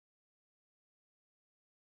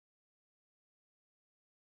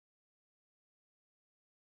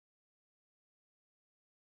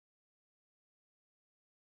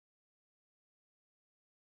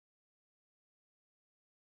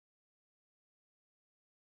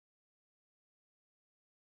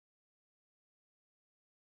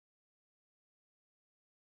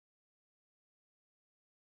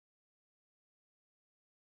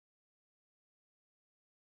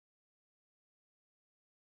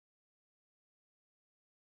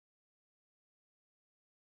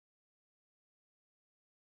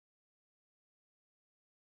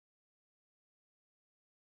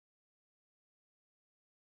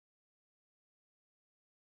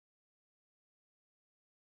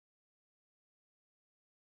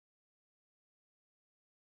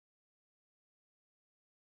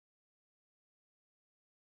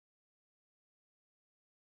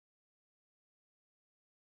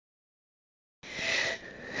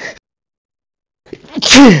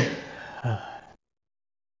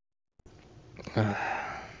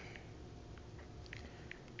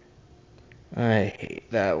I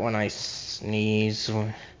hate that when I sneeze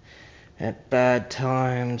at bad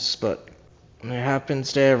times, but it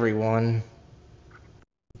happens to everyone.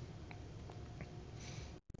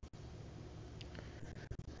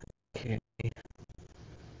 Okay,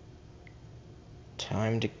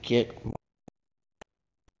 time to get.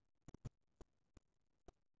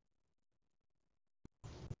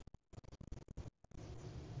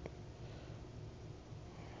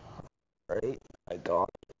 Right, I got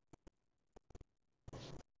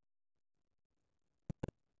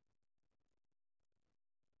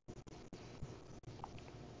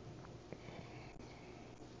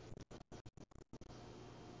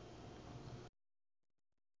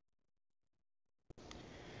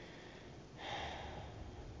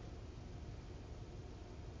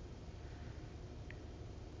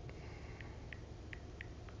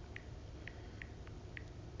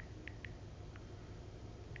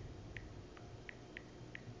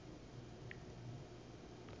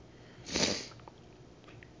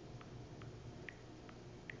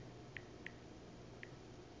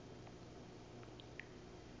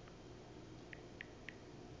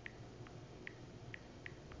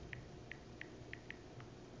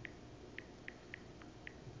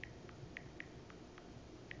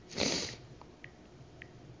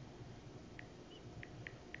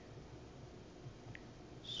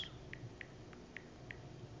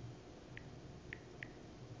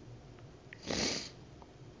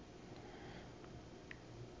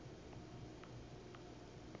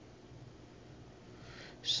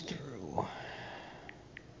through.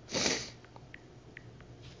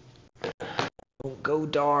 Don't go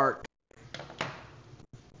dark.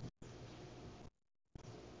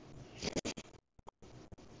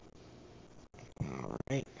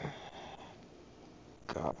 Alright,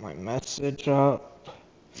 got my message up.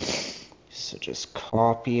 So just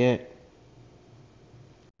copy it.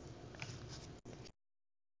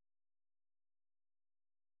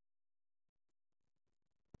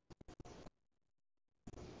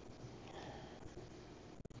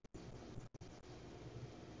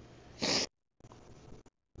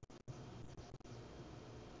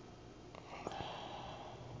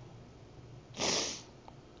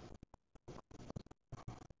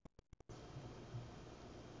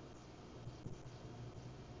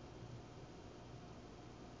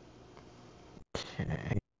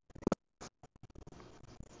 Okay.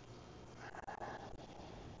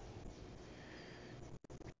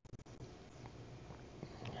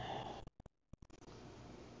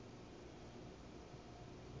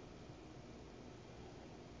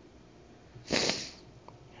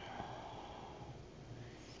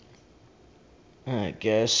 I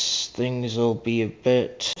guess things will be a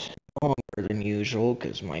bit longer than usual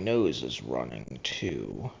because my nose is running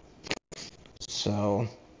too. So,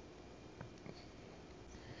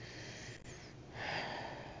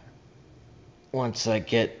 once I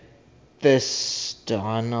get this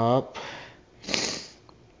done up,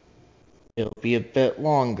 it'll be a bit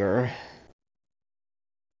longer.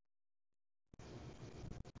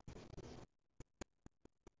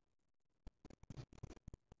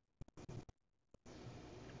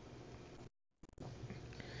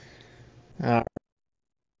 Uh,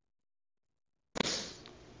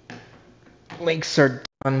 Links are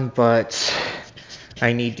done, but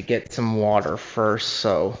I need to get some water first,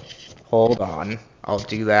 so hold on. I'll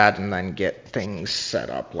do that and then get things set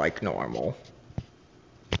up like normal.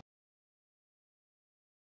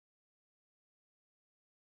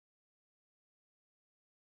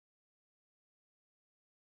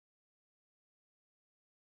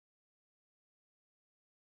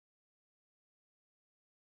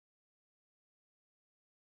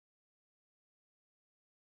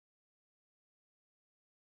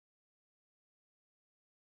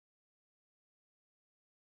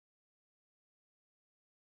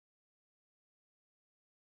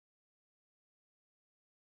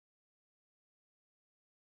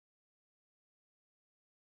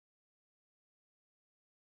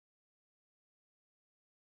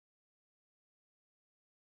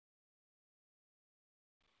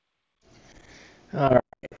 Alright,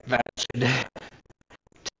 that should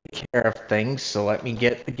take care of things, so let me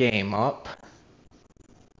get the game up.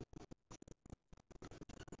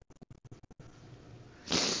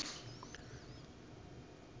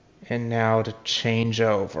 And now to change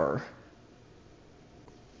over.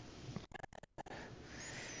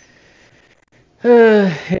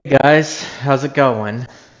 Hey guys, how's it going?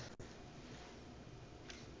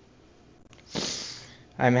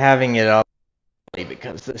 I'm having it up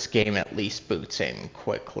because this game at least boots in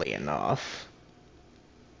quickly enough.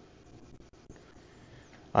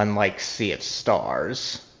 unlike Sea of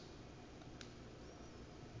Stars.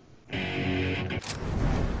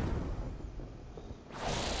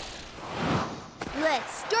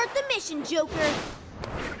 Let's start the mission, Joker.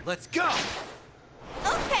 Let's go!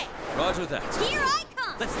 Okay, Roger that. here I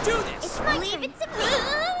come. Let's do this! It's my Leave it to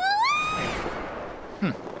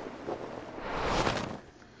me.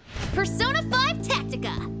 Persona 5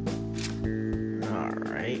 Tactica.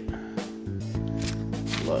 Alright.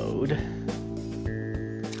 Load.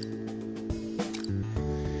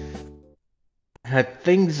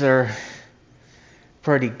 Things are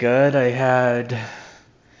pretty good. I had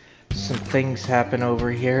some things happen over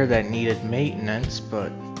here that needed maintenance,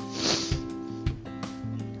 but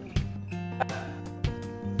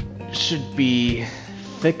should be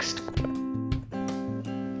fixed.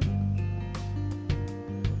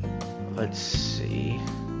 Let's see.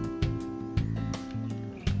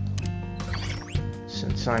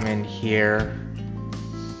 Since I'm in here,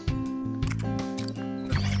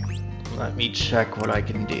 let me check what I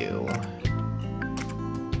can do.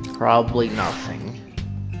 Probably nothing.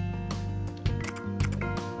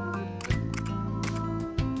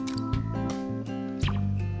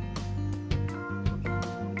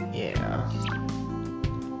 Yeah.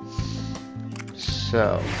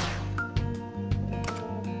 So.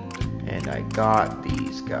 And I got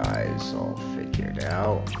these guys all figured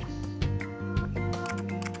out.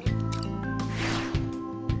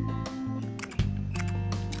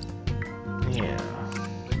 Yeah.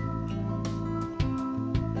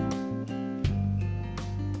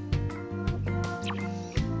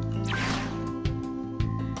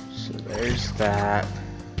 So there's that.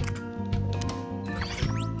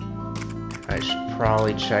 I should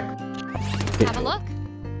probably check. Have a look.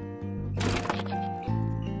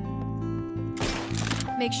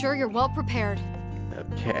 Make sure you're well prepared.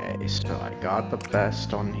 Okay, so I got the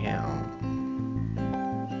best on him.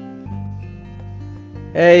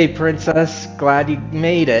 Hey, princess, glad you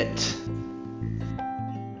made it.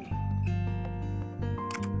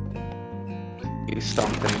 Do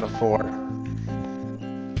something before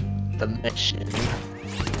the mission.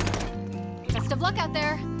 Best of luck out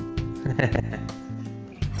there.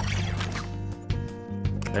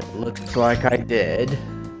 It looks like I did.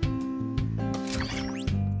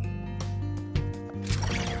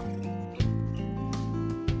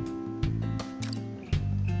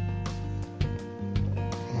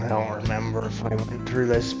 I don't remember if I went through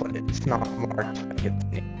this, but it's not marked. I get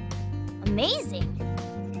the name. Amazing.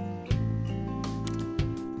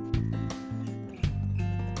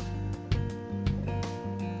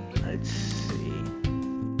 Let's see.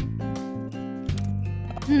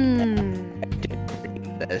 I didn't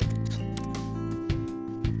read this.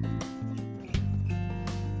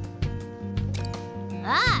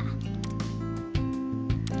 Ah.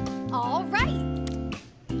 All right.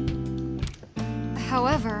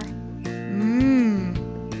 However,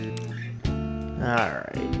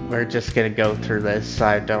 Alright, we're just gonna go through this.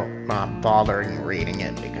 Not bothering reading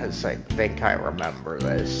it because I think I remember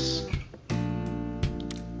this.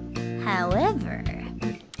 However.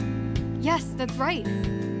 yes, that's right.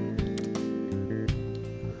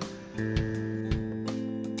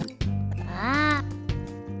 Ah.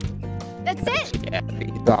 That's it. Yeah,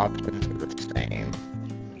 these options are the same.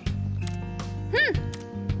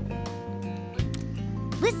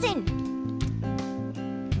 Listen.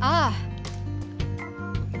 Ah,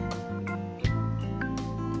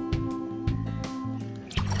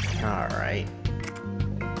 Alright.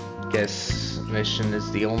 Guess mission is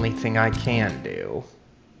the only thing I can do.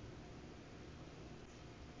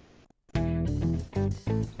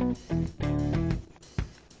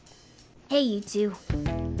 Hey, you two.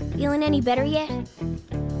 Feeling any better yet?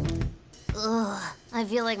 Ugh, I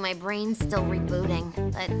feel like my brain's still rebooting.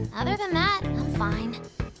 But other than that, I'm fine.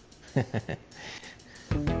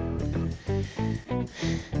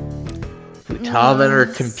 Futaba or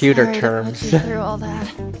computer Sorry terms. to put you through all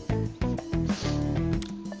that.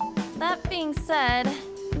 That being said,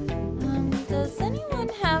 does anyone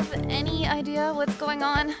have any idea what's going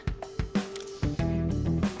on?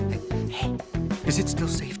 Hey, is it still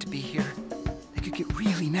safe to be here? They could get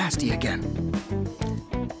really nasty again.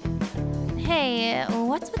 Hey,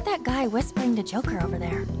 what's with that guy whispering to Joker over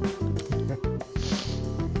there?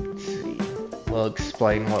 Let's see. We'll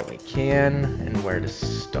explain what we can and where to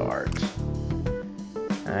start.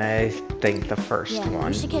 I think the first Yeah, one.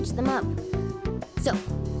 we should catch them up. So,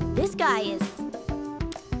 this guy is...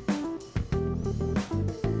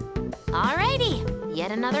 Alrighty,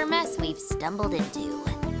 yet another mess we've stumbled into.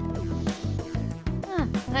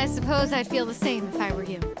 I suppose I'd feel the same if I were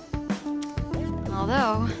you.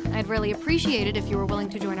 Although, I'd really appreciate it if you were willing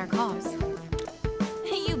to join our cause.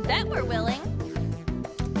 You bet we're willing.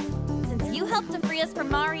 Since you helped to free us from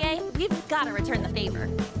Marie, we've gotta return the favor.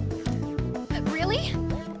 Really?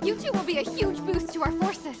 You two will be a huge boost to our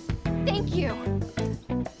forces. Thank you.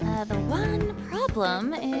 The one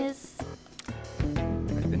problem is...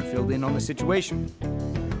 I've been filled in on the situation.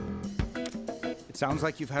 It sounds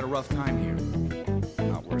like you've had a rough time here.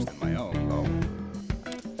 Not worse than my own, though.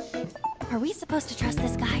 Are we supposed to trust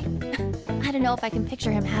this guy? I don't know if I can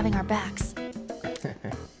picture him having our backs.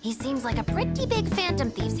 He seems like a pretty big Phantom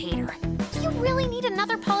Thieves hater. Do you really need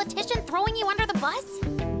another politician throwing you under the bus?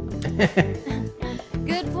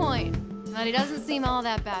 Good point. But he doesn't seem all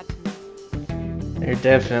that bad to me. They're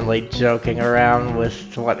definitely joking around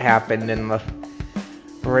with what happened in the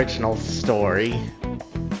original story. I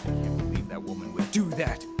can't believe that woman would do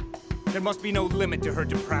that. There must be no limit to her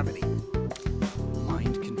depravity.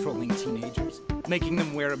 Mind-controlling teenagers, making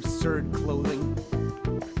them wear absurd clothing.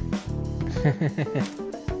 Good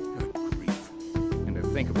grief. And to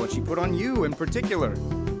think of what she put on you in particular.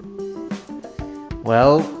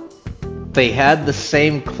 Well, they had the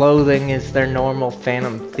same clothing as their normal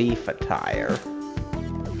Phantom Thief attire.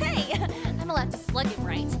 Hey, I'm allowed to slug it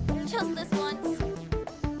right. Just this once.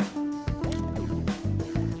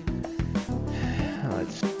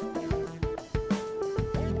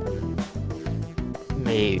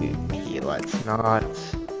 Maybe let's not.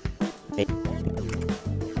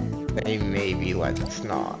 Maybe let's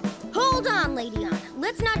not. Hold on, Lady Anna.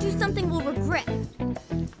 Let's not do something we'll regret.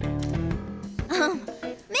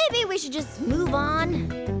 Maybe we should just move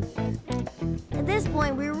on. At this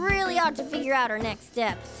point, we really ought to figure out our next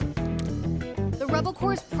steps. The Rebel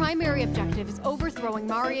Corps' primary objective is overthrowing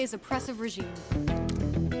Marie's oppressive regime.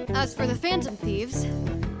 As for the Phantom Thieves,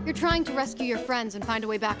 you're trying to rescue your friends and find a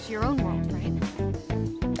way back to your own world, right?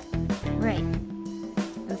 Right.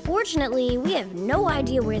 Unfortunately, we have no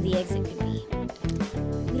idea where the exit could be.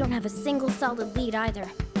 We don't have a single solid lead either.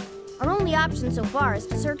 Our only option so far is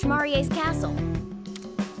to search Marie's castle.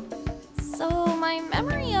 So my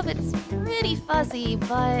memory of it's pretty fuzzy,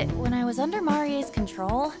 but when I was under Marie's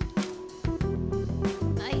control,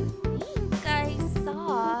 I think I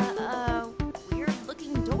saw a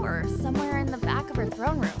weird-looking door somewhere in the back of her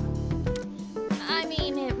throne room. I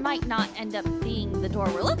mean, it might not end up being the door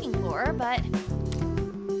we're looking for, but...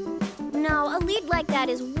 No, a lead like that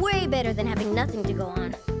is way better than having nothing to go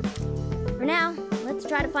on. For now, let's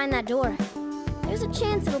try to find that door. There's a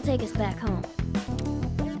chance it'll take us back home.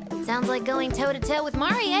 Sounds like going toe-to-toe with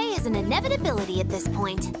Marie is an inevitability at this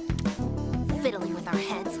point. Fiddling with our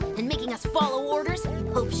heads and making us follow orders.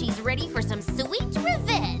 Hope she's ready for some sweet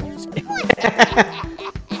revenge.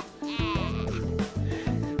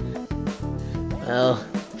 Well,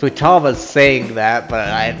 Futama's saying that, but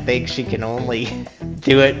I think she can only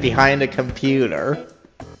do it behind a computer.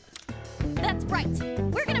 That's right.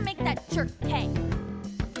 We're gonna make that jerk pay.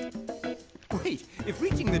 Wait, if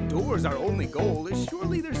reaching the door is our only goal,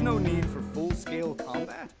 surely there's no need for full-scale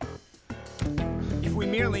combat? If we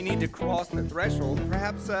merely need to cross the threshold,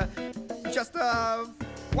 perhaps, just a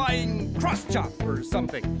flying cross-chop or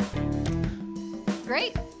something.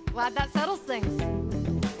 Great. Glad that settles things.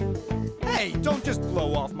 Hey, don't just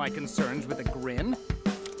blow off my concerns with a grin.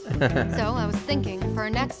 So, I was thinking, for our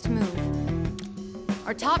next move,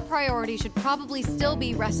 our top priority should probably still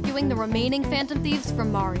be rescuing the remaining Phantom Thieves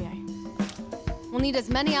from Marie. We'll need as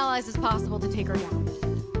many allies as possible to take her down.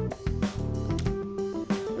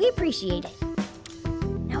 We appreciate it.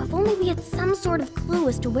 Now, if only we had some sort of clue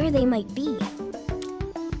as to where they might be.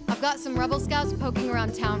 I've got some Rebel Scouts poking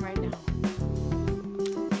around town right now.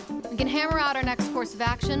 We can hammer out our next course of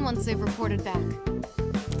action once they've reported back.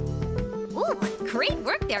 Ooh, great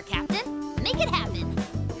work there, Captain. Make it happen.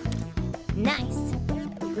 Nice.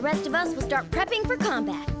 The rest of us will start prepping for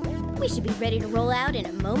combat. We should be ready to roll out in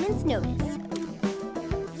a moment's notice.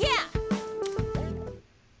 Yeah!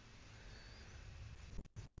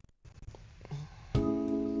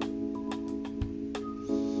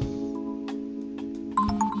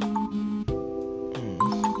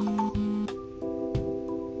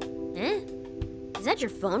 Is that your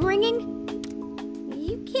phone ringing?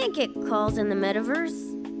 You can't get calls in the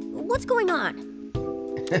metaverse. What's going on?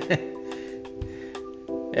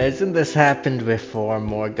 Hasn't this happened before,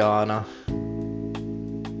 Morgana?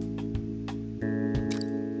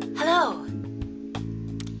 Hello.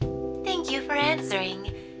 Thank you for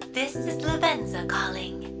answering. This is Lavenza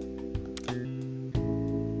calling.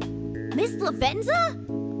 Miss Lavenza?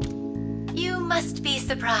 You must be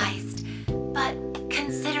surprised, but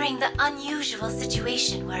considering the unusual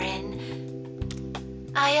situation we're in,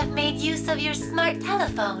 I have made use of your smart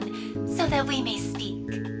telephone so that we may speak.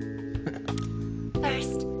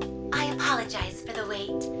 First, I apologize for the way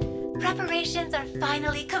wait. Preparations are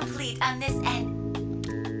finally complete on this end.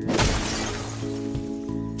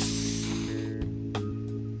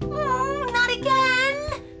 Not again!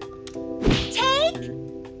 Take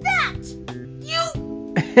that! You!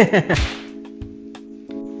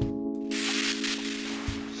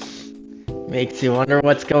 Makes you wonder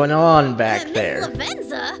what's going on back Miss there.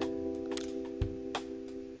 Lavenza?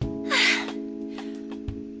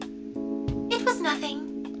 It was nothing.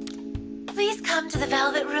 Please come to the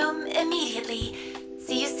Velvet Room immediately.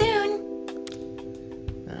 See you soon.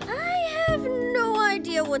 I have no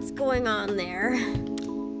idea what's going on there.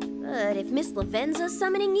 But if Miss Lavenza's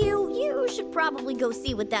summoning you, you should probably go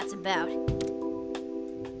see what that's about.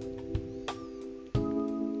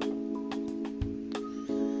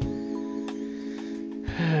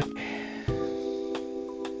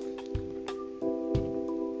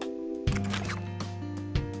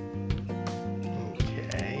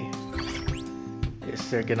 Okay. Guess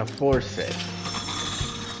they're gonna force it.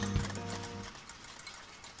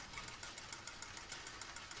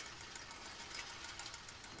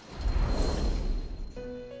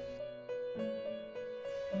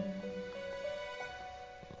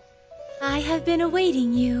 I have been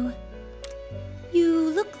awaiting you.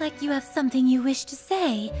 You look like you have something you wish to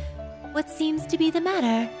say. What seems to be the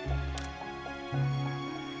matter?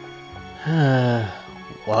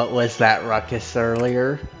 What was that ruckus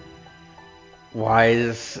earlier? Why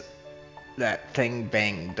is that thing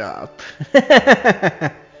banged up?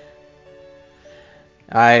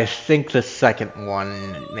 I think the second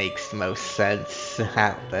one makes the most sense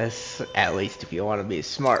at least if you want to be a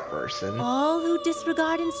smart person. All who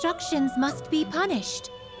disregard instructions must be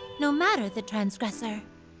punished, no matter the transgressor.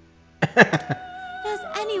 Does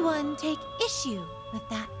anyone take issue with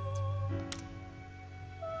that?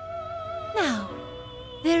 Now,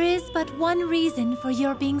 there is but one reason for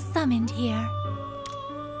your being summoned here.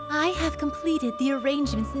 I have completed the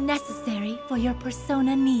arrangements necessary for your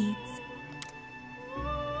persona needs.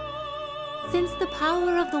 Since the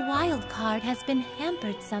power of the wild card has been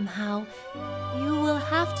hampered somehow, you will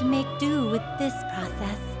have to make do with this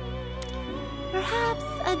process. Perhaps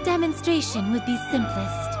a demonstration would be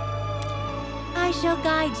simplest. I shall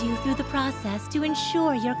guide you through the process to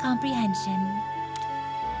ensure your comprehension.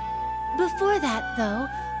 Before that, though,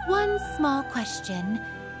 one small question.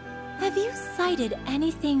 Have you sighted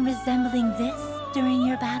anything resembling this during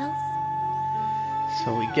your battles?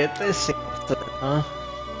 So we get this answer, huh?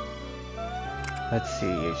 Let's see,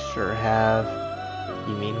 you sure have.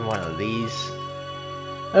 You mean one of these?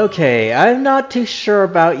 Okay, I'm not too sure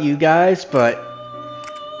about you guys, but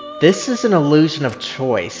this is an illusion of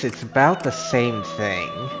choice. It's about the same thing,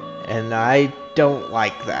 and I don't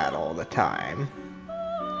like that all the time.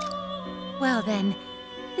 Well then,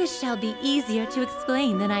 this shall be easier to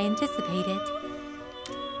explain than I anticipated.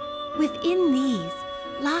 Within these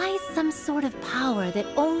lies some sort of power that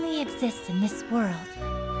only exists in this world.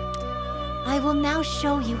 I will now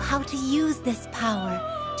show you how to use this power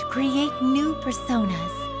to create new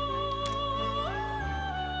personas.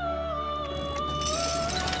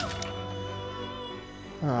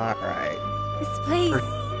 Alright. This place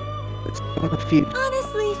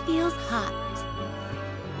honestly feels hot.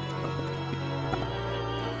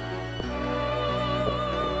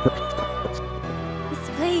 This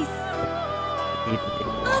place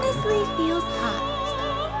honestly feels hot.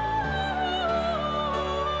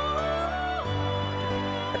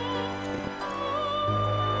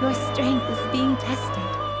 Your strength is being tested.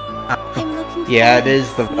 I'm looking forward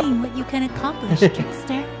to seeing what you can accomplish,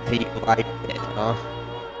 trickster. You like it, huh?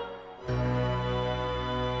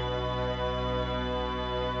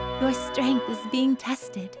 Your strength is being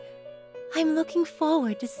tested. I'm looking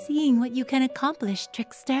forward to seeing what you can accomplish,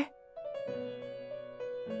 trickster.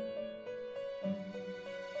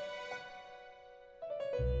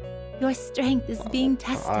 Your strength is being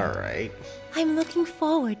tested. Alright. I'm looking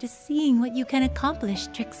forward to seeing what you can accomplish,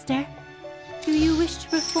 trickster. Do you wish to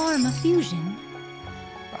perform a fusion?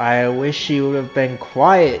 I wish you would have been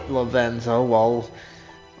quiet, Lavenza, while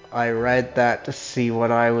I read that to see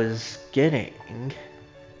what I was getting.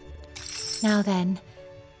 Now then,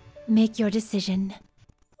 make your decision.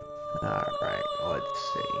 Alright,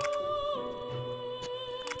 let's see.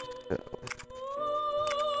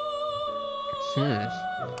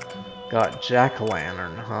 Got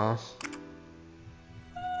jack-o'-lantern, huh?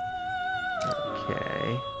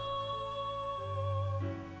 Okay.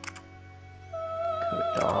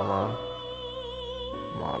 Kodama.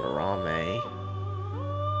 Madarame.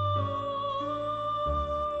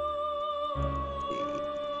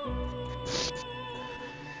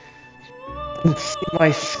 You can see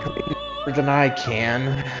my screen better than I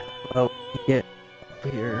can. Well, yeah.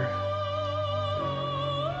 here.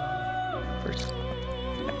 First.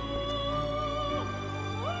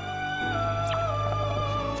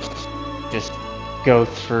 Just go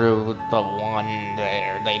through the one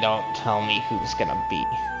there. They don't tell me who's gonna be.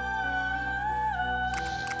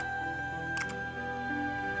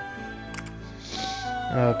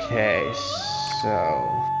 Okay,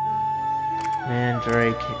 so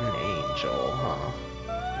Mandrake and Angel, huh?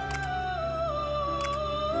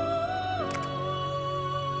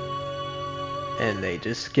 And they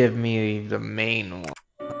just give me the main one.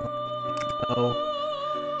 Oh,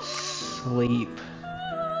 Sleep,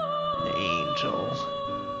 Angel.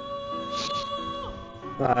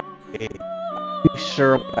 I'm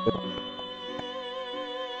sure what I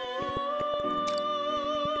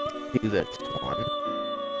do this one.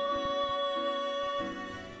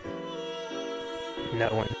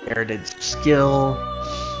 No inherited skill.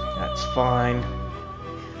 That's fine.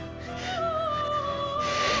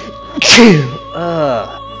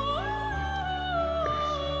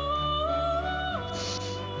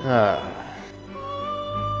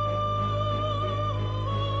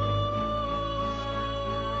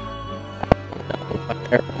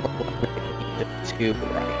 The tube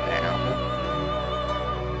right now.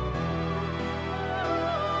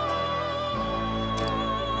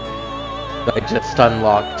 I just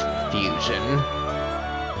unlocked fusion.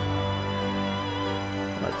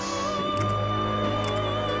 Let's see.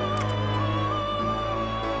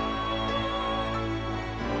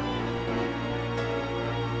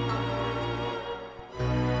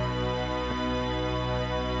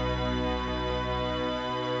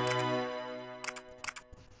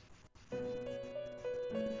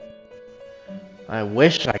 I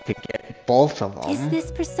wish I could get both of them. Is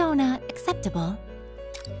this persona acceptable?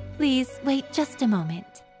 Please wait just a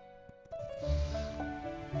moment.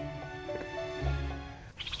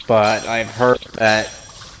 But I've heard that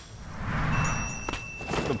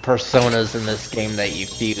the personas in this game that you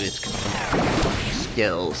fuse can have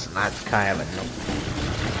skills, and that's kind of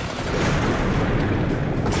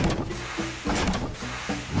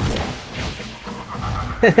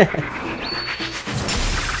annoying.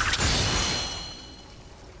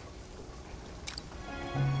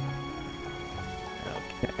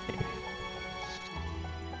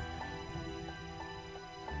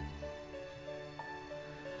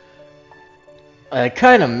 I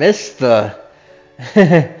kind of miss the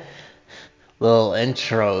little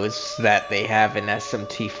intros that they have in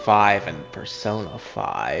SMT 5 and Persona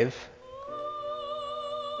 5.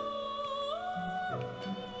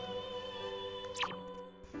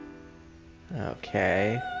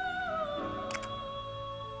 Okay.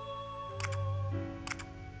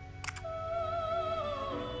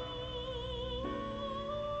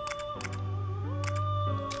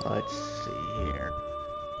 Let's see here.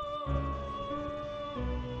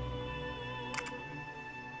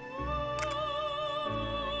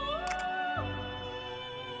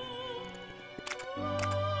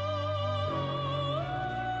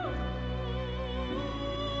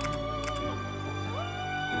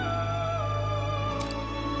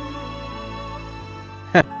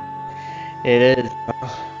 It is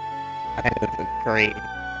kind of a great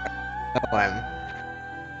poem.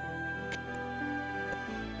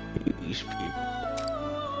 These people.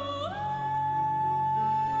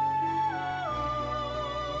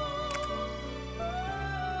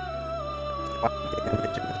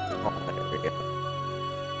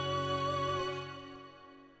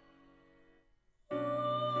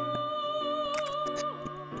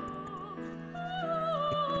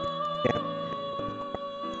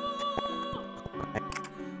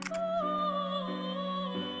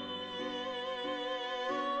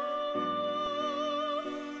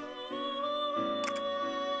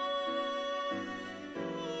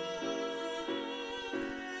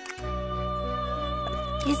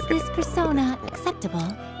 Is this persona acceptable?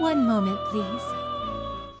 One moment, please.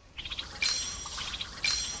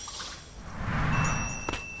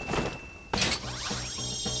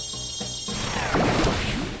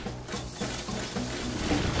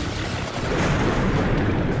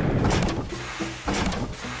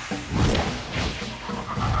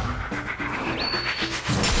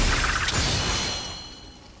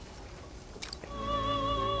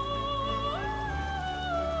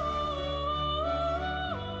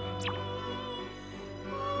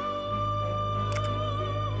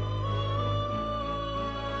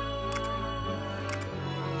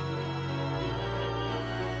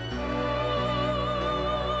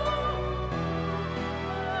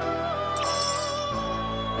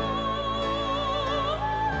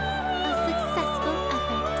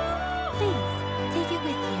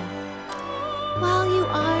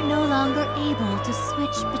 longer able to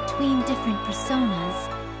switch between different personas.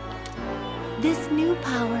 This new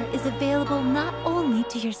power is available not only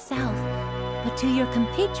to yourself, but to your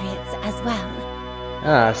compatriots as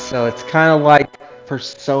well. So it's kind of like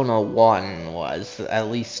Persona 1 was, at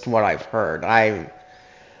least what I've heard. I'm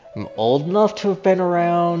old enough to have been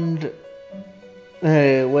around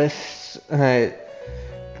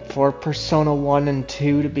for Persona 1 and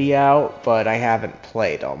 2 to be out, but I haven't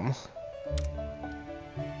played them.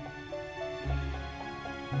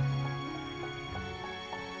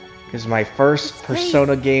 Because my first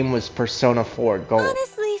Persona game was Persona 4 Gold.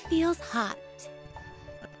 Honestly feels hot.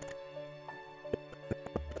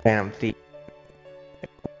 Damn thief.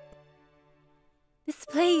 This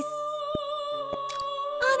place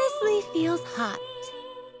honestly feels hot.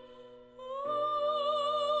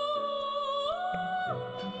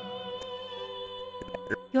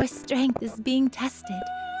 Your strength is being tested.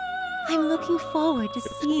 I'm looking forward to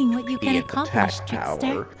seeing what you can accomplish,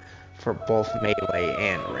 Trickster. For both melee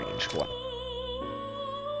and range weapons.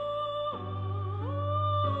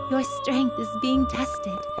 Your strength is being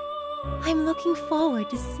tested. I'm looking forward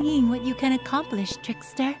to seeing what you can accomplish,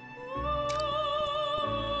 Trickster.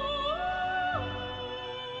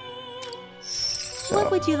 What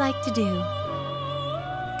would you like to do?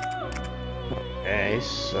 Okay,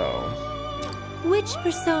 so... Which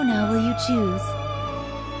persona will you choose?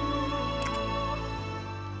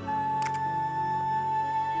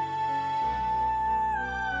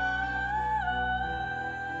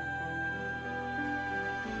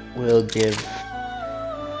 We'll give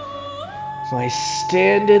my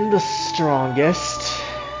stand-in the strongest.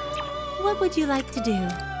 What would you like to do?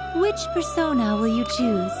 Which persona will you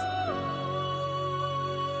choose?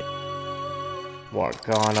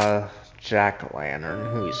 Morgana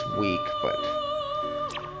Jack-o'-lantern, who's weak, but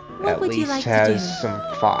what at would least you like has to do? some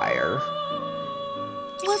fire.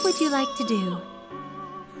 What would you like to do?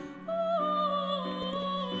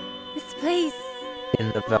 This place In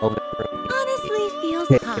the Velvet Room, honestly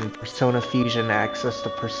feels in hot. Persona Fusion access to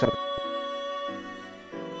Persona.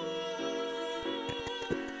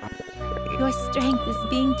 Your strength is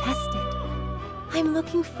being tested. I'm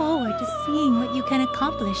looking forward to seeing what you can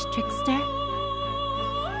accomplish, Trickster.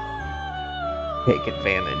 Take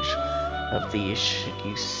advantage of these should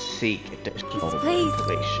you seek additional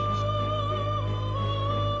information.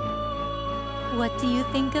 What do you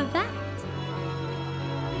think of that?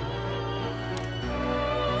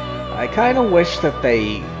 I kind of wish that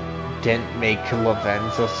they didn't make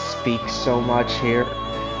Lavenza speak so much here.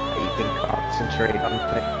 You can concentrate on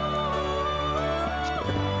things.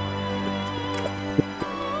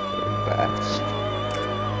 Best.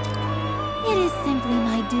 It is simply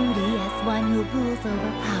my duty as one who rules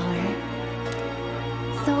over power.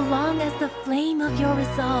 So long as the flame of your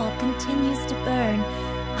resolve continues to burn,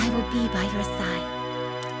 I will be by your side.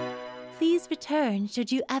 Please return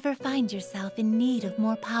should you ever find yourself in need of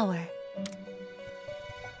more power.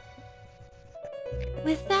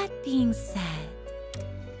 With that being said...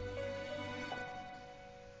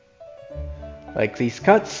 Like, these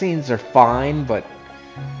cutscenes are fine, but...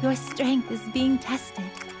 Your strength is being tested.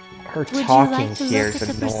 Her Would you talking like to here look is at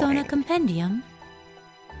the Persona annoying. Compendium?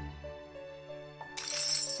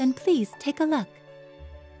 Then please take a look.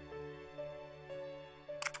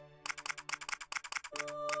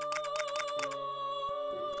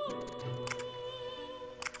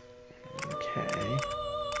 Okay.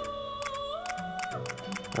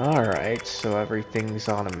 Alright, so everything's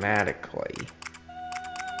automatically.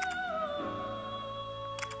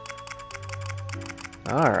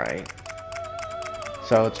 Alright.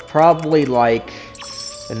 So it's probably like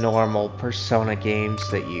the normal Persona games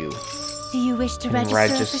that you Do you wish to can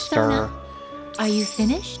register a persona? Are you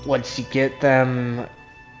finished? once you get them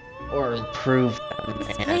or improve them,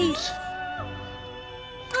 This and place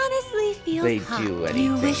honestly feels they hot. do Do you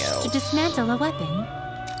anything wish else. to dismantle a weapon?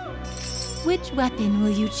 Which weapon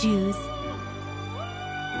will you choose?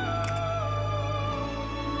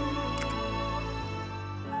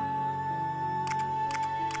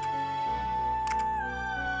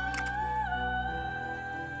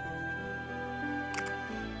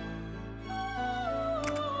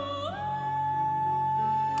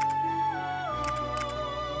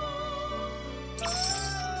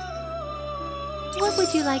 What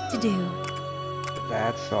would you like to do?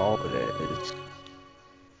 That's all it is.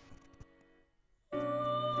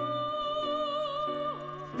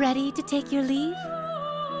 Ready to take your leave?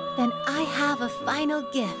 Then I have a final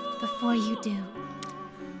gift before you do.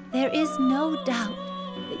 There is no doubt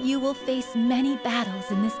that you will face many battles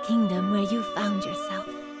in this kingdom where you found yourself.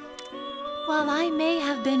 While I may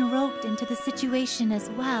have been roped into the situation as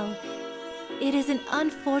well, it is an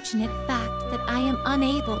unfortunate fact that I am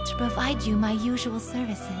unable to provide you my usual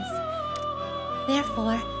services.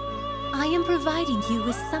 Therefore, I am providing you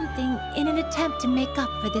with something in an attempt to make up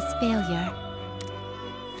for this failure.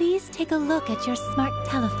 Please take a look at your smart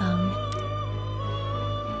telephone.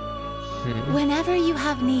 Whenever you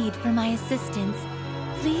have need for my assistance,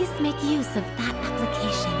 please make use of that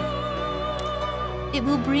application. It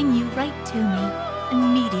will bring you right to me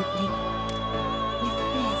immediately. With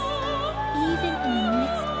this, even in the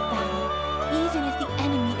midst of battle, even if the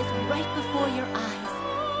enemy is right before your eyes,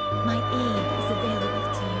 my aid is available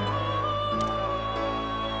to you.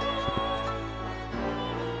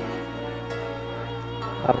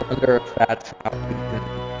 I wonder if that's how we can.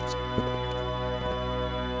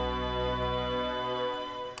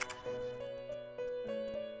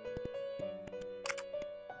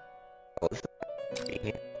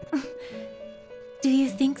 Do you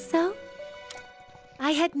think so?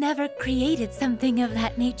 I had never created something of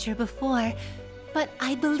that nature before, but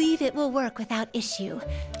I believe it will work without issue.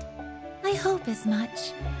 I hope as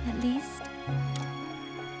much, at least.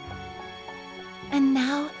 And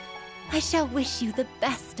now, I shall wish you the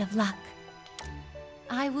best of luck.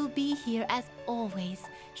 I will be here as always,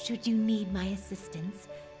 should you need my assistance.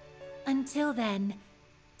 Until then,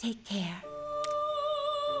 take care.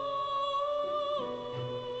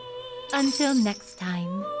 Until next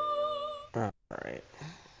time. Alright.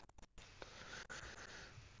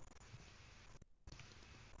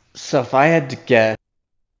 So if I had to guess,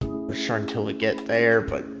 for sure until we get there,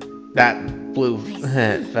 but that blue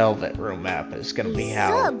velvet room map is gonna be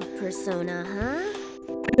how Sub-persona,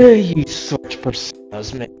 huh? you switch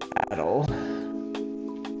personas mid-battle.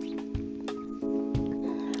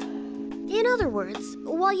 In other words,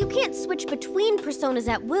 while you can't switch between personas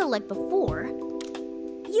at will like before,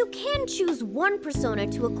 you can choose one persona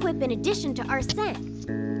to equip in addition to Arsene.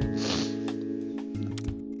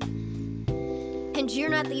 And you're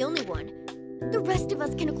not the only one. The rest of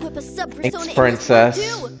us can equip a sub-persona Thanks, in princess.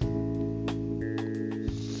 this one too.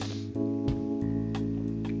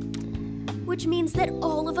 Which means that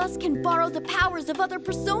all of us can borrow the powers of other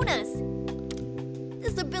personas.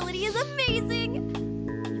 This ability is amazing!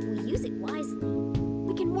 If we use it wisely,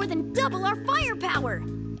 we can more than double our firepower!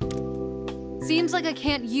 Seems like I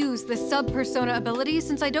can't use the sub-persona ability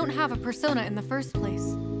since I don't have a persona in the first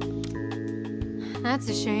place. That's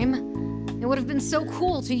a shame. It would have been so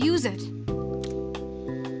cool to use it.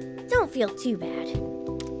 Don't feel too bad.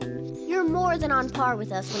 You're more than on par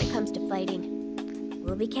with us when it comes to fighting.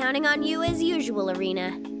 We'll be counting on you as usual,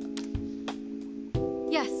 Arena.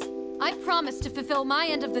 Yes, I promise to fulfill my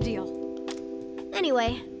end of the deal.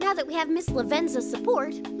 Anyway, now that we have Miss Lavenza's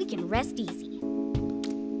support, we can rest easy.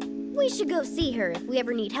 We should go see her if we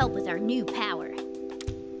ever need help with our new power.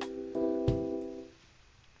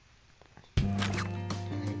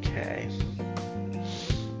 Okay.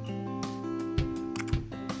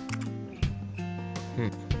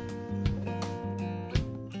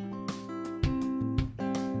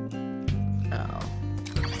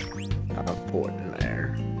 Important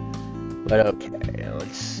there. But okay,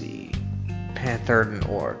 let's see. Panther and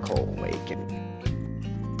Oracle awaken.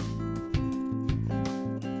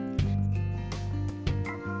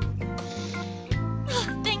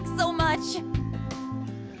 Thanks so much.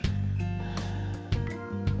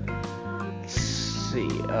 Let's see,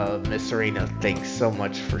 Miss Arena, thanks so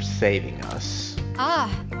much for saving us.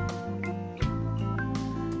 Ah,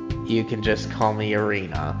 You can just call me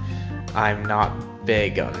Arena. I'm not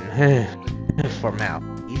big on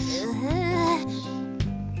formalities.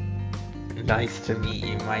 Nice to meet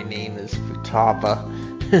you. My name is Futaba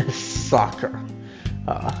Sakura.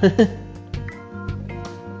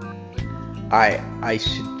 I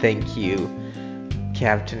should thank you,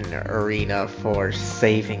 Captain Arena, for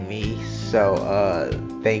saving me. So,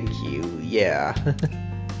 thank you. Yeah.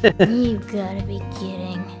 You gotta be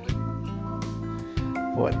kidding.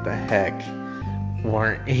 What the heck?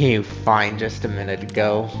 Weren't you fine just a minute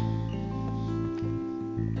ago?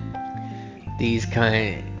 These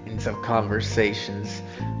kinds of conversations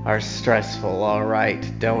are stressful,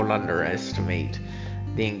 alright? Don't underestimate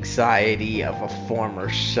the anxiety of a former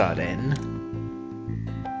shut-in.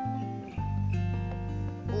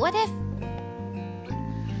 What if...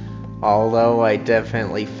 Although I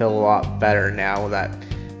definitely feel a lot better now that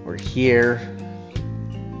we're here.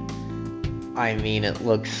 I mean, it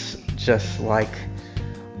looks just like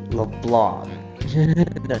LeBlanc.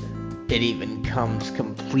 It even comes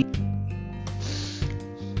complete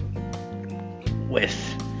with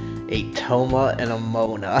a Toma and a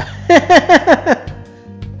Mona.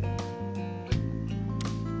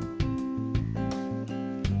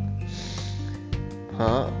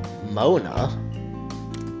 Huh? Mona?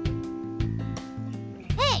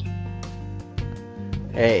 Hey!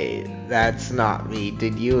 Hey, that's not me.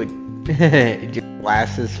 Did you... did your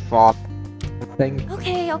glasses fall? Thing?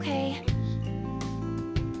 Okay.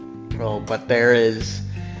 Oh, but there is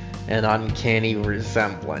an uncanny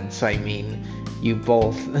resemblance. I mean, you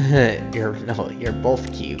both... you're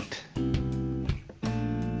both cute.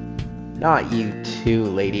 Not you too,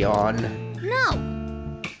 Lady On.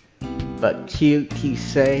 No! But cute, you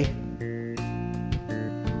say?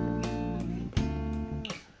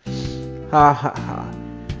 Ha ha ha.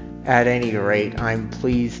 At any rate, I'm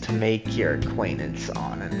pleased to make your acquaintance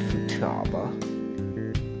on and Futaba.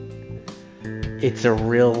 It's a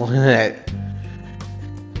real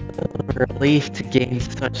relief to gain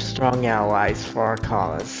such strong allies for our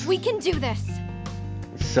cause. We can do this!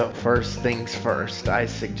 So first things first, I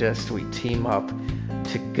suggest we team up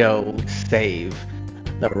to go save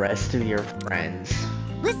the rest of your friends.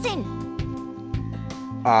 Listen!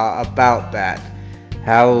 About that,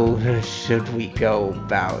 how should we go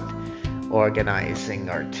about organizing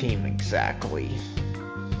our team exactly?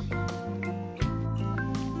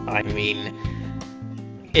 I mean,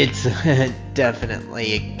 it's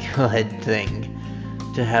definitely a good thing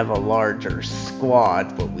to have a larger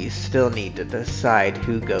squad, but we still need to decide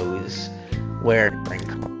who goes where during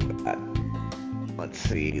combat. Let's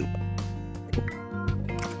see. You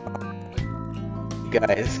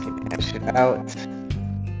guys can hash it out.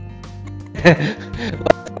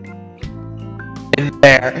 In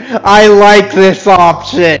there. I like this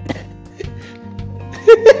option!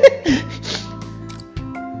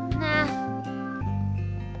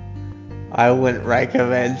 I wouldn't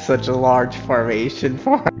recommend such a large formation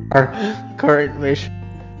for our current mission.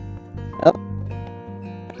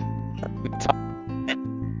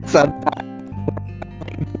 Sometimes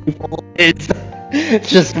it's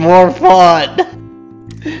just more fun.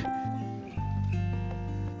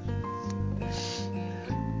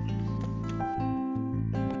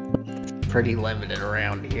 It's pretty limited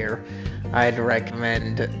around here. I'd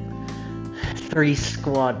recommend 3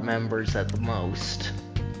 squad members at the most.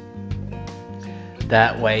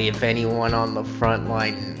 That way, if anyone on the front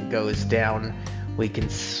line goes down, we can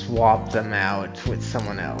swap them out with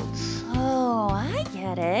someone else. Oh, I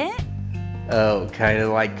get it. Oh, kind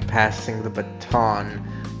of like passing the baton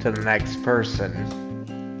to the next person.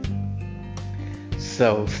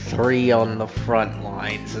 So 3 on the front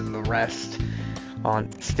lines and the rest on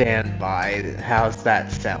standby. How's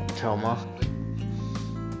that sound, Toma?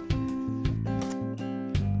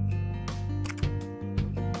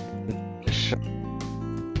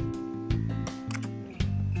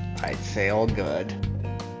 I'd say all good.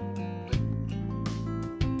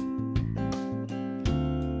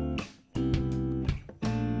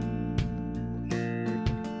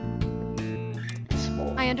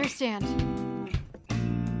 I understand.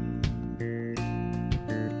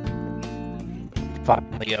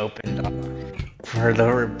 Finally opened up for the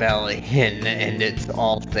rebellion, and it's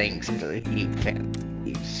all thanks to you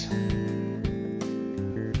families.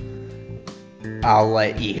 I'll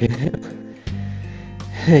let you.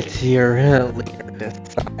 It's your leader to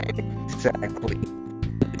decide exactly.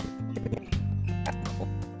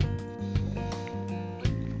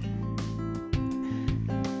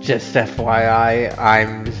 Just FYI,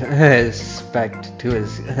 I'm expected to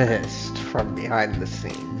assist from behind the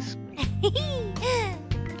scenes.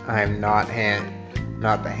 I'm not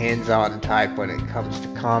the hands-on type when it comes to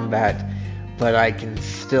combat, but I can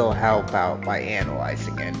still help out by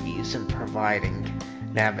analyzing enemies and providing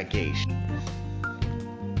navigation.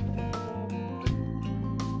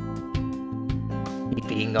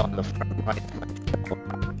 Being on the front lines myself,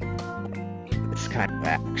 this kind of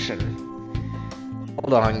action.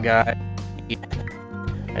 Hold on, guys.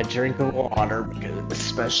 A drink of water,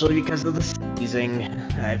 especially because of the sneezing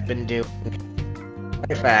I've been doing.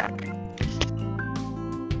 Right back.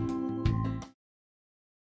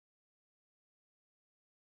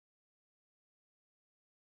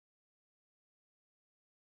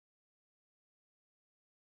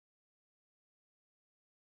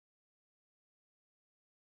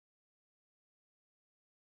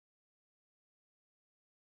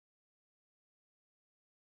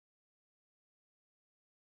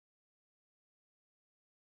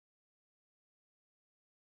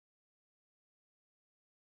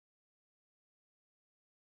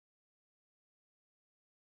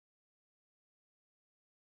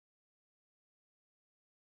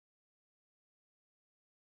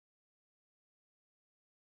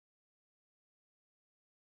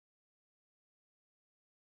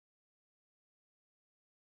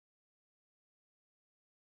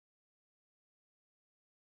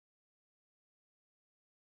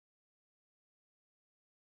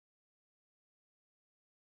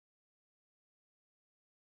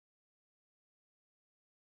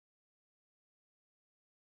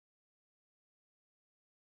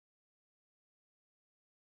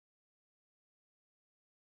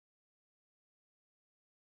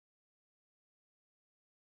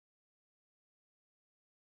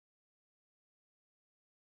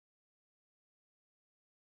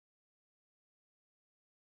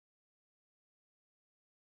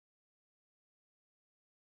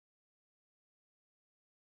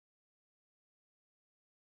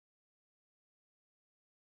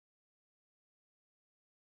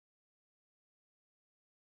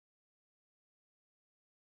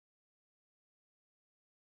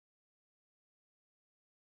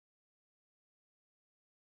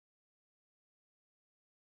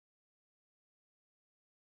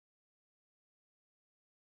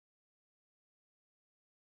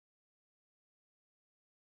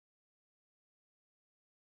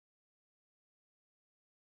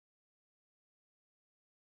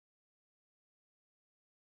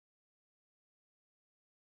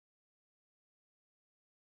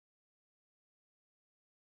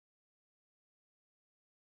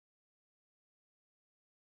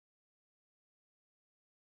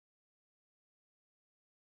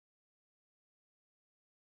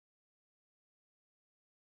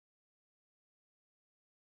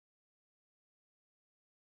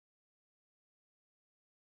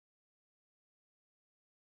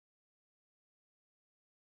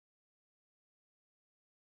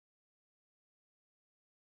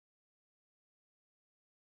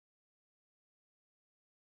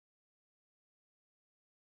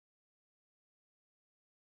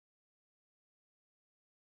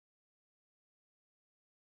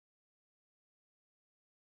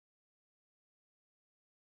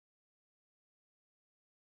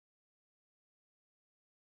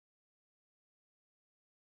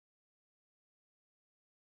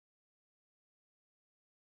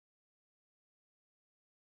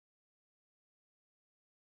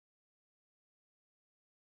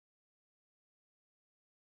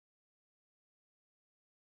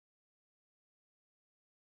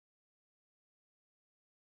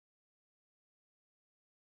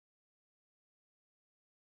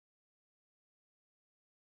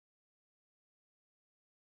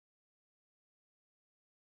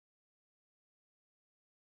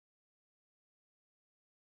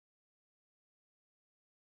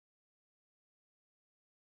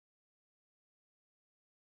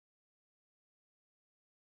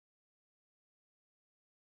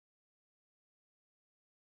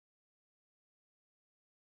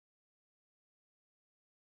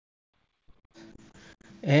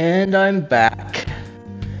 And I'm back.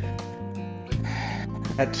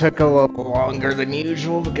 That took a little longer than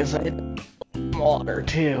usual because I had water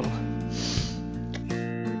too.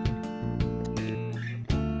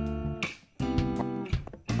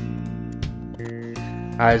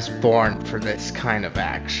 I was born for this kind of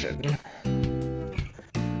action.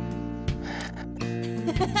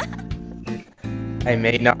 I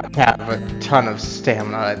may not have a ton of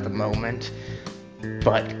stamina at the moment,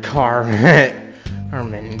 but Carmen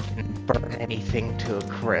can burn anything to a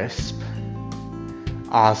crisp.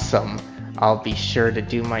 Awesome. I'll be sure to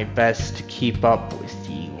do my best to keep up with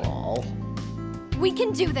you all. We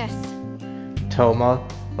can do this. Toma,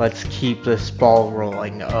 let's keep this ball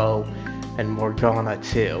rolling. Oh, and Morgana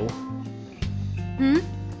too.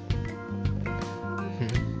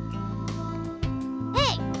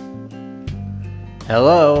 Hey!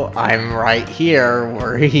 Hello, I'm right here.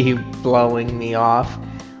 Were you blowing me off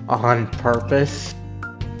on purpose?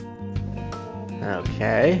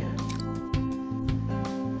 Okay.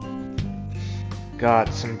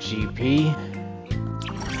 Got some GP.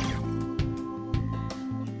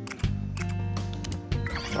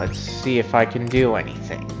 Let's see if I can do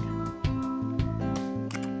anything.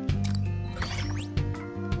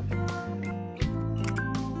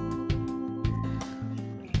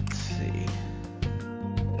 Let's see.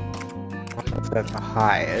 What's at the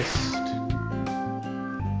highest?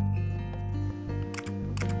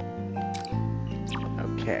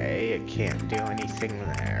 Okay, it can't do anything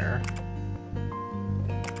there.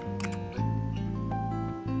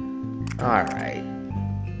 Alright.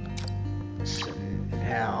 So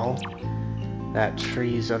now, that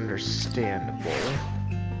tree's understandable.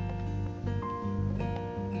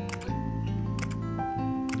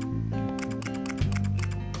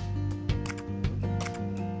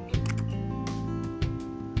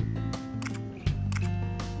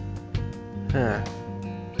 Huh.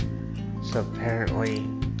 So apparently...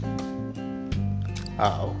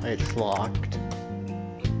 Oh, it's locked.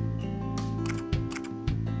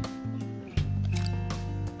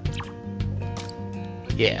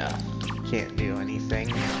 Yeah, can't do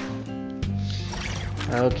anything.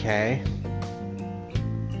 Okay.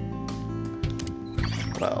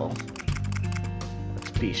 Well,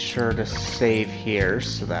 let's be sure to save here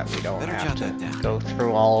so that we don't have to go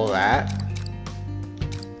through all of that.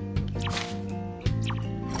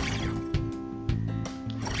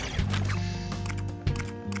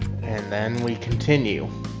 And then we continue.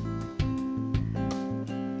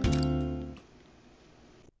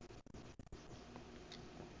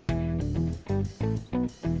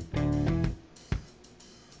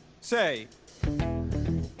 Say,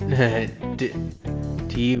 do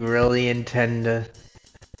you really intend to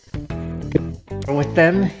go with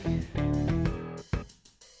them?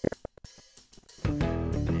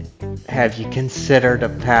 Have you considered a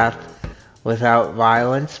path without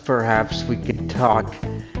violence? Perhaps we could talk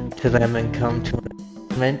to them and come to an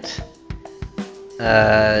agreement.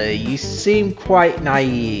 You seem quite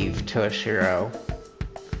naive, Toshiro.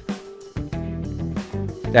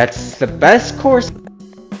 That's the best course.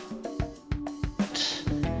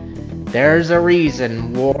 There's a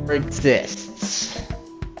reason war exists.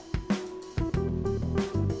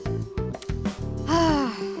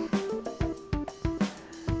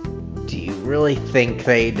 Do you really think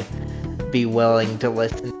they'd be willing to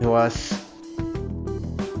listen to us?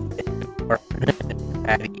 If it were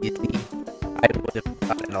that easy, I would have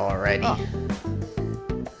done it already.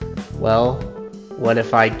 Well, what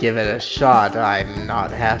if I give it a shot? I'm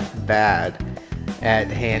not half bad at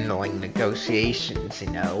handling negotiations, you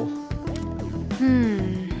know.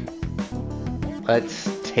 Let's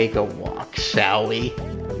take a walk, shall we?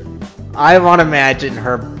 I want to imagine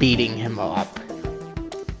her beating him up.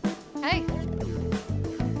 Hey.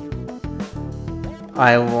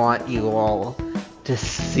 I want you all to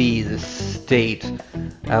see the state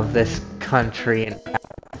of this country and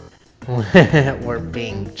how we're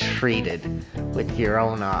being treated with your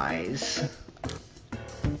own eyes.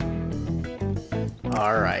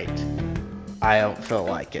 Alright. I don't feel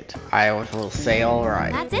like it. I will say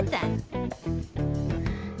alright. That's it then.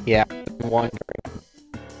 Yeah, I'm wondering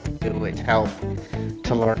if it would help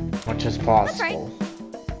to learn as much as possible.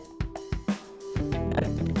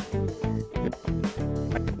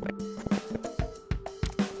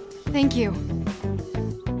 Thank you.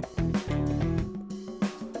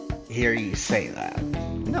 Hear you say that.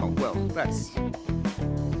 no, well, that's...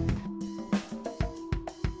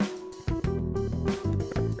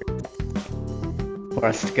 For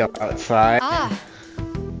us to go outside. Ah,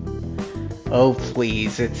 Oh,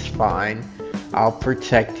 please, it's fine. I'll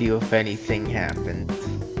protect you if anything happens.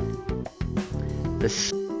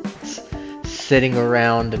 Besides, sitting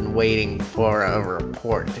around and waiting for a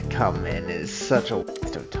report to come in is such a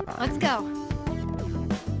waste of time. Let's go.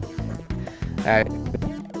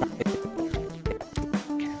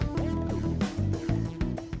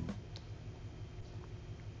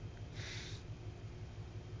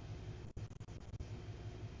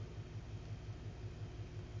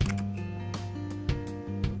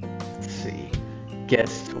 Let's see.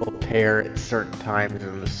 Guests will appear at certain times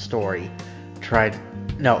in the story.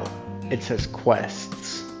 No, it says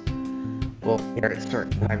quests will appear at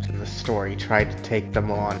certain times in the story. Try to take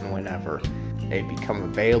them on whenever they become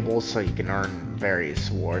available so you can earn various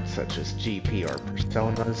awards such as GP or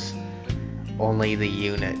personas. Only the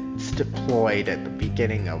units deployed at the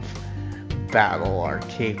beginning of battle are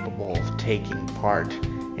capable of taking part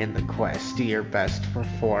in the quest. Do your best to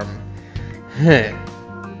perform to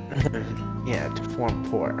form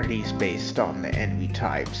parties based on the enemy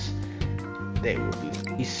types they will be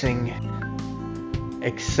facing.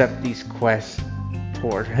 Accept these in the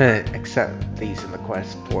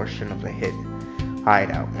quest portion of the hidden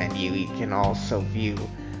hideout menu. You can also view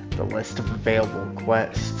the list of available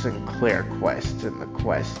quests and clear quests in the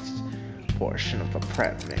quests portion of the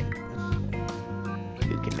prep menu.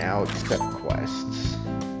 You can now accept quests.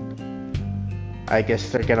 I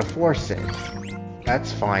guess they're gonna force it.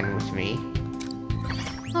 That's fine with me.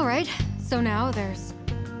 Alright, so now there's...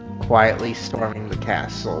 Quietly storming the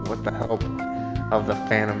castle with the help of the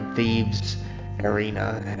Phantom Thieves.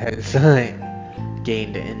 Arena has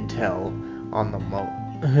gained intel on the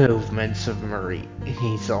movements of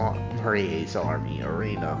Marie's army.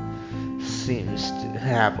 Arena seems to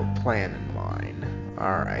have a plan in mind.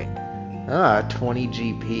 Alright. 20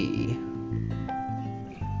 GP.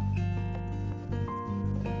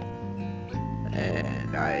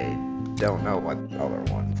 And I don't know what the other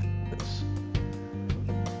one is.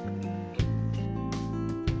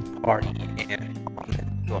 Party and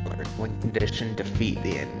when conditioned, defeat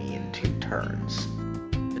the enemy in 2 turns.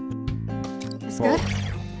 That's good.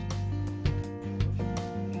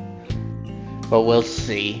 But we'll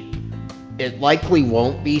see. It likely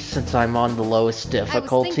won't be since I'm on the lowest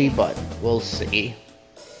difficulty, but we'll see.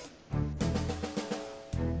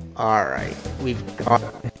 Alright, we've got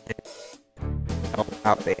to help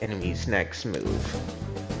out the enemy's next move.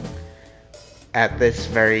 At this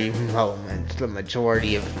very moment, the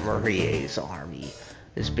majority of Marie's army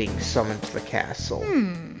is being summoned to the castle.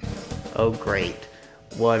 Oh great,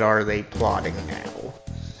 what are they plotting now?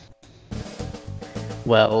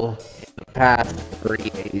 Well, in the past,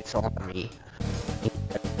 Marie's army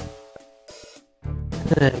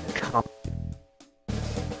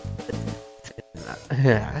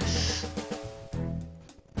yes.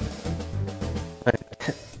 But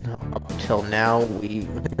up till now, we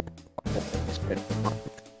know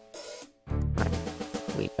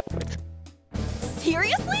it.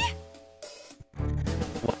 Seriously?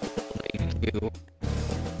 What will they do?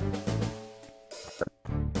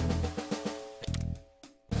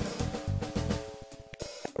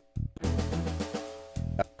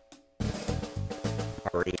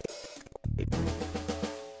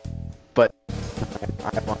 But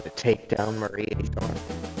I want to take down Marie's army.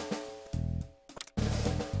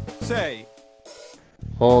 Say,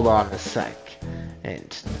 Hold on a sec,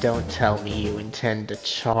 and don't tell me you intend to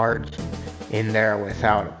charge in there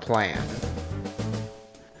without a plan.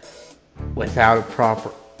 Without a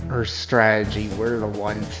proper strategy, we're the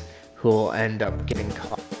ones who will end up getting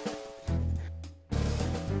caught.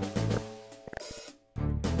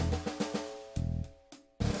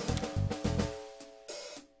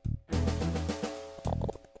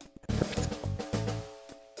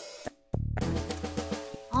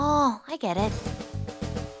 Oh, I get it.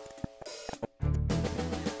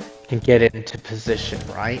 Can get into position,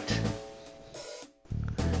 right?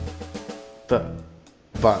 But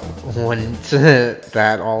wouldn't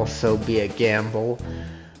that also be a gamble?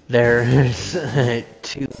 There's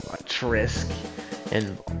too much risk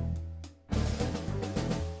involved.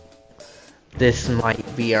 This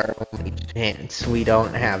might be our only chance. We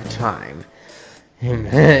don't have time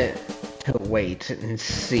to wait and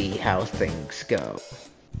see how things go.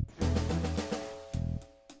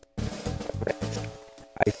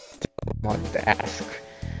 I still want to ask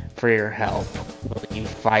for your help. Will you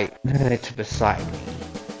fight to beside me?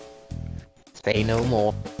 Say no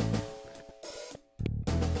more.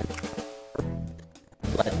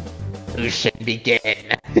 Let Lucian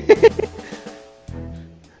begin.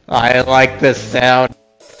 I like the sound.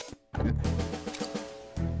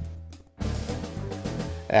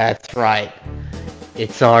 That's right.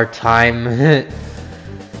 It's our time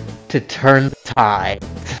to turn the tide.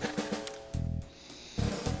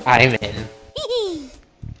 I'm in.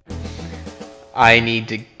 I need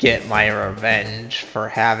to get my revenge for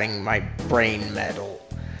having my brain meddled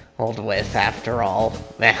with after all.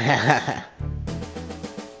 And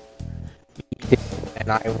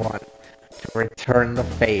I want to return the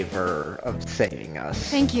favor of saving us.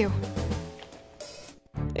 Thank you.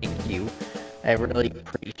 Thank you. I really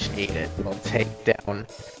appreciate it. We'll take down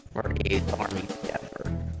Maria's army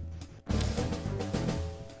together.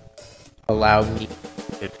 Allow me to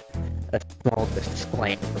give a small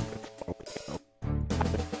disclaimer before we go. I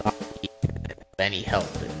would not need any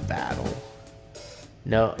help in battle.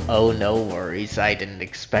 No, oh, no worries. I didn't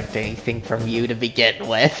expect anything from you to begin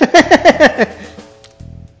with.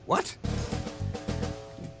 What?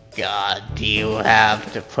 God, do you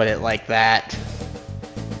have to put it like that?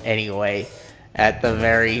 Anyway, at the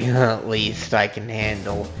very least, I can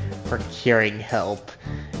handle procuring help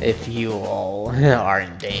if you all are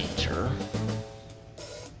in danger.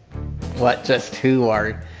 What, just who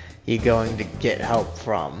are you going to get help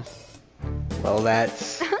from? Well,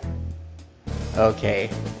 that's... Okay,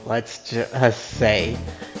 let's just say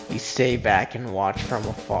you stay back and watch from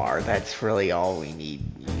afar. That's really all we need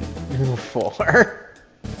you for.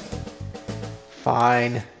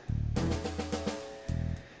 Fine.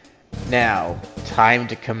 Now, time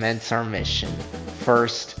to commence our mission.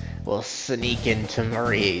 First, we'll sneak into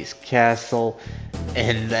Marie's castle,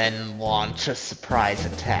 and then launch a surprise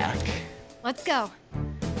attack. Let's go.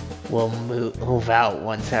 We'll move out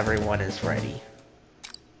once everyone is ready.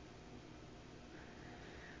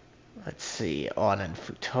 Let's see, On and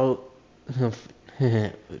Futaba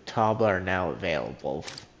are now available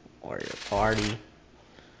for your party.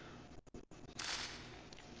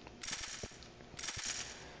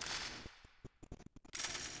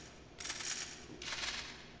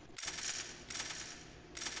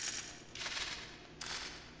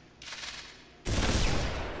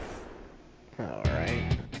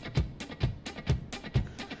 Alright.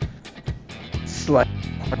 Select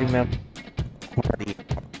party member. Party.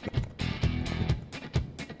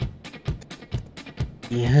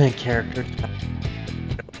 Yeah, character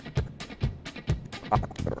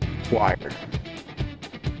required.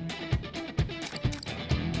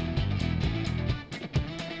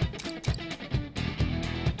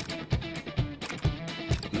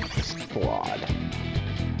 Squad.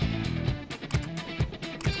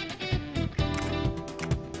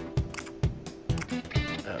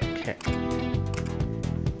 Okay.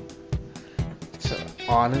 So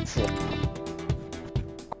on its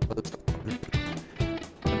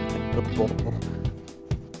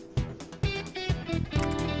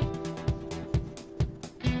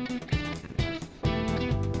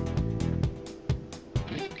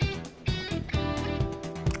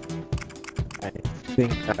I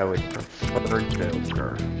think I would prefer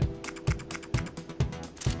Joker.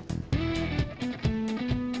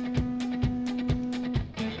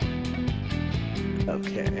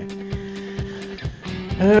 Okay.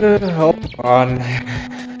 Hold on.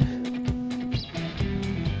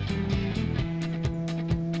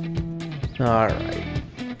 Alright.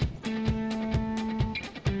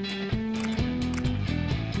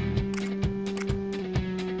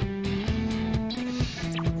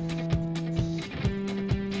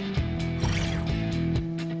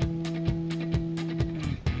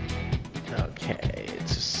 Okay,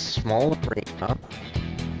 it's a small arena.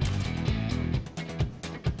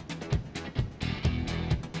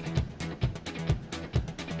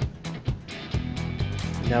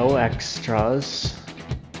 No extras.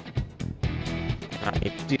 I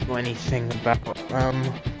do anything about them.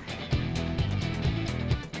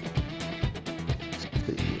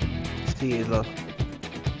 See the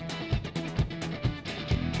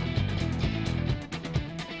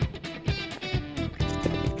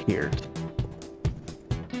here.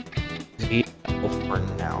 For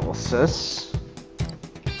analysis.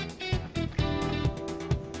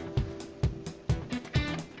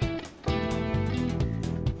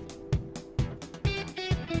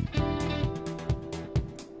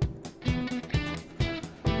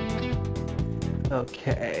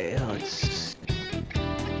 Okay, let's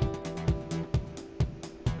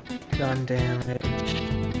gun damage.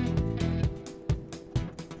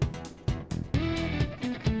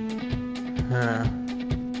 Huh.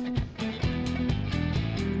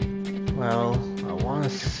 Well, I want to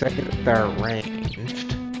say that they're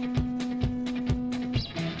ranged.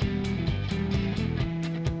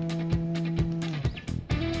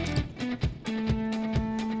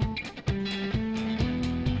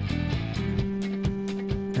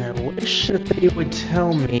 I wish that they would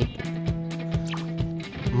tell me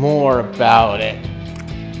more about it.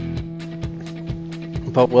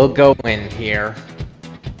 But we'll go in here.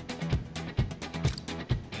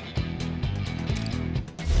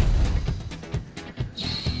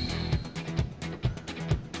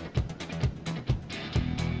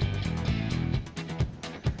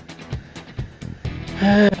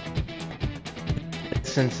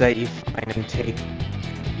 Since that you find and take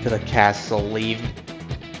to the castle, leave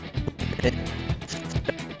it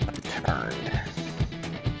turned.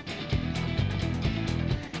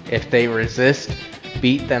 If they resist,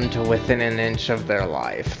 beat them to within an inch of their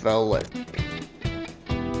life. They'll live.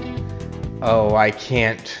 Oh, I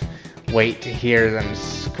can't wait to hear them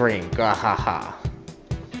scream. Gahaha.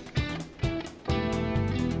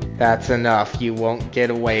 That's enough. You won't get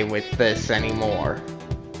away with this anymore.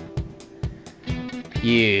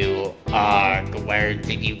 You, where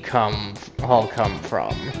did you all come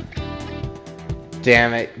from?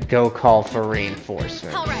 Damn it, go call for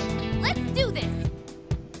reinforcements. Alright, let's do this!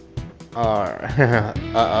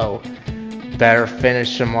 Uh-oh. Better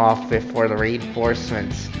finish them off before the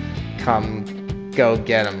reinforcements come. Go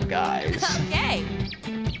get them, guys. Okay.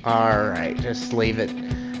 Alright, just leave it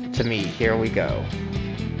to me. Here we go.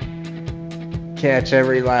 Catch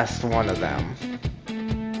every last one of them.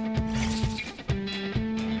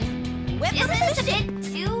 Isn't this a bit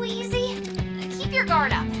too easy? Keep your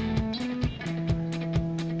guard up.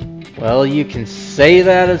 Well, you can say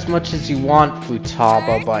that as much as you want,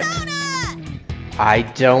 Futaba, but I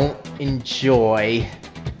don't enjoy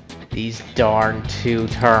these darn 2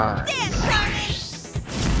 turns.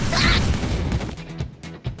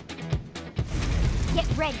 Get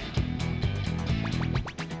ready.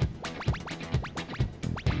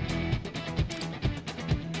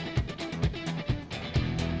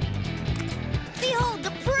 Behold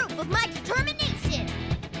the proof of my determination!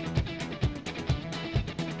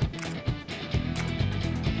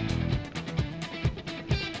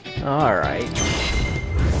 Alright.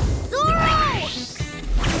 Zoro!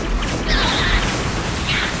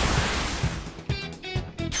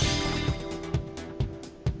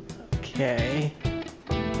 Okay.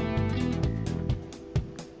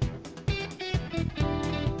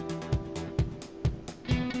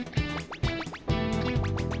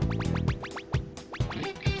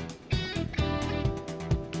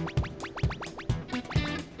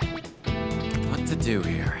 What to do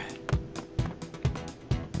here?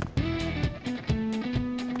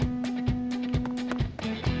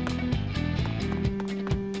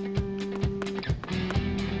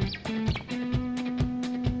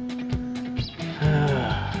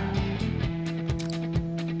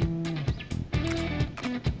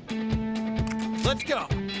 Let's go.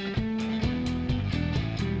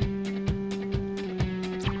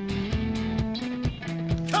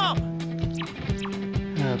 Come.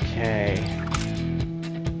 Okay.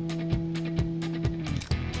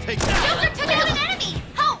 Take that. Those are took out an enemy!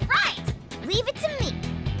 All right! Leave it to me.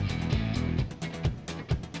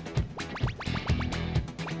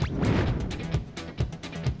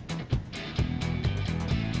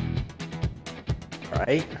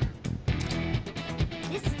 Right.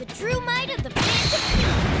 This is the true might of the Phantom.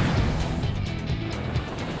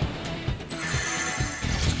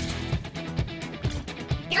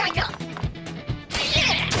 Here I go.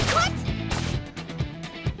 What?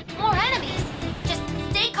 More enemies. Just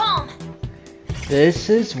stay calm. This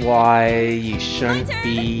is why you shouldn't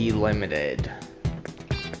be limited.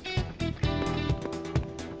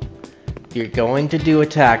 You're going to do a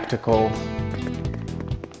tactical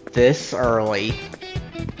this early.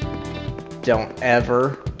 Don't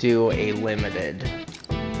ever do a limited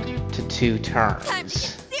to 2 turns. Time to get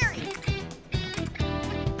serious.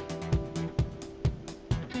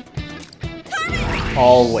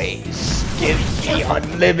 Always give me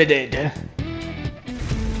unlimited.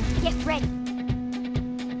 Get ready.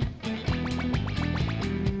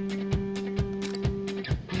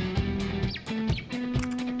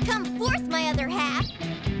 Come forth, my other half.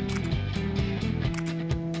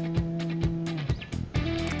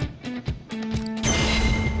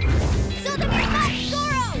 So the remote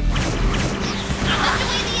Zoro! Knocked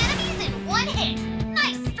away the enemies in 1 hit.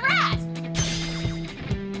 Nice strat!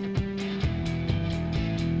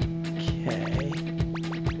 Okay.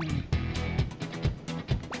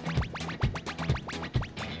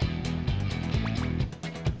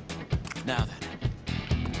 Now then.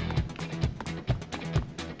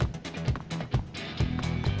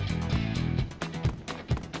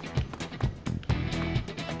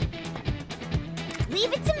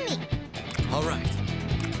 Leave it to me. All right.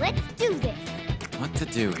 Let's do this. What to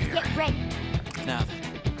do here? Get ready. Now then.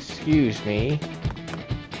 Excuse me.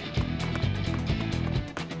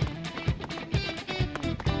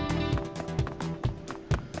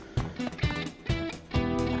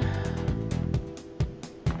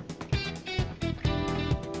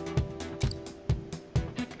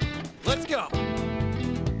 Let's go.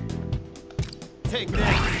 Take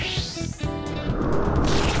this.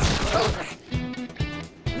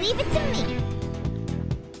 Leave it to me.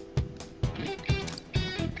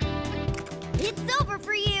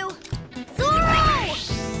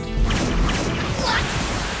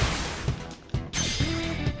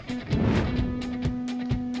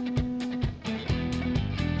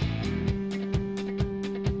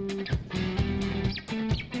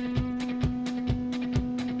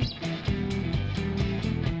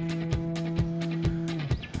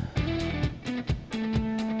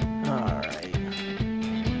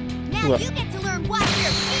 Now Well- you get to learn why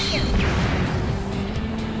you're here.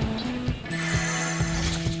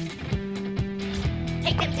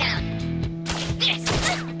 Take them down. This.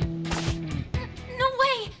 No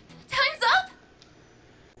way! Time's up!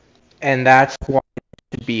 And that's why it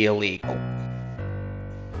should be illegal.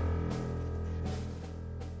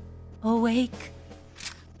 Awake.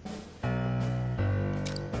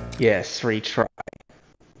 Yes, retry.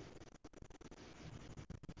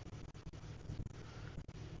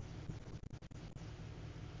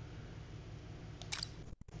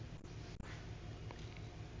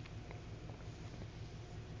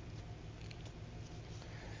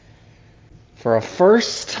 For a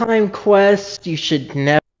first time quest, you should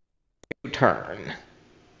never return.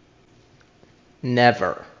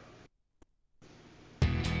 Never.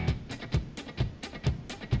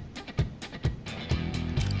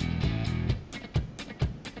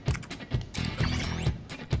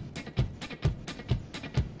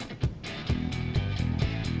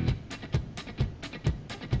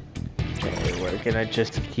 Okay, we're gonna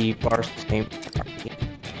just keep our same party.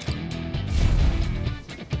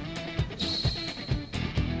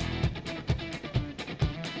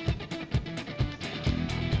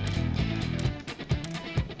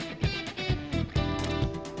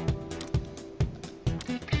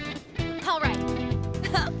 All right.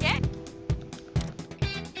 Okay.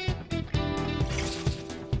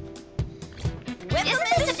 Isn't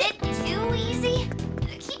this a bit too easy?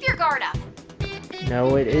 Keep your guard up.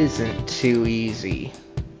 No, it isn't too easy.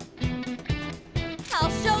 I'll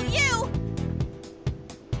show you.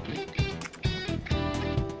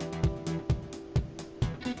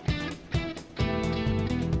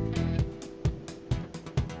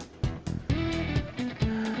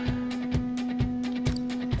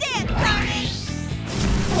 Dance party.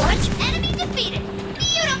 What? Enemy defeated.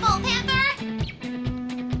 Beautiful, Panther.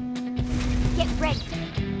 Get ready.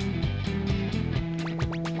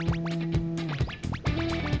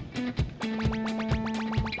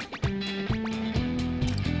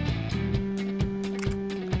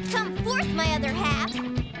 Come forth, my other half.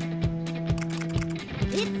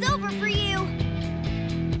 It's over for you.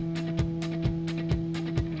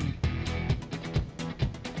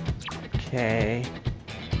 Okay.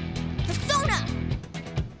 Persona.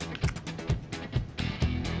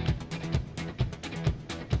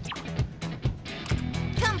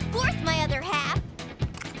 Come forth, my other half.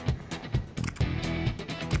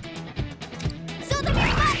 Show them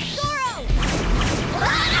your butt, Zoro.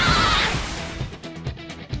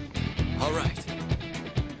 All right.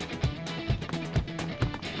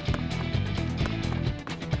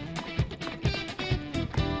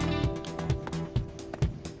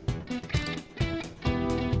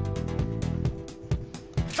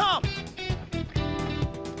 Come!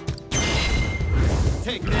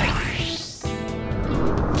 Take this!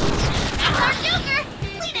 That's our Joker,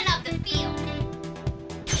 cleaning up the field.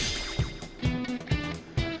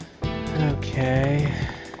 Okay.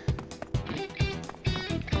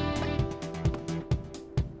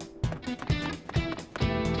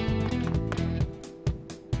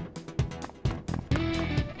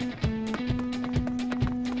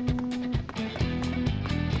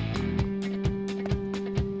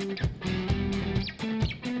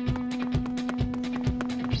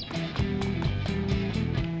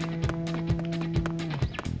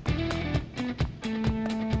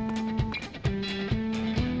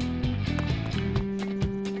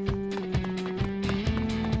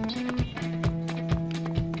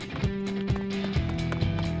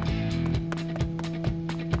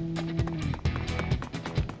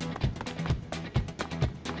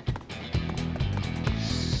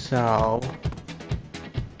 So,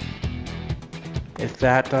 if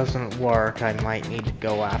that doesn't work, I might need to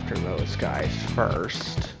go after those guys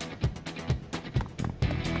first.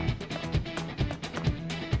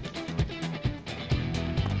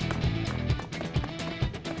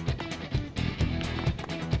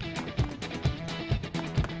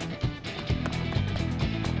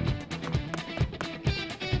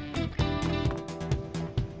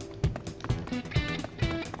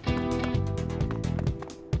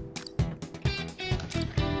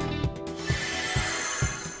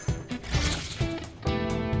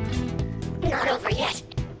 Not over yet.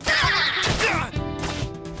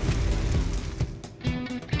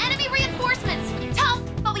 Enemy reinforcements. Tough,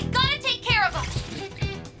 but we gotta take care of them.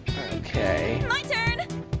 Okay. My turn.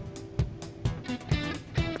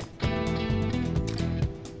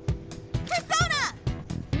 Persona.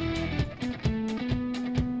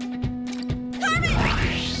 Carmen.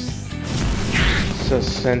 So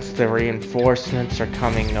since the reinforcements are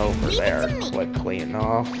coming over Leave it there to me. quickly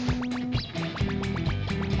enough.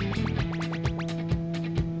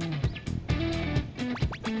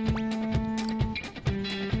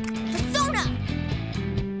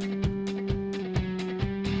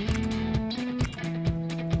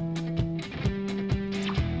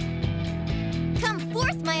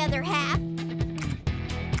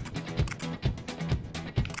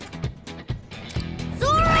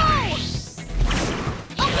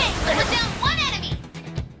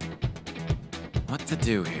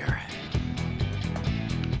 do here?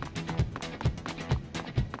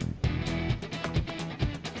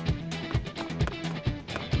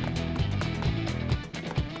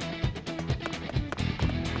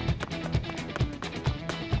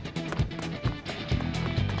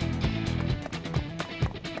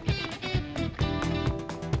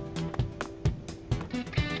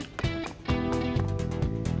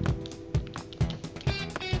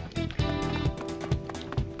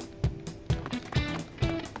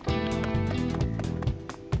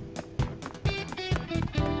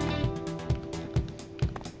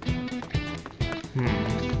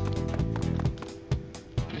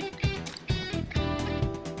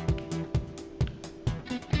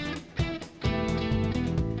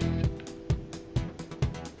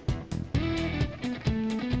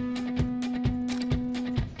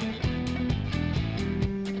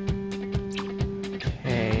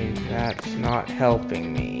 Okay, that's not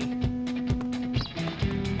helping me.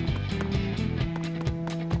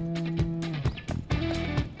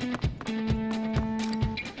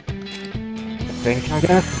 I think I'm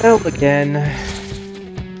gonna fail again.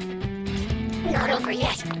 Not over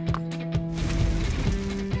yet.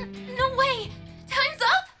 No way! Time's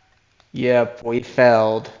up? Yep, we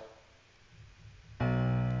failed.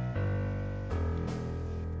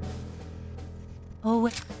 Oh,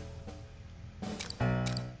 wait.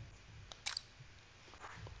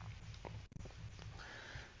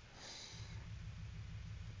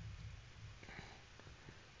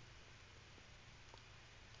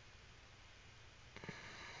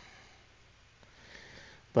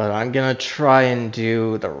 But I'm gonna try and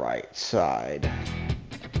do the right side.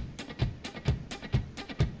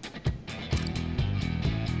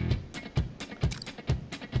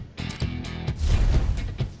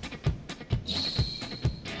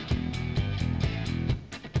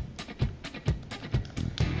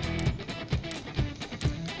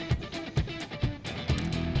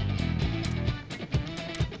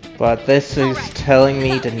 But this is telling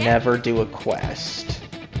me to never do a quest.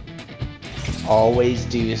 Always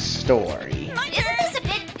do story. Isn't this a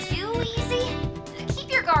bit too easy? Keep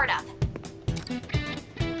your guard up.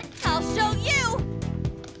 I'll show you!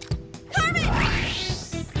 Carmen!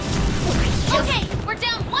 Okay, we're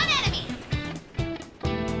down one enemy.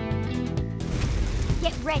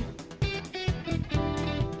 Get ready.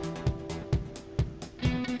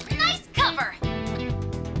 Nice cover.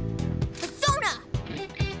 Persona.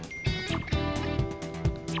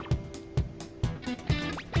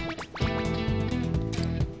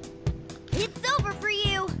 It's over for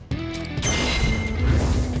you.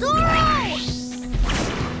 Zorro!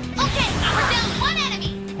 Okay, we're down one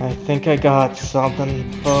enemy. I think I got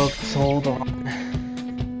something, folks. Hold on.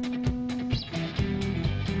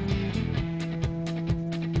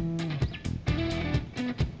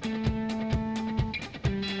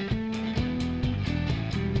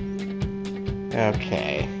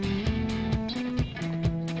 Okay.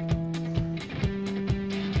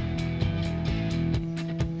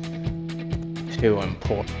 Too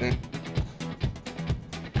important.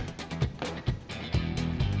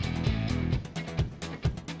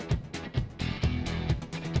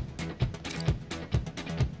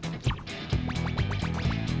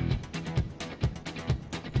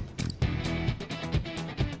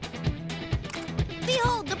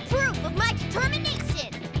 Behold the proof of my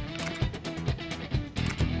determination.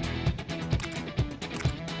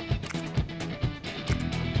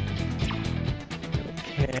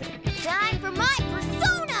 Okay. Time for my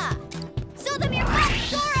persona! Show them your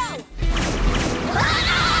best, Zorro!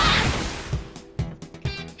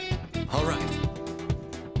 All right.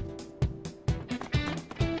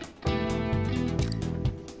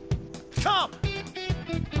 Come!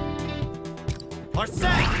 Or say!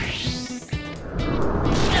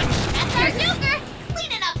 That's our Joker!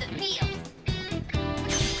 Cleaning up the field!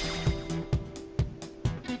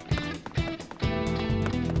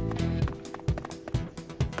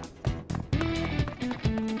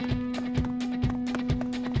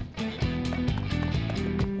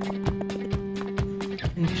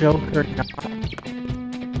 Joker not.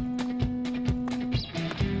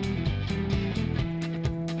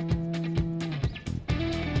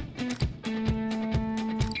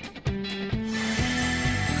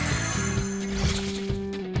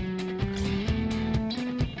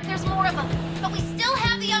 There's more of them, but we still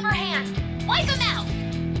have the upper hand. Wipe them out!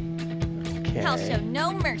 Okay. I'll show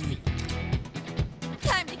no mercy.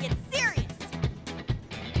 Time to get serious.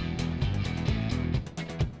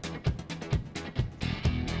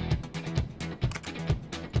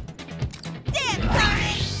 Damn,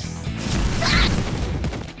 Carmen!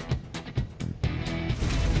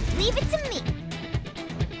 Leave it to me.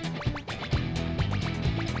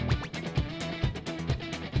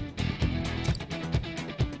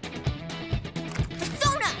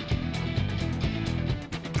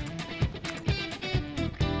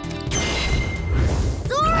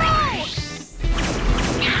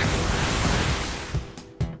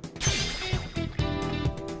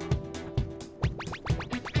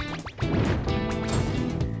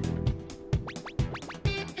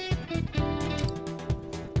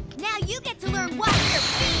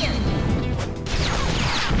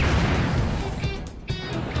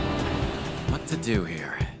 do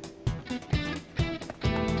here?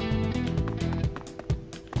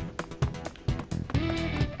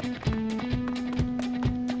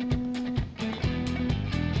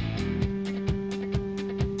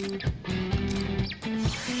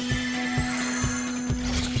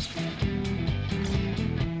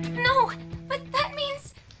 No, but that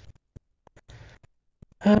means...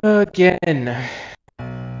 Again.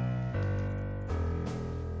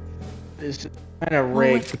 This is kind of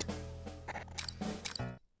rigged.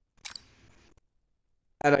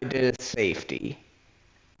 That I did a safety.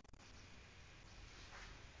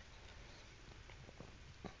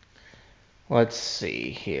 Let's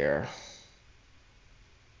see here.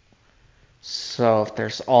 So if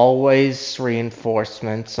there's always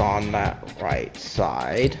reinforcements on that right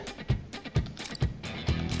side.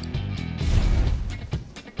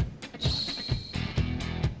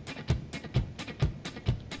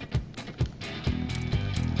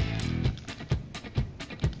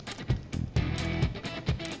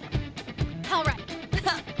 All right.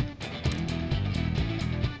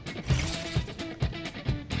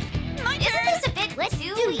 My turn. Isn't this a bit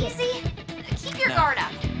too easy? Keep your guard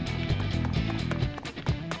up.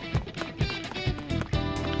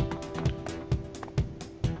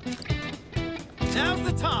 Now's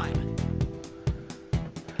the time.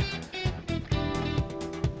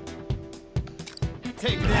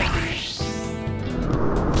 Take this.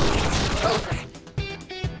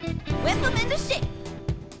 Whip them into shape.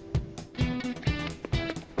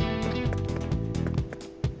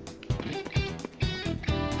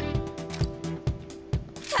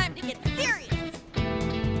 Time to get serious.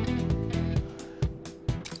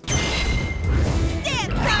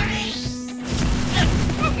 Dance party!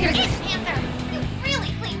 You're it, Panther! You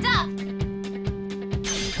really cleaned up!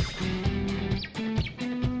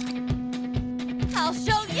 I'll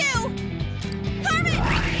show you! Carmen!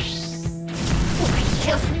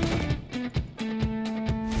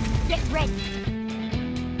 Get ready!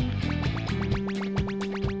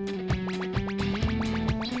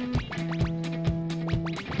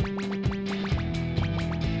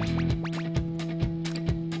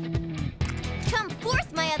 Come forth,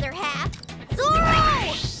 my other half!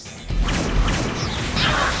 Zorro!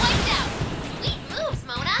 Wiped out! Sweet moves,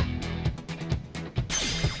 Mona!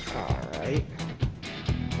 Alright.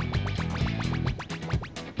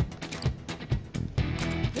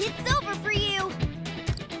 It's over for you!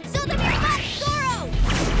 Show them your butt, Zorro!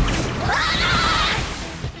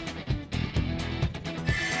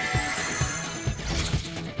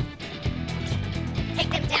 Take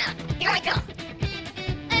them down! Here I come!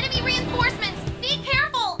 Enemy reinforcements! Be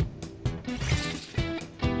careful!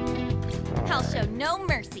 I'll show no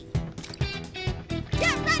mercy.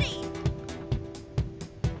 Get ready!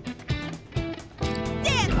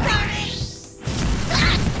 Dance party!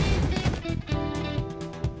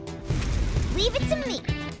 Leave it to me.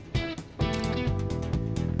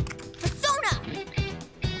 Persona!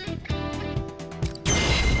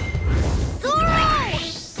 Zorro!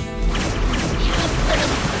 Put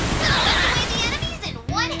away the enemies in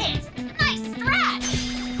one hit. Nice strat!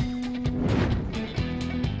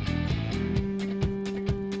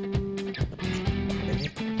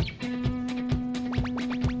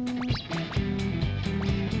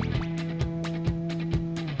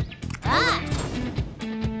 Ah!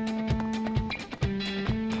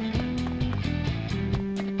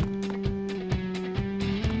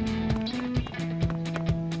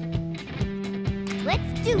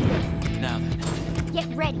 Let's do this. Now then. Get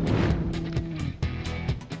ready.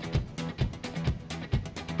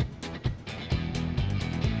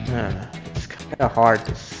 It's kind of hard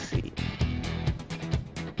to see.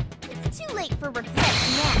 It's too late for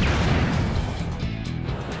regrets now.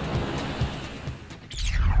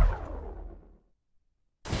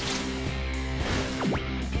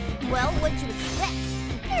 Well, what'd you expect?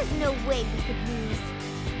 There's no way we could lose.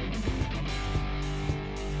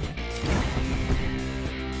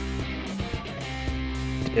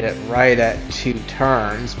 Did it right at 2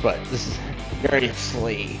 turns, but this is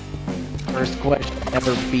seriously first question to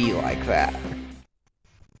ever be like that.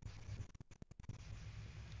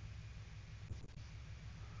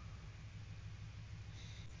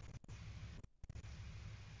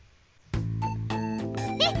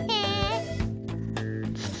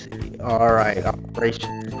 Let's see. Alright,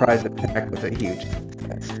 Operation Surprise Attack was a huge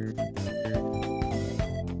success.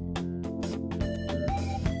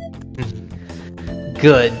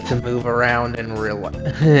 Good to move around and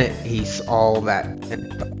release all that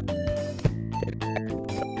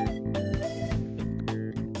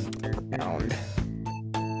around.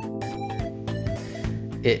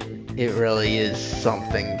 It really is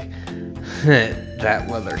something. That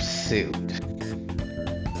leather suit.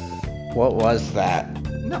 What was that?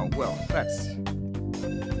 No, well, that's...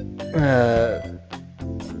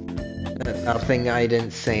 Nothing, I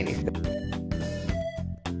didn't say anything.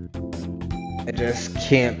 I just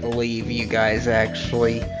can't believe you guys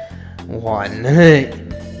actually won.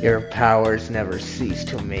 Your powers never cease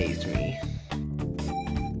to amaze me.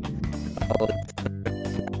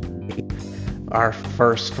 Our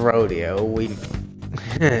first rodeo, we've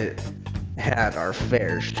had our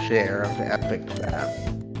fair share of epic battle.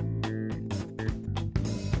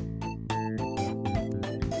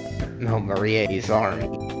 No, Marie's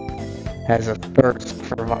army has a thirst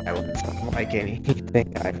for violence unlike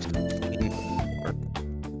anything I've seen before.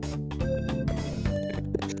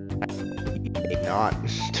 You may not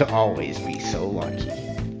to always be so lucky.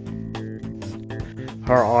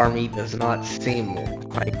 Her army does not seem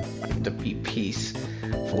like one to be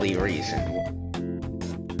peacefully reasoned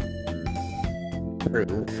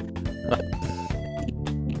through, but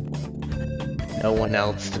no one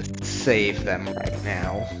else to save them right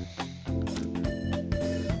now.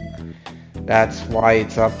 That's why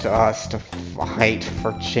it's up to us to fight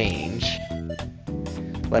for change.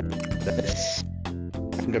 Let us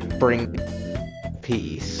to bring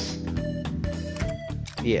peace.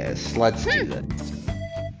 Yes, let's do this.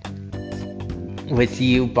 With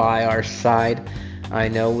you by our side, I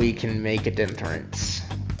know we can make a difference.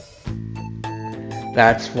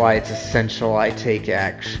 That's why it's essential I take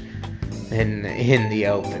action in the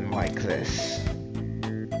open like this.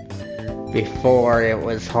 Before, it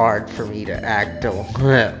was hard for me to act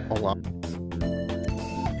alone.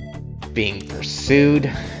 Being pursued.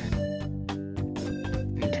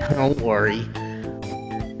 Don't worry.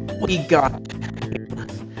 We got you.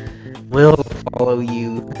 We'll follow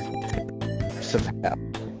you to the hell.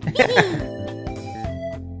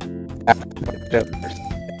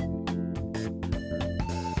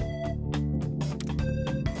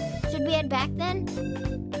 Should we head back then?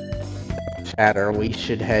 Chatter, we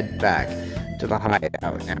should head back to the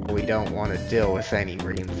hideout now. We don't want to deal with any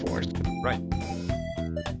reinforcements. Right.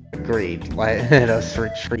 Agreed. Let us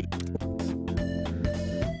retreat.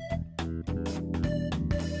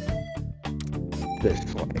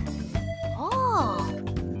 This way. Oh.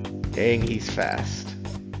 Dang, he's fast.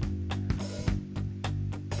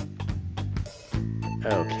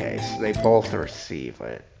 Okay, so they both receive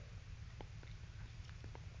it.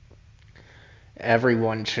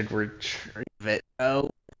 Everyone should retrieve it. Oh,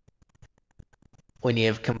 when you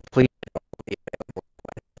have completed all the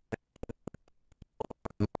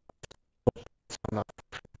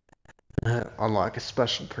available, unlock a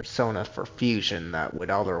special persona for fusion that would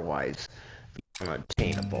otherwise be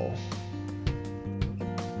unattainable.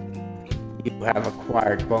 You have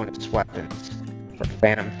acquired bonus weapons for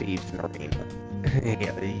Phantom Thieves and Arena.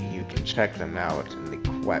 You can check them out in the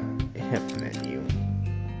equip menu.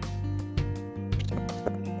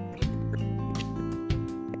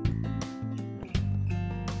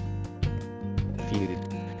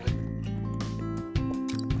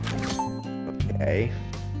 Okay.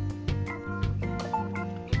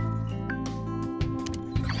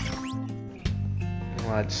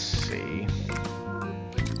 Let's see.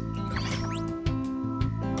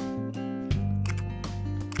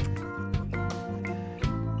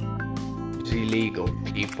 It's illegal,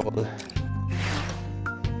 people.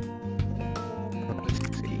 Let's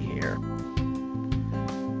see here.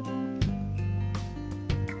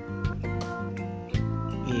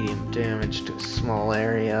 Medium damage to a small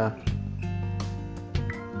area.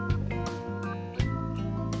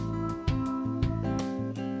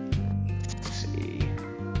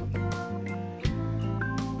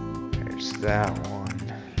 That one.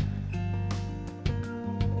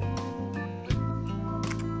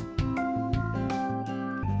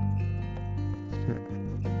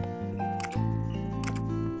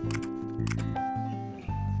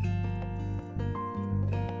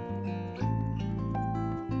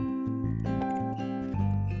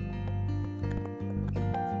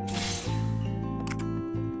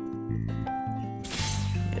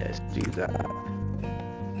 Yes, do that.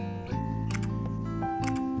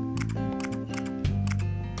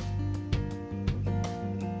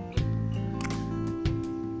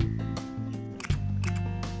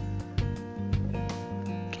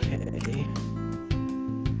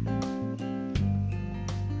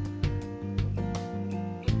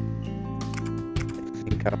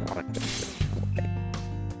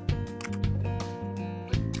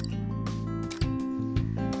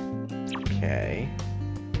 Okay.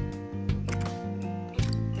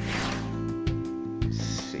 Let's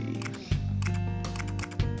see.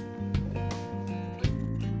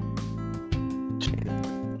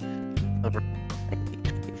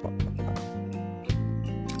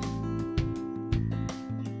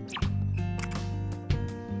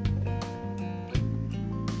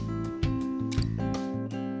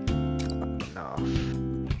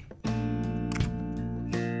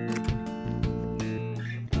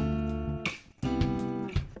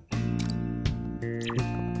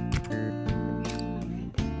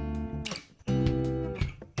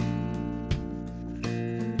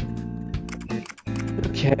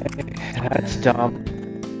 Okay, that's dumb.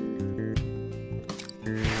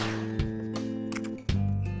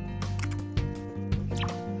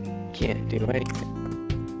 Can't do anything.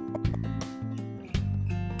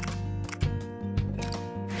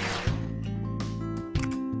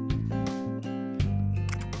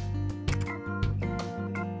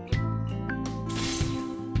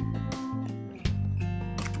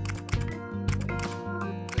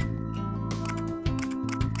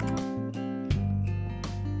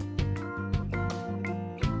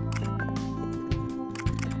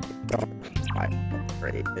 I'm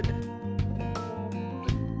rated.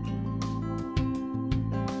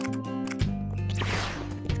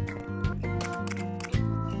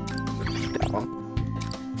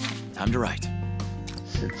 Time to write.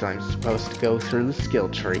 Since I'm supposed to go through the skill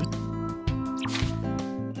tree.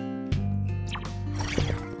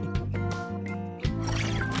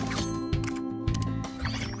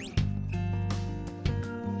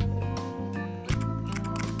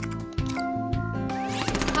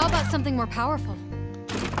 How about something more powerful?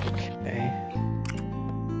 Okay.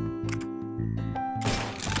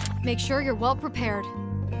 Make sure you're well prepared.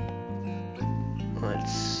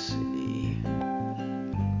 Let's see.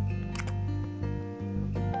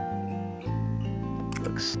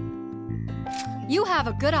 Looks. You have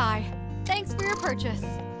a good eye. Thanks for your purchase.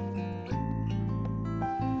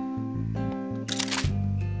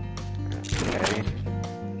 Okay.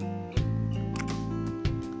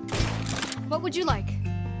 What would you like?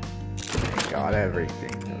 Got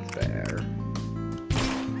everything there.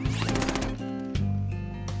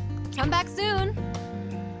 Come back soon.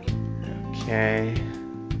 Okay.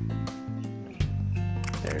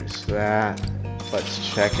 There's that.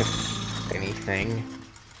 Let's check if anything.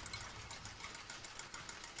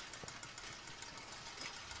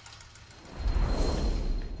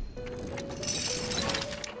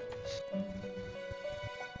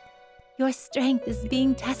 Your strength is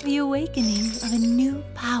being tested. The awakening of a new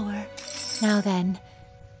power. Now then,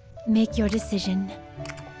 make your decision.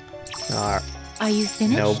 Alright. Are you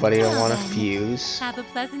finished? Nobody will Well want to then, fuse. Have a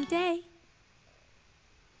pleasant day.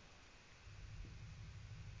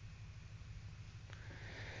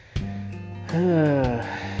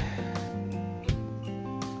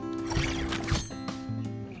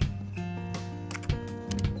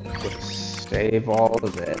 Let's save all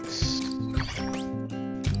of this.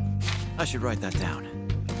 I should write that down.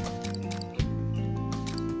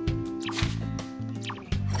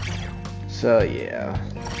 So yeah,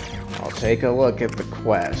 I'll take a look at the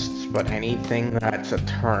quests, but anything that's a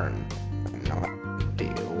turn, I'm not gonna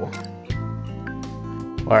do.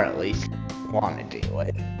 Or at least want to do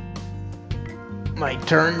it. My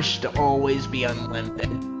turn should always be unlimited.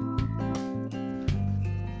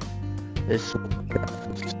 This will be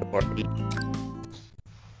the story.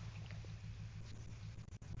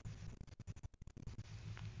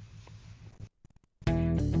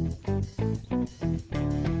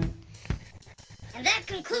 And that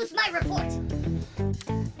concludes my report.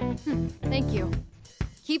 Thank you.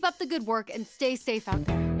 Keep up the good work and stay safe out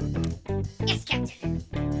there. Yes, Captain.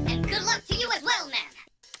 And good luck to you as well, ma'am.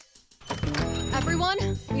 Everyone,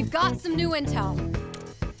 we've got some new intel.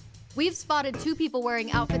 We've spotted two people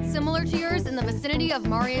wearing outfits similar to yours in the vicinity of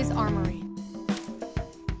Marie's armory.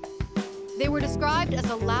 They were described as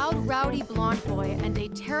a loud, rowdy blonde boy and a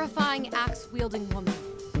terrifying axe-wielding woman.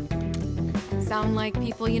 Sound like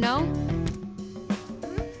people you know?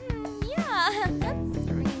 Yeah, that's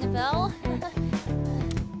ringing a bell.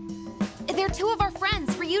 They're two of our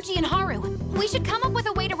friends, Ryuji and Haru. We should come up with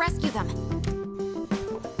a way to rescue them.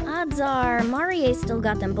 Odds are, Marie still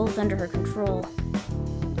got them both under her control.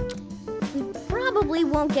 We probably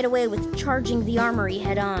won't get away with charging the armory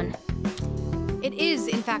head-on. It is,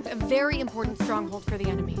 in fact, a very important stronghold for the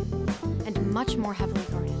enemy, and much more heavily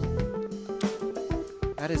guarded.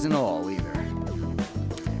 That isn't all, either.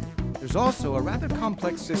 There's also a rather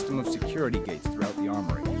complex system of security gates throughout the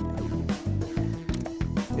armory.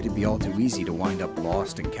 It'd be all too easy to wind up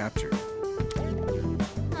lost and captured.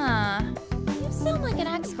 Huh. You sound like an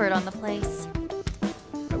expert on the place.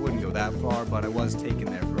 I wouldn't go that far, but I was taken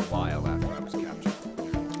there for a while after I was captured.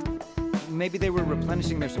 Maybe they were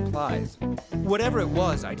replenishing their supplies. Whatever it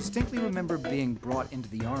was, I distinctly remember being brought into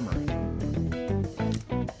the armory.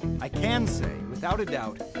 I can say, without a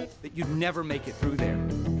doubt, that you'd never make it through there.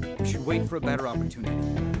 You should wait for a better opportunity.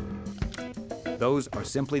 Those are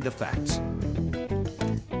simply the facts.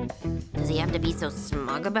 Does he have to be so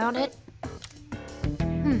smug about it?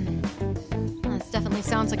 Well, this definitely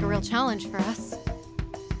sounds like a real challenge for us.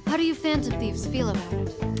 How do you Phantom Thieves feel about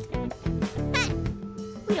it?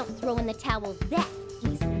 We don't throw in the towel that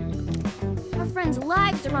easily. Our friends'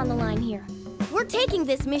 lives are on the line here. We're taking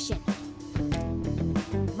this mission.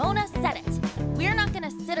 Mona said it. We're not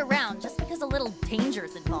gonna sit around just because a little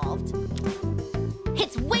danger's involved.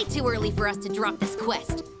 It's way too early for us to drop this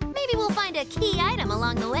quest. Maybe we'll find a key item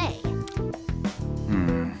along the way.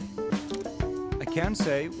 I can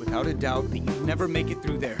say, without a doubt, that you'd never make it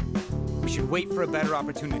through there. We should wait for a better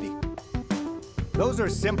opportunity. Those are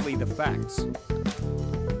simply the facts.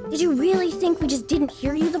 Did you really think we just didn't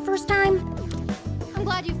hear you the first time? I'm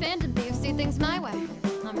glad you Phantom Thieves see things my way.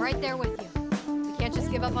 I'm right there with you. We can't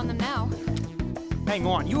just give up on them now. Hang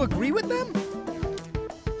on, you agree with them?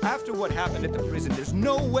 After what happened at the prison, there's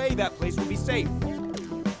no way that place will be safe.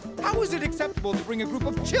 How is it acceptable to bring a group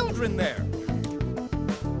of children there?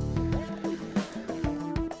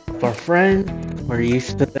 For friends, we're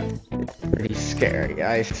used to this. It's pretty scary.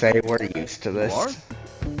 I say we're used to this. What?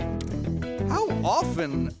 How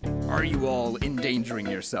often are you all endangering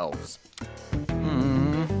yourselves?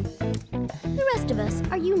 The rest of us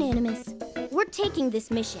are unanimous. We're taking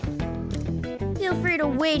this mission. Feel free to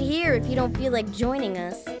wait here if you don't feel like joining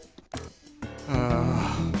us.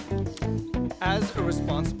 As a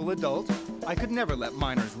responsible adult, I could never let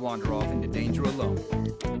minors wander off into danger alone.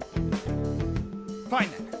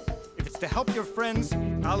 Fine then. If it's to help your friends,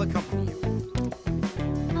 I'll accompany you.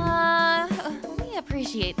 We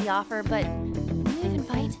appreciate the offer, but can you even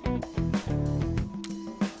fight?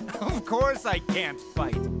 Of course I can't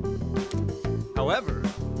fight. However,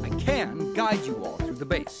 I can guide you all through the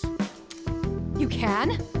base. You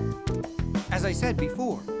can? As I said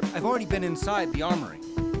before, I've already been inside the armory.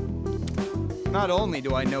 Not only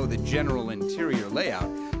do I know the general interior layout,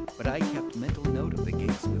 but I kept mental note of the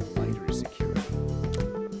gates with lighter security.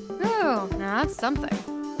 Oh, now that's something.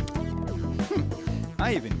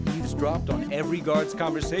 I even eavesdropped on every guard's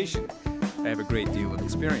conversation. I have a great deal of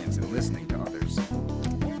experience in listening to others.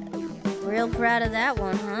 Real proud of that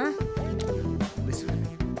one, huh? Listen to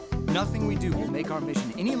me. Nothing we do will make our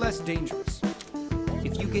mission any less dangerous.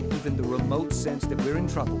 If you get even the remote sense that we're in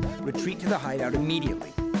trouble, retreat to the hideout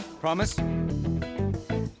immediately. Promise?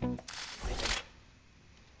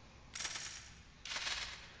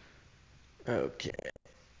 Okay.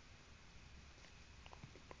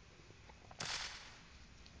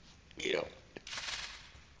 Yep.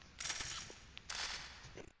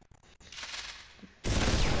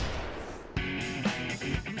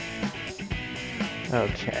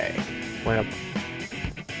 Okay. When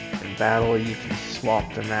in battle, you can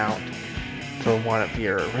swap them out for one of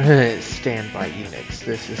your standby units.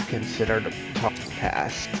 This is considered a baton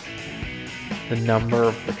pass. The number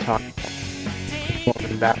of baton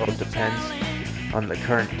in battle depends on the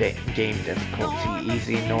current game difficulty.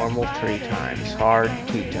 Easy, normal 3 times, hard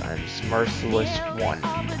 2 times, merciless 1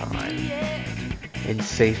 time. In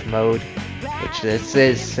safe mode, which this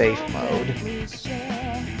is safe mode,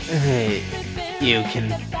 you can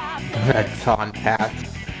baton pass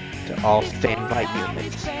to all standby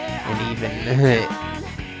units, and even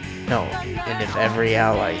and if every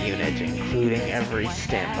ally unit, including every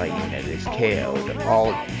standby unit, is KO'd,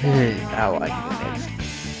 all ally units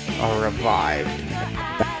are revived.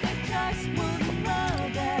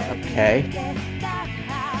 Okay.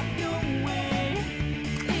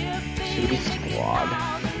 2 squad.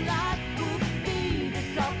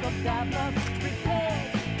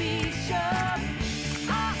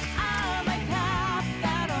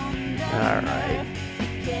 Alright.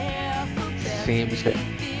 Seems good.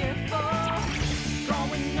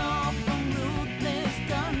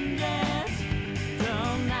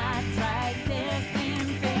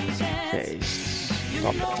 Okay,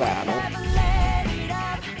 stop the battle.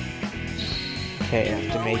 Okay, I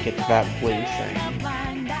have to make it to that blue thing.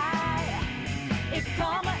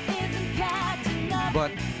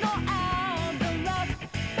 But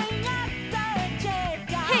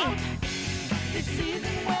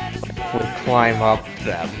If we climb up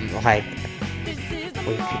them, like,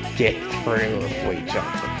 we could get through if we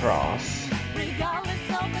jump across.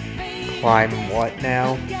 Climb what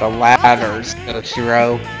now? The ladders,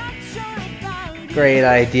 Oshiro. Great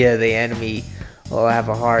idea, the enemy will have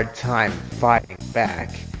a hard time fighting back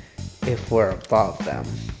if we're above them.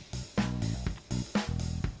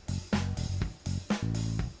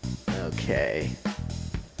 Okay.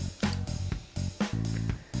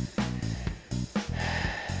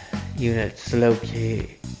 Units located.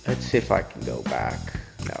 Let's see if I can go back.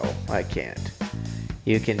 No, I can't.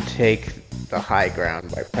 You can take the high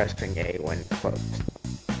ground by pressing A when close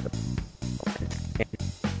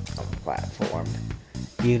on the platform.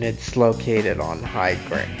 Units located on high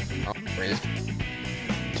ground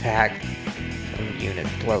attack from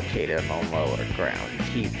units located on lower ground.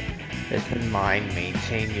 Keep this in mind,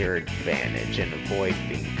 maintain your advantage and avoid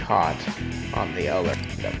being caught on the other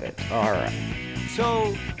end of it. Alright.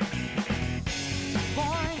 So,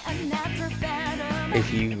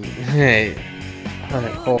 If you...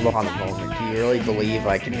 hold on a moment. Do you really believe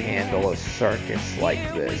I can handle a circus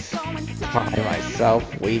like this by myself?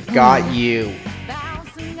 We've got you.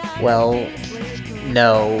 Well,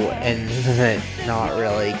 no, and not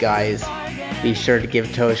really, guys. Be sure to give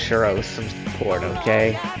Toshiro some support,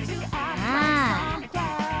 okay?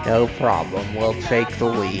 No problem. We'll take the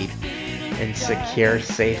lead and secure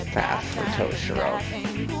safe path for Toshiro.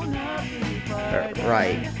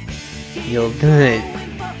 Right. You'll do it.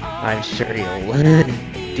 I'm sure you'll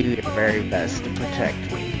do your very best to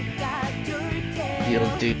protect me.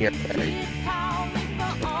 You'll do your very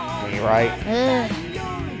me, right?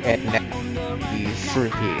 And now he's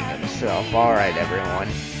repeating himself. Alright, everyone.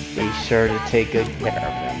 Be sure to take good care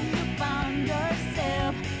of him.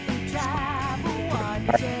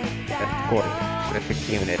 Specific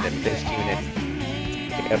unit, and this unit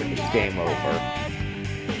is game over.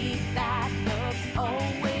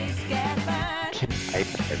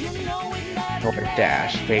 Or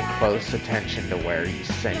dash, pay close attention to where you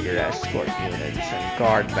send your escort units and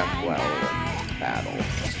guard them well in battle.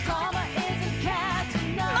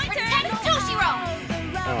 Protect Toshiro!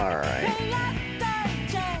 Alright.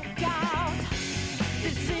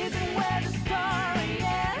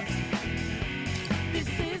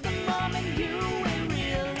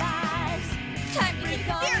 Time to get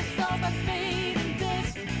serious!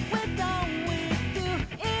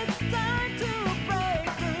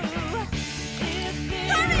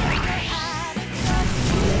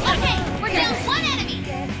 Okay, we're down one enemy!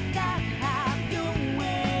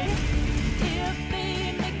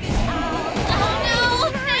 Oh no!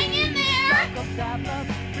 Hang in there!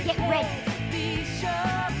 Get ready!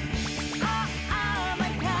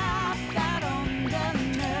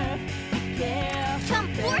 Come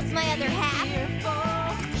forth, my other half!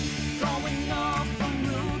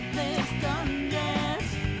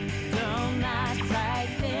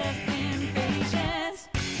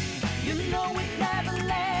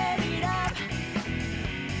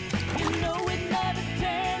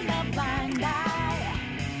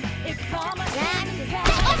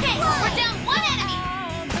 Okay, we're down one enemy!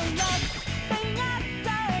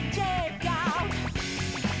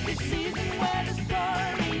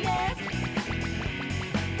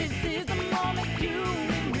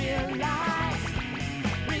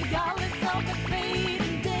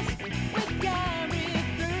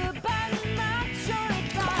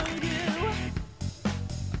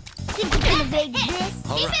 Think you can evade this?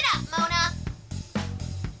 Keep it up, Mona!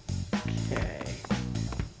 Okay.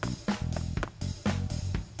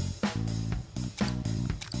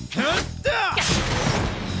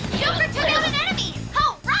 Joker took out an enemy!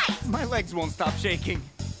 Oh, right! my legs won't stop shaking.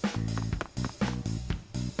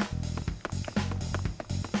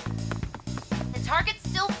 The target's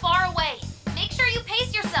still far away. Make sure you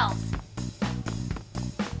pace yourselves.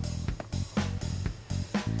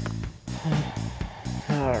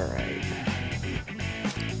 Alright.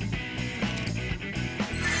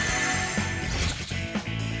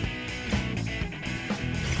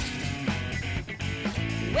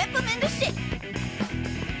 Whip them into shape.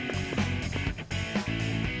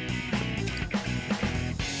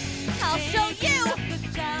 I'll show you.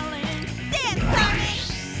 Dance party.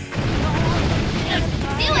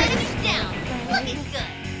 New enemies down. Looking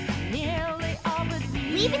good.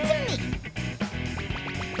 Leave it to me.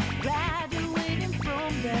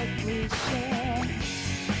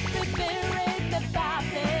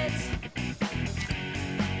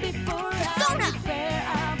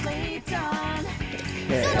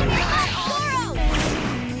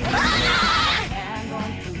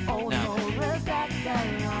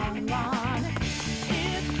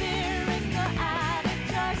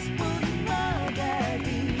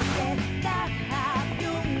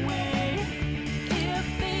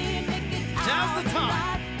 Now's the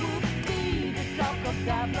time.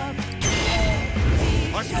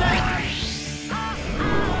 Our set.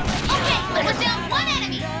 Okay, we're down one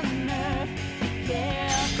enemy.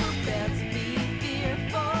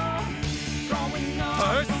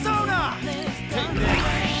 Persona. Take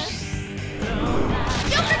this.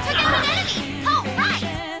 Joker took out an enemy. Oh,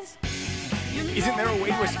 right. Isn't there a way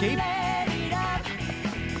to escape?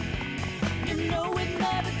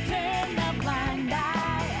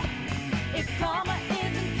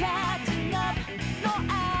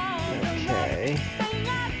 Okay.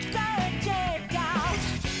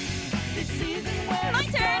 My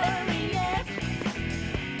turn.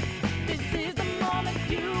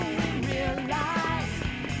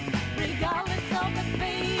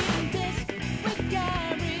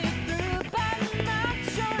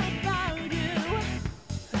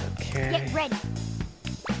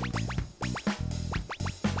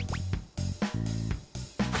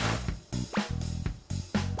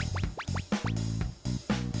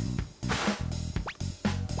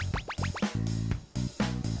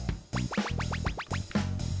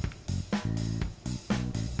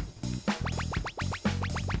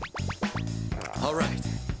 All right.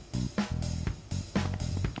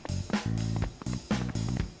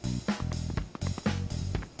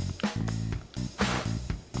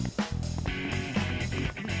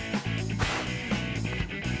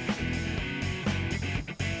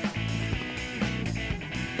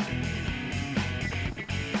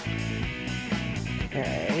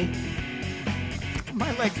 Okay.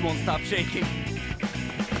 My legs won't stop shaking.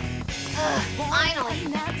 Finally,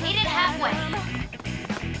 made it halfway.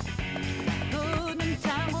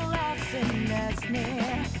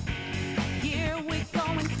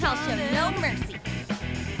 I'll show no mercy.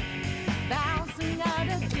 I'll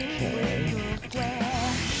take your tip.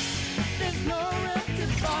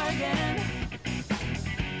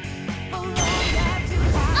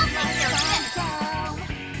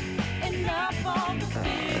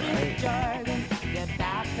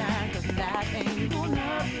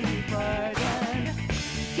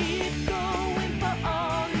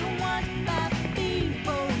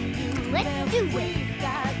 Let's do it.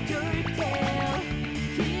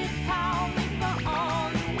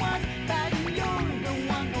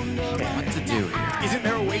 What to do here? Isn't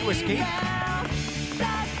there a way to escape?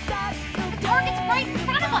 Target's right in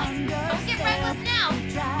front of us. Don't get reckless now.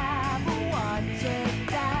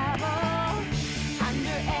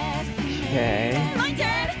 Okay. My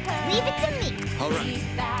turn. Leave it to me. All right.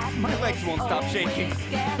 My legs won't stop shaking.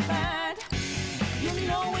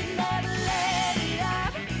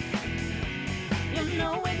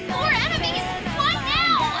 More enemies. Why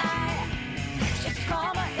now?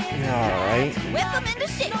 Alright. Whip them into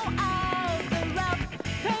shape.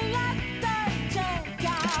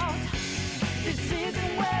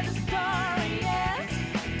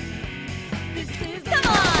 Come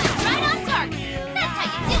on, right on target. That's how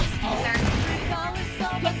you do it, Smoker.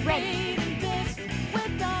 Get ready.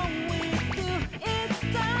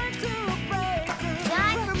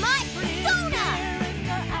 Time for my persona.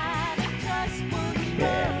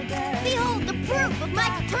 Behold the proof of my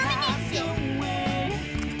determination.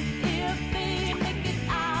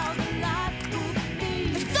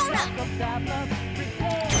 Persona.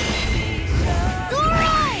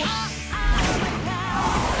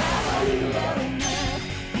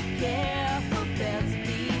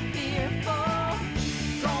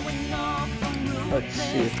 Let's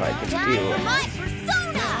see if I can Time do for it. my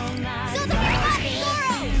persona. So the hot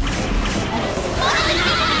Zoro.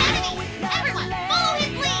 Enemy. Everyone, follow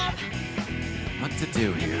his lead. What to do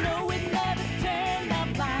here?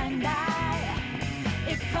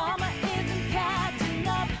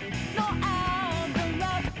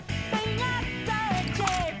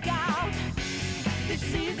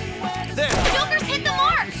 There! Joker's hit the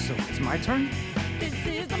mark. So it's my turn?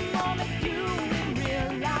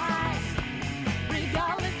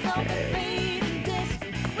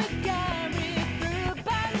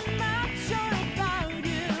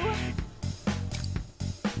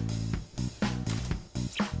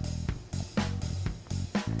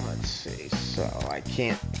 Let's see. So I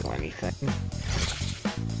can't do anything.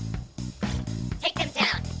 Take them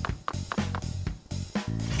down.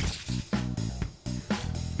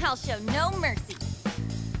 I'll show no mercy.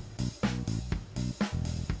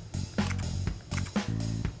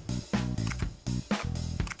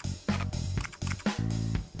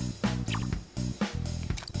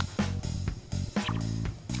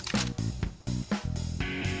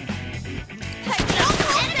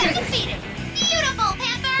 Enemy defeated. Beautiful,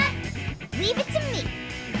 Panther. Leave it to me.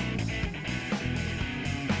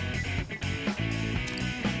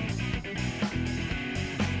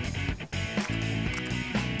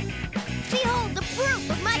 Behold the proof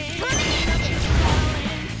of my determination!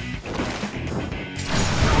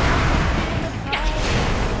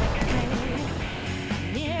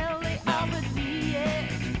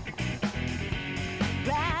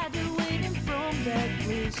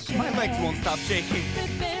 My legs won't stop shaking.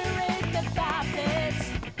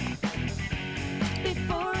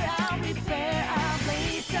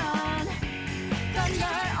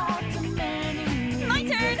 My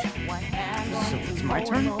turn! So it's my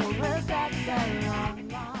turn?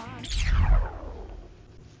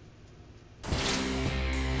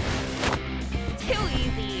 Too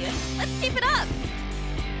easy. Let's keep it up.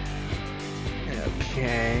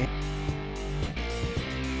 Okay.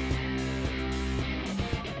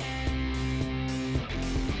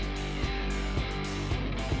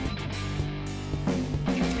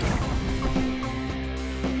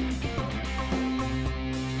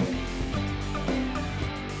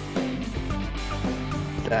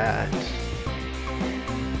 That.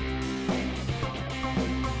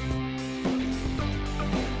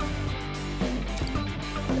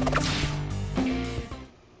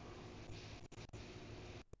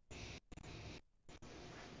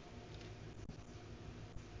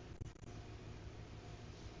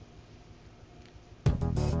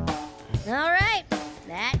 Alright,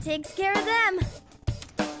 that takes care of them.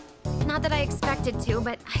 Not that I expected to,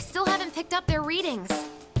 but I still haven't picked up their readings.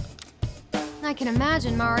 I can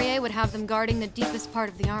imagine Marie would have them guarding the deepest part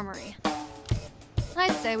of the armory.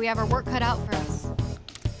 I'd say we have our work cut out for us.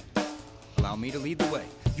 Allow me to lead the way.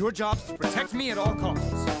 Your job's to protect me at all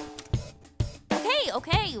costs.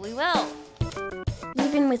 Okay, we will.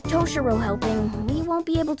 Even with Toshiro helping, we won't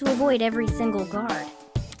be able to avoid every single guard.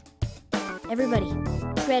 Everybody,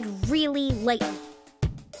 tread really lightly.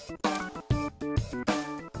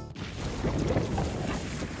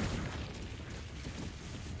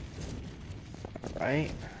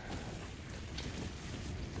 Right.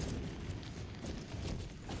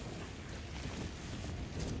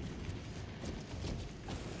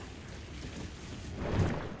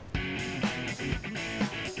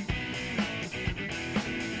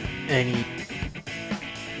 Any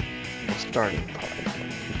starting point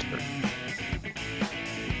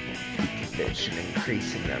condition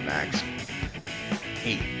increasing their max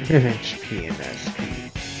 8 HP and SP.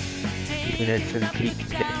 Units in peak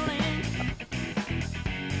condition.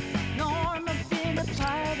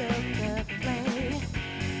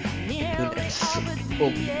 Units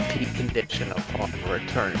will be peak condition upon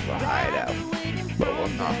return to the hideout, but will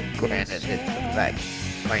not be granted its effect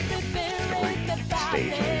minus 3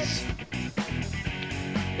 stages.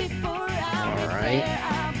 Alright.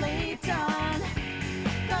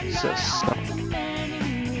 So some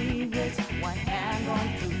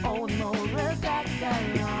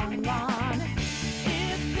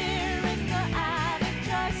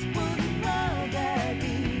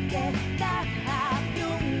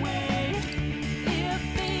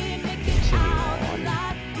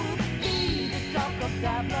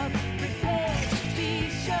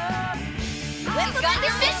We've got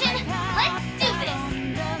your mission! Let's do this!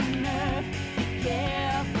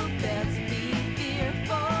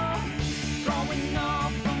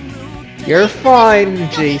 You're fine,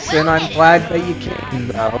 Jason. I'm glad that you came,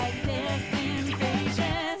 though.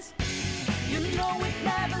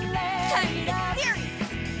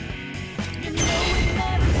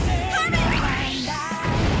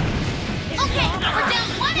 Okay, we're down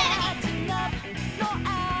one enemy!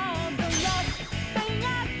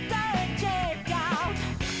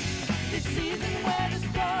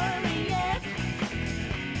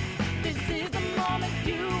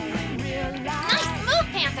 Nice move,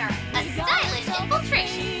 Panther! A stylish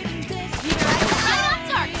infiltration! Right on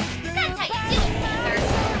target! That's how you do it, Panther!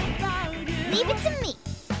 Leave it to me.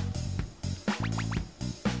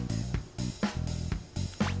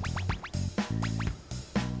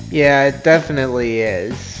 Yeah, it definitely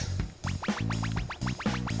is.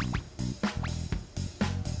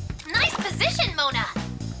 Nice position, Mona!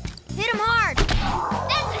 Hit him hard.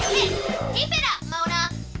 That's a hit! Keep it up, Mona!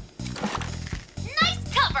 Nice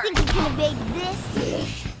cover! Think you can evade this?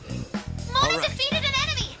 Mona defeated an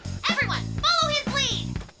enemy! Everyone, follow his lead!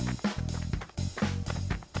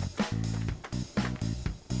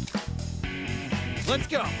 Let's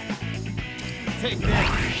go. Take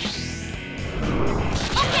this.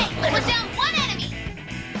 Okay, we're down one enemy!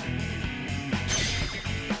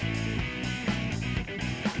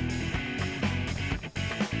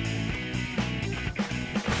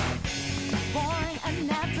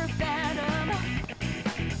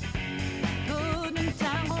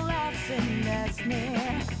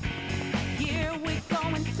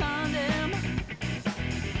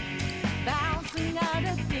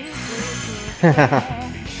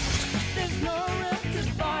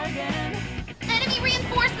 Enemy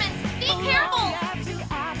reinforcements! Be careful!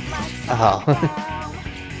 Oh,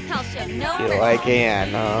 I'll show no you mercy. like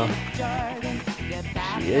Anne, huh?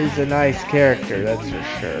 She is a nice character, that's for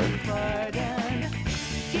sure.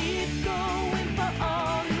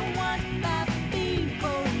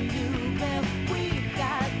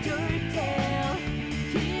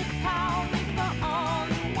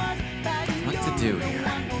 What to do here?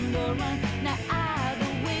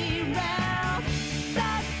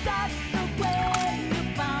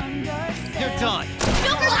 You're done.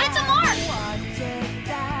 Joker, hit the mark!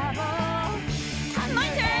 My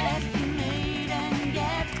turn!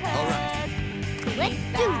 All right. Let's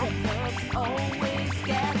do this.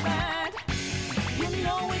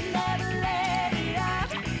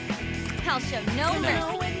 I'll show no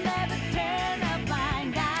mercy.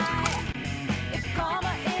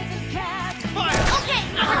 Okay,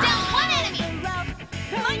 we're down one enemy!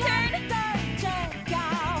 My turn!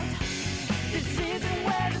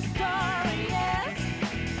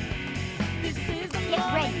 Get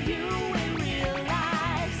ready.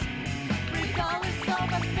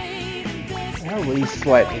 At least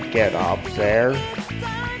let me get up there.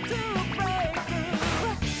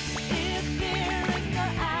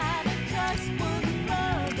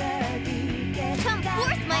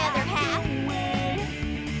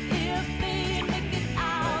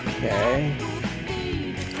 Okay.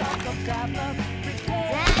 Keep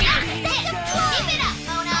it up,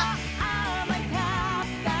 Mona!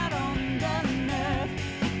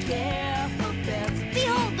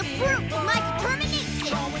 Behold the fruit of my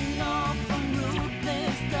determination!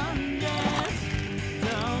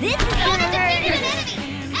 This is Mona defeated an enemy!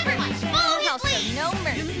 Everyone, follow his lead! No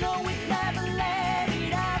mercy!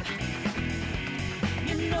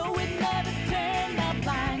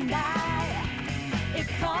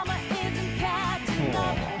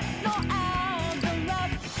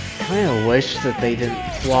 I kinda wish that they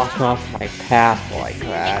didn't block off my path like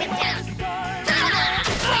that.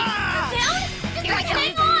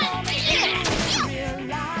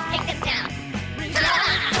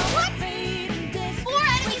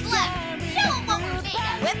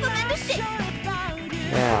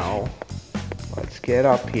 Now, let's get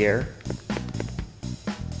up here.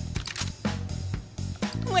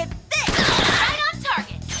 With this! Right on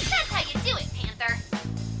target! That's how you do it, Panther!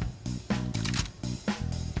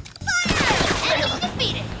 Fire! Enemy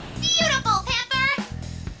defeated! Beautiful, Panther!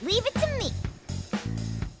 Leave it to me.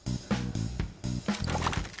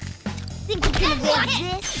 Think you can avoid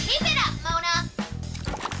this? Keep it up, Mona!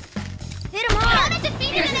 Hit him hard! Mona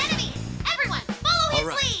defeated an enemy! Everyone, follow his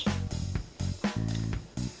lead!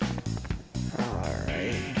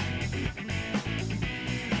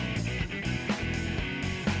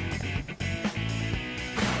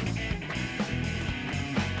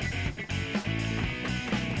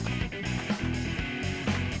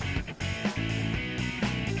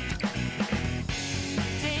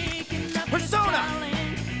 Persona!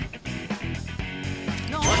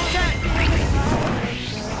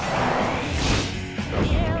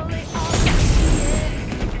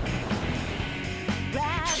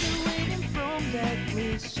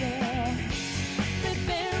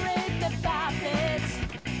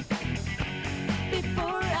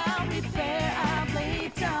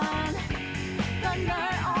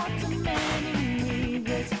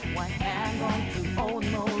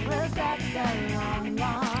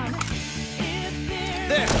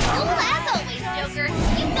 Cool as always, Joker.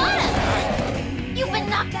 You got him. You've been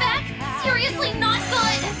knocked back. Seriously not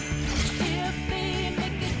good.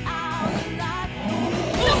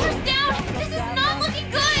 Joker's down. This is not looking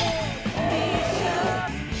good.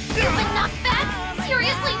 You've been knocked back.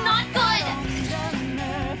 Seriously not good.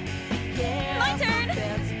 My turn.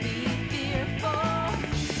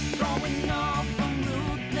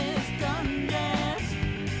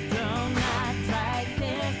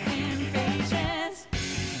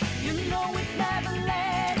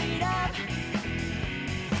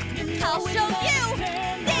 I'll show you!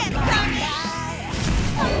 Dance, Tony!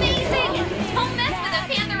 Amazing! Don't mess with a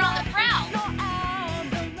panther on the prowl!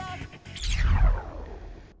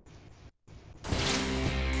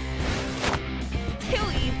 Too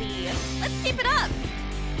easy. Let's keep it up.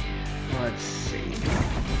 Let's see.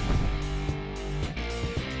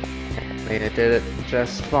 I mean, it did it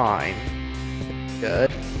just fine.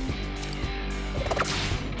 Good.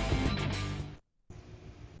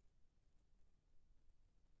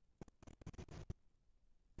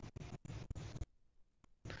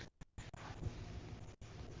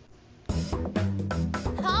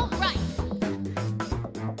 All right.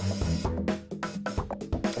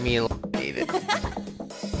 Me eliminated.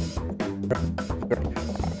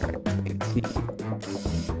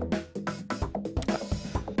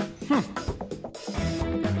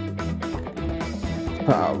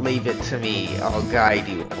 Leave it to me. I'll guide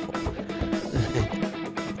you.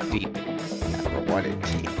 What it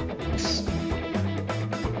takes.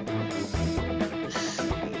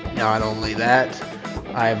 Not only that,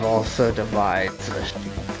 I've also devised a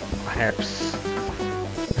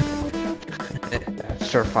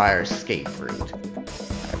surefire escape route.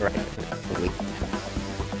 I recommend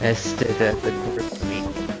tested at the group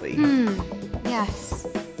immediately. Yes.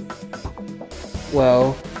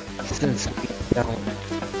 Well, since we don't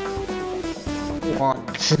want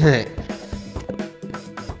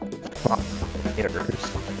errors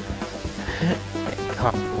and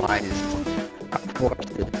compromise,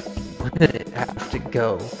 unfortunately, have to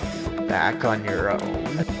go back on your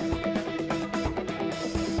own.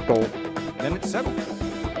 Go. Then it's settled.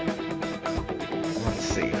 Let's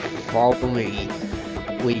see. Follow me.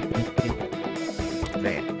 We can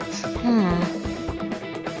advance.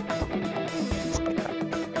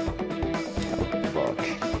 Look.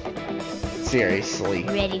 Seriously.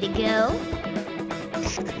 Ready to go?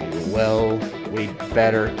 Well, we'd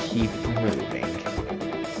better keep moving.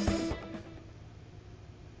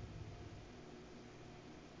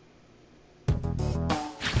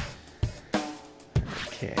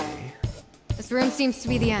 Okay. This room seems to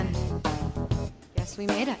be the end. Guess we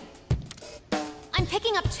made it. I'm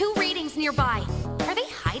picking up 2 readings nearby. Are they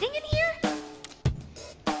hiding in here?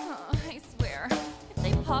 Oh, I swear, if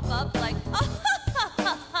they pop up like,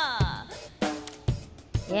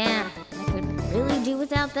 Yeah, I could really do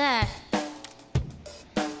without that.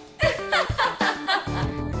 Talk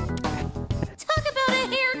about a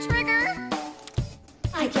hair trigger!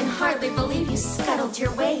 I can hardly believe you scuttled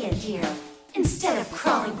your way in here, instead of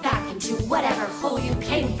crawling back into whatever hole you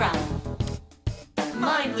came from.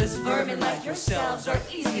 Mindless vermin like yourselves are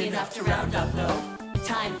easy enough to round up, though.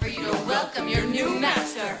 Time for you to welcome your new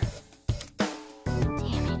master.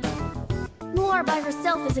 Damn it. Noir by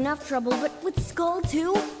herself is enough trouble, but with Skull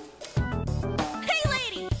too? hey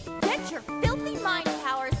lady, get your filthy mind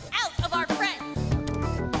powers out of our friends.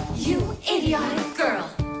 You idiotic girl.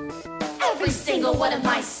 Every single one of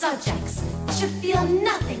my subjects should feel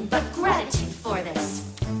nothing but gratitude for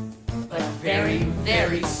this. But very,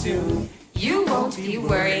 very soon, you won't be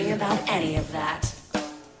worrying about any of that.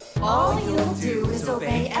 All you'll do is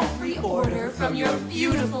obey every order from your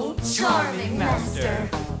beautiful, charming master.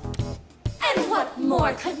 And what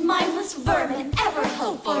more could mindless vermin ever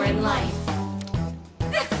hope for in life?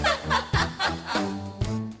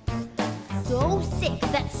 So sick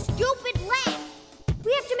of that stupid laugh!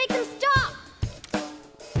 We have to make them stop!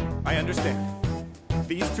 I understand.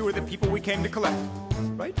 These 2 are the people we came to collect,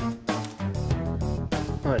 right?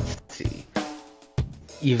 Let's see.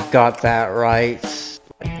 You've got that right.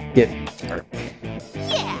 Get her.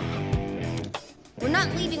 Yeah! We're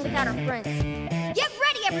not leaving without our friends. Get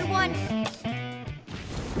ready, everyone!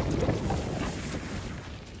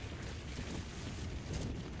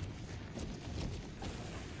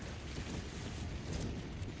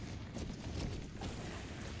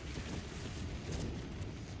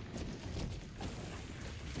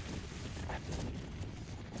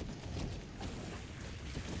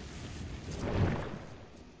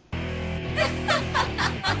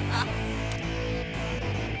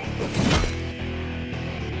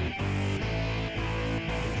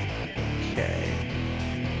 Okay.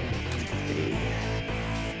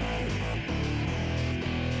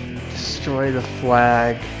 Destroy the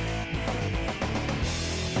flag.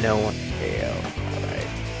 No one fail. Alright.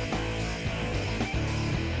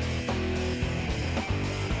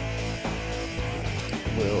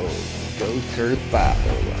 We'll go through the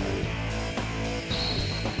battle line.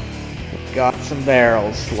 We've got some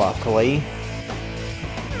barrels, luckily.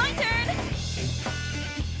 My turn.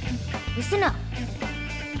 Listen up.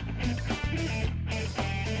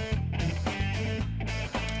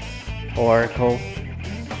 Oracle.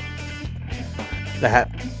 That.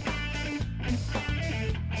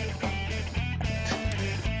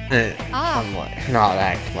 I'm like, not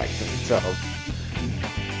act like themselves.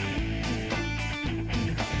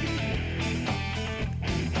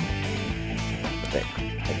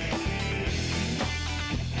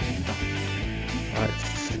 Let's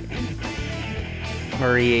see.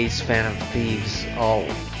 Marie's Phantom Thieves all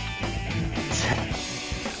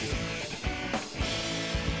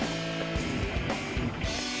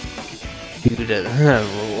due to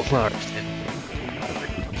rule Larson.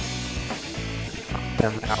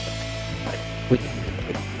 Them out. We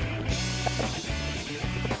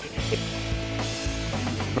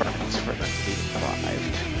burns for them to be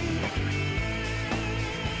revived.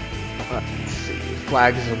 Let's see.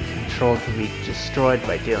 Flags of control can be destroyed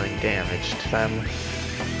by dealing damage to them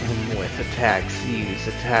with attacks. Use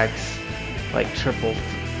attacks like triple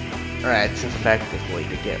threats effectively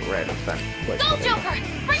to get rid of them quickly. Go, Joker!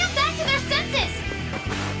 Bring them back to their senses!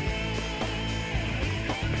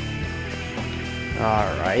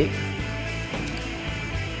 Alright.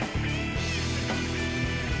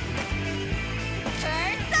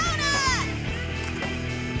 Persona!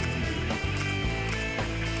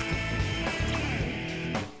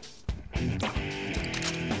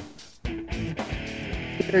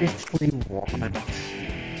 Seriously want.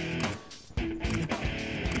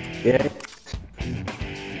 Yeah.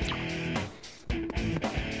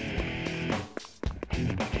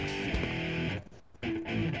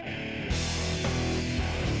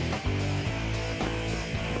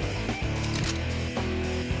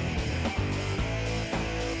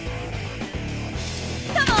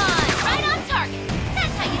 Come on, right on target.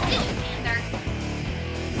 That's how you do it, Panther.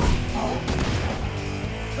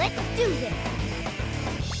 Let's do this!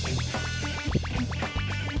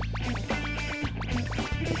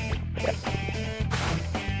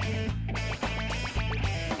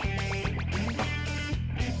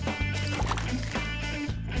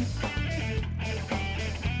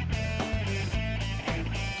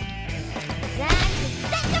 Time to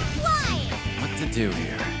set them flying! What to do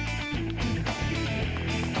here?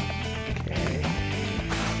 Okay.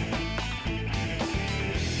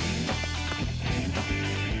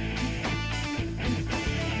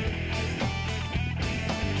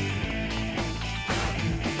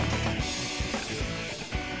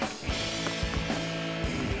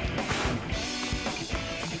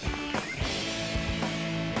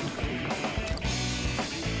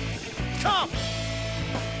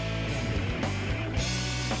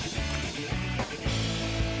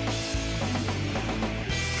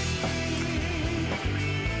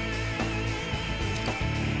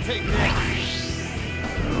 take this.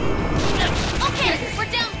 Okay,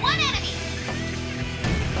 we're down one enemy.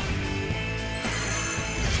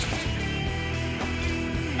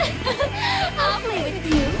 I'll play with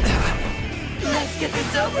you. Let's get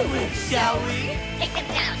this over with, shall we? Take them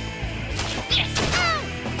down. Yes.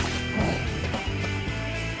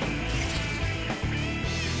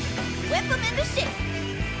 Whip them into shape.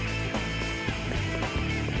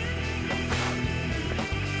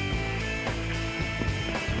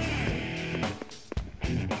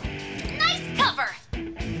 Nice cover.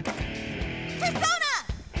 Persona!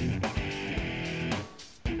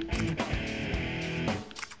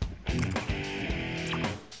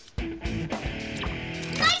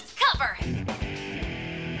 Nice cover.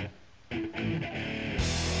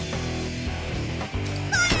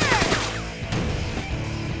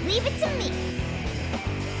 Leave it to me.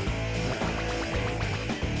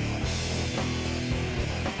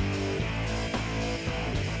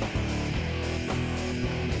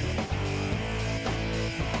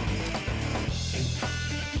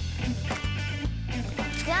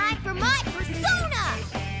 Time for my persona!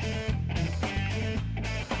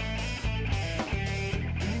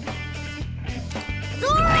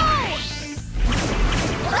 Zoro!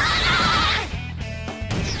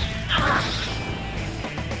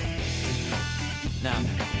 Now,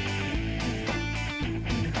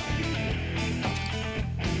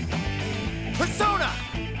 Persona!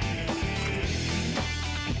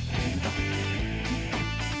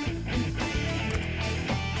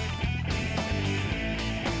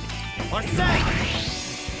 Marseille!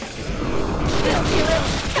 Filthy little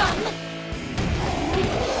scum.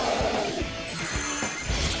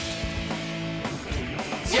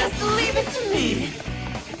 Just leave it to me.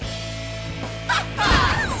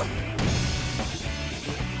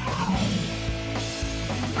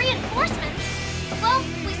 Reinforcements? Well,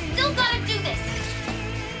 we still gotta do this.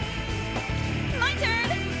 My turn!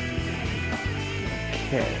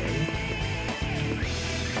 Okay.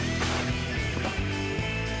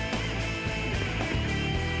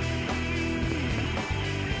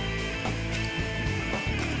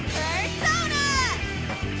 Persona!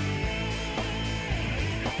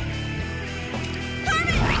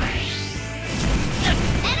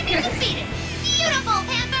 Enemy defeated. Beautiful,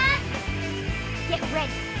 Panther. Get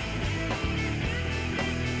ready.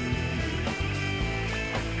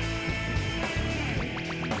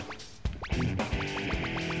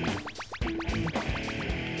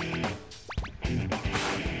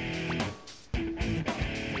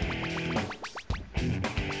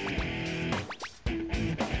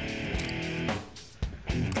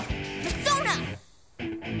 Persona!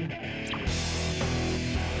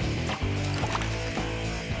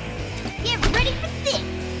 Get ready for this.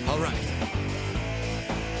 all right.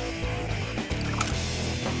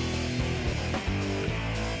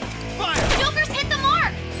 Fire! Joker's hit the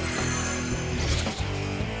mark.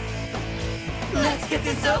 Let's get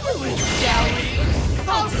this over with, shall we?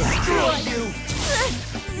 I'll destroy you!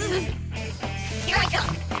 Here I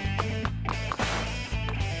come.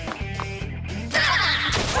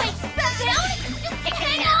 Wait, down? Just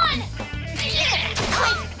hang on.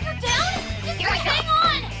 Wait, you're down? Just hang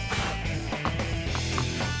on.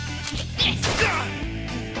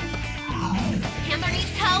 Panther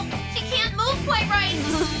needs help. She can't move quite right.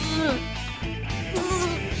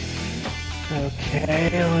 Okay,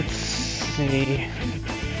 let's see.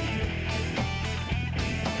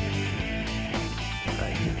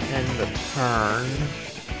 I can end the turn.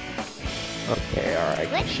 Okay, alright, I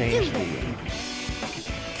can Let's change do the...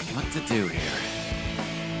 What to do here?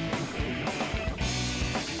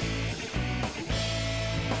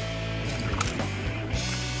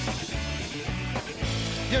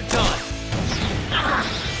 You're done!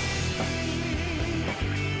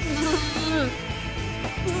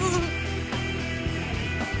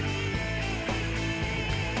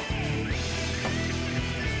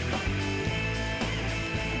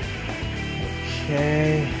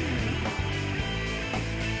 Okay.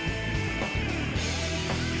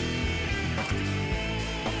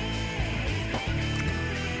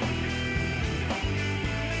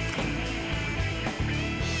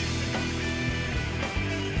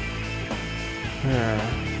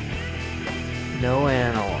 No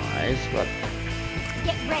analyze, but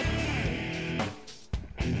Get ready.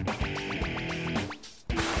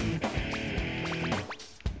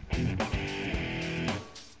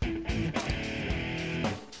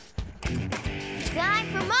 Time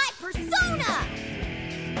for my persona!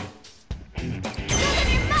 Show them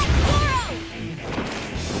your might, Zoro!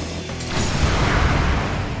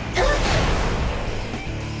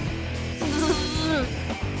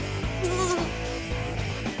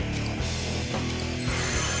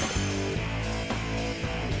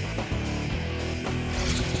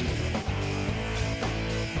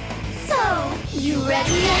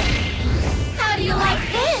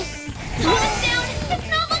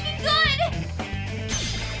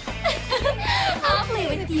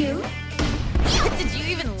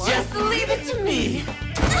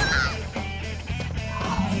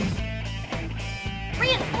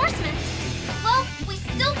 Reinforcements? Well, we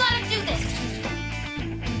still gotta do this.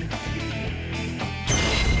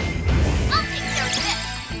 I'll take care of this.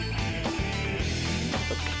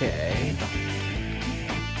 Okay.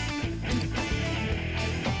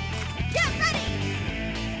 Get ready!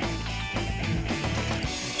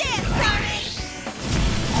 Stand starting!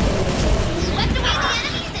 Swept away the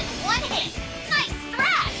enemies in one hit. Nice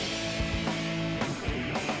strat!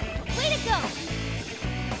 Way to go!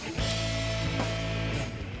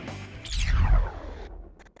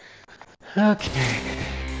 Okay.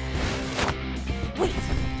 Wait,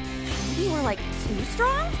 maybe we're like too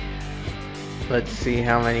strong? Let's see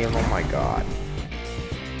how many of them I got.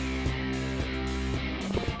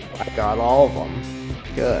 I got all of them.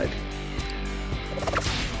 Good.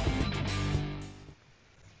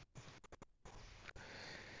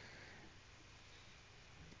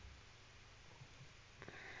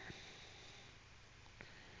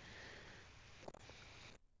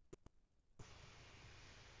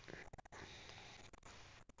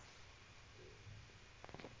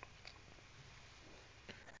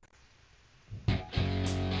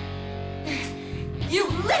 You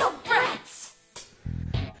little brats!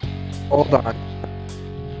 Hold on.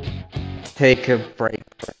 Take a break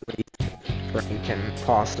for at least a drink and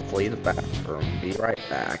possibly the bathroom. Be right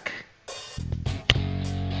back.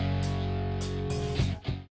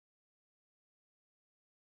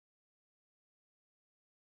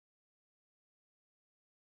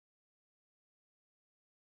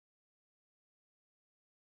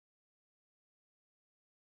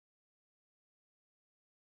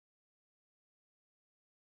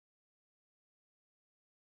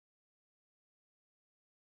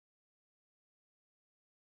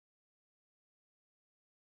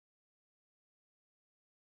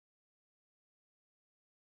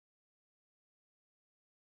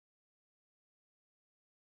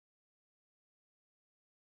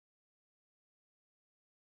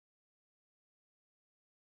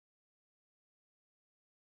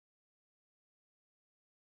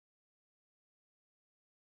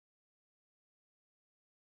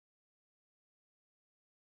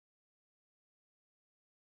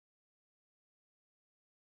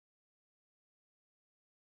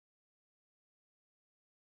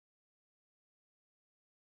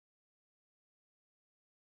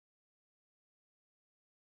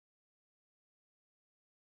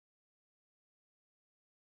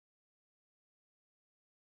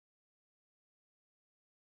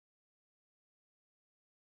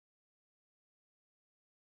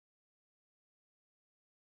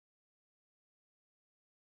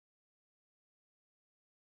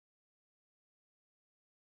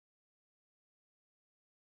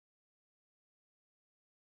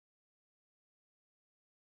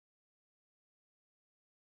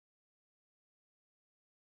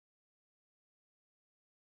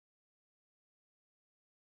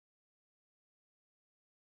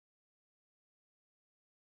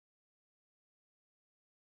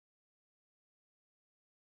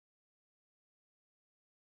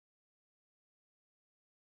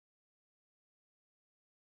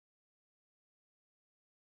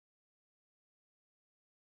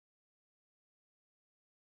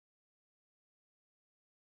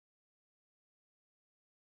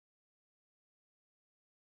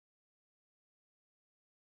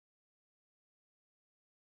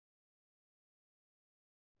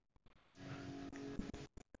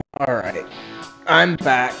 Alright. I'm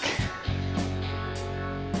back.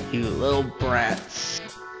 You little brats.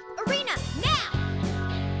 Arena, now!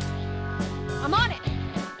 I'm on it.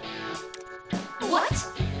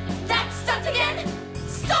 What? That stunt again?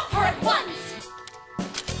 Stop her at once!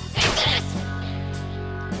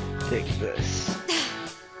 Take this.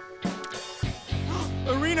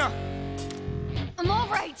 Arena! I'm all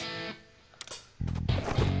right.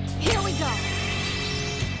 Here we go.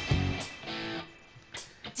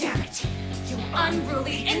 Damn it! You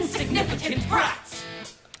unruly, insignificant brats!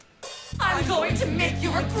 I'm going to make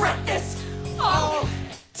you regret this all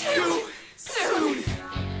too soon!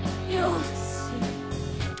 You'll see.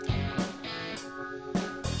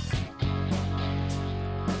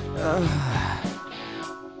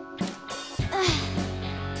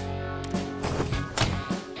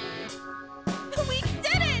 We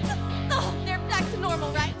did it! Oh, they're back to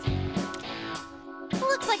normal, right?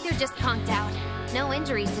 Looks like they're just conked out. No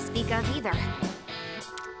injuries to speak of either.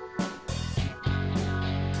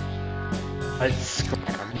 Let's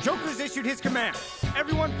scram. Joker's issued his command.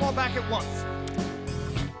 Everyone fall back at once.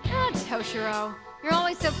 Ah, Toshiro. You're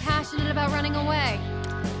always so passionate about running away.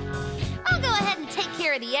 I'll go ahead and take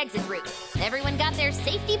care of the exit route. Everyone got their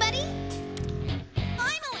safety buddy?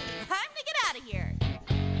 Finally! Time to get out of here!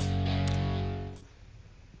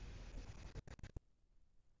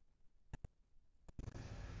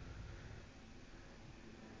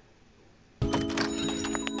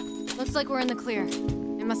 Looks like we're in the clear.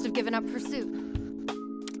 They must have given up pursuit.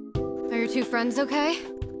 Are your two friends okay?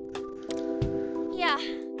 Yeah,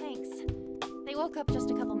 thanks. They woke up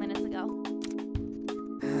just a couple minutes ago.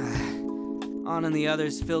 Anna and the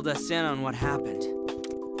others filled us in on what happened.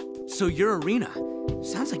 So you're Irina.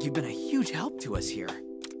 Sounds like you've been a huge help to us here.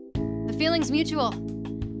 The feeling's mutual.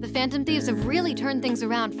 The Phantom Thieves have really turned things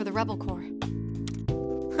around for the Rebel Corps.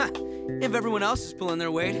 If everyone else is pulling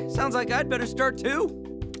their weight, sounds like I'd better start too.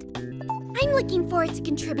 I'm looking forward to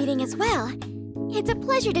contributing as well. It's a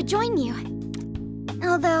pleasure to join you.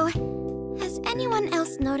 Although, has anyone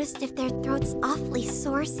else noticed if their throat's awfully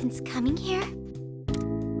sore since coming here?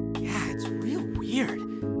 Yeah, it's real weird.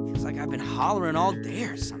 Feels like I've been hollering all day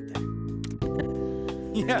or something.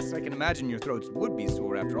 Yes, I can imagine your throats would be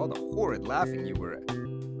sore after all the horrid laughing you were at.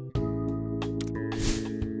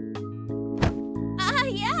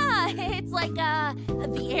 Yeah, it's like,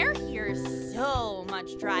 the air here is so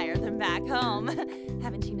much drier than back home.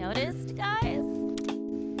 Haven't you noticed, guys?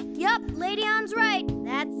 Yup, Lady Ann's right.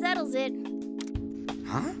 That settles it.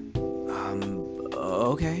 Huh?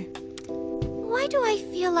 Okay. Why do I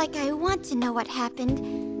feel like I want to know what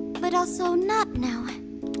happened, but also not know?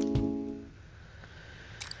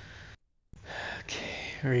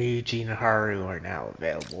 Okay, Ryuji and Haru are now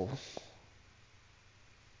available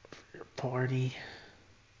for your party.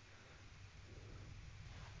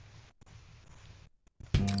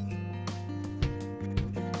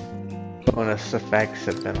 Bonus effects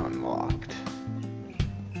have been unlocked.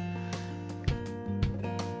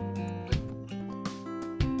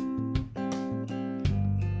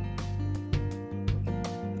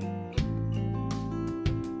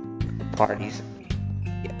 Parties,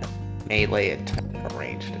 yeah, melee attack,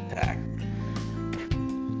 ranged attack.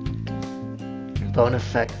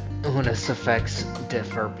 Bonus effects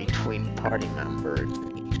differ between party members.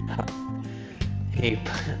 Each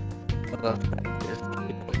effect is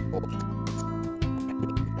capable of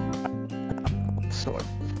sort of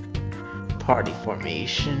party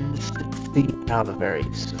formations. See how the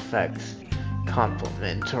various effects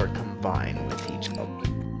complement or combine with each other.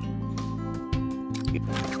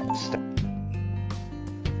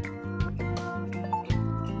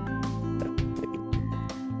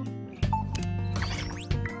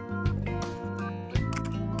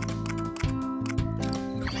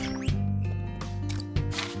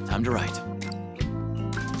 Time to write.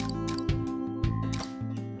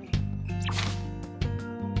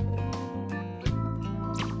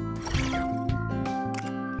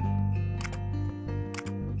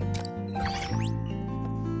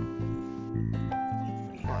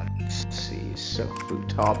 Let's see, so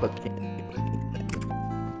Futaba can't do anything.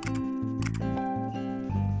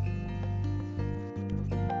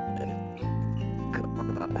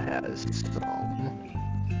 Gona has some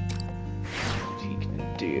he can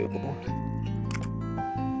do.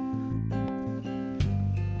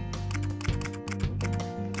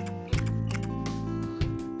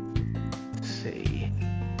 Let's see.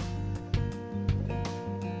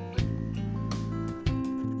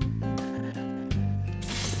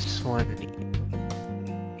 This one.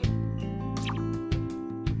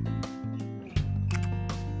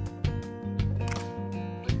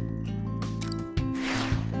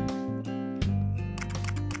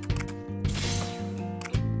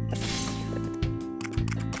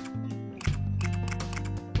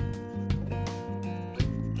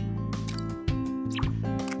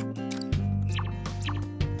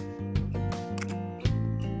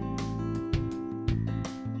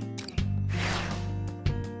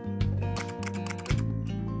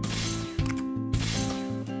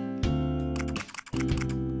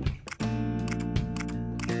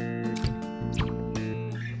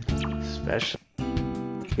 Especially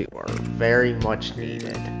who are very much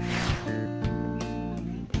needed.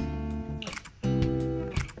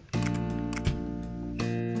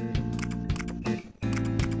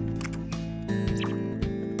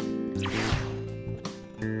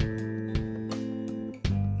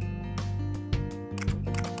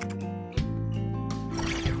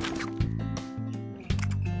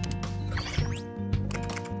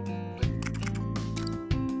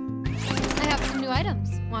 I have some new items.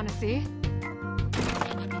 Wanna see?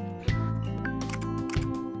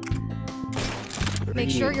 Make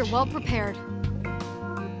sure you're well prepared.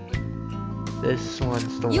 This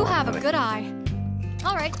one's the You one have a that good eye.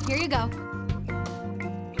 All right, here you go.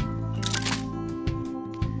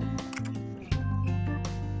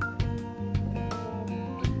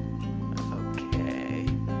 Okay.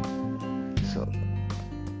 So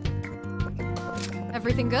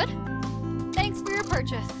Everything good? Thanks for your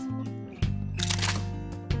purchase.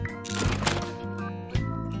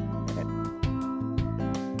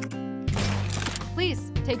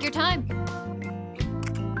 Take your time.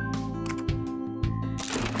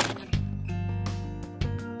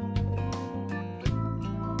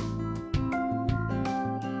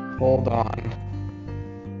 Hold on.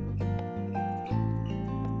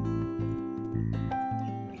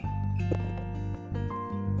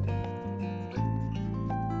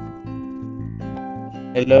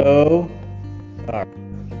 Hello? Alright.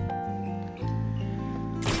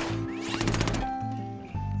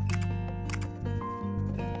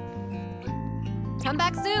 Come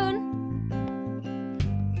back soon.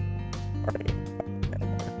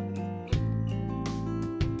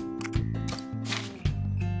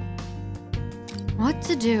 What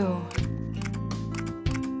to do?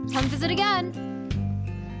 Come visit again.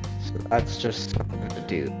 So that's just something to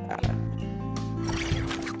do that.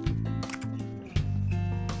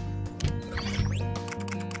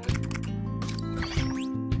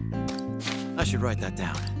 I should write that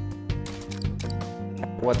down.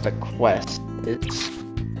 What the quest is.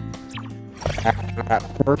 After that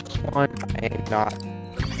first one, I am not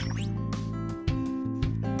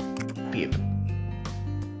happy about.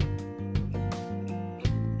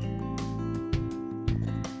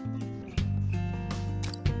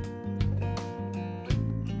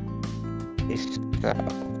 So.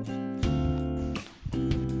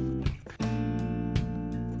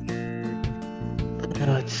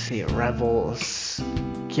 Let's see, Rebel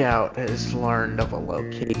Scout has learned of a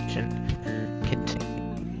location. Continue.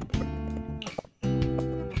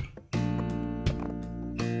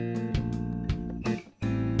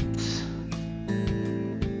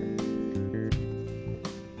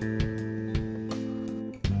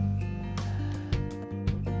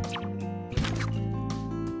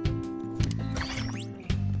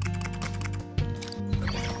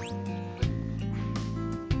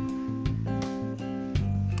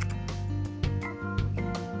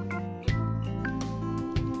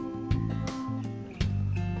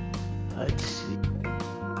 Let's see.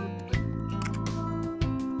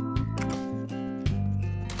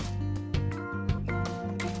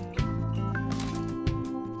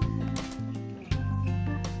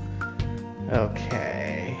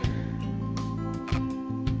 Okay.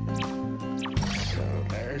 So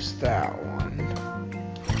there's that one.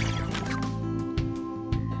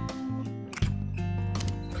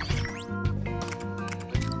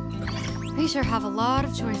 We sure have a lot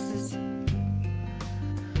of choices.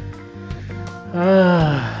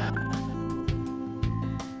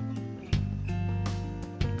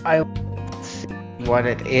 I see what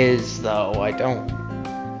it is, though. I don't.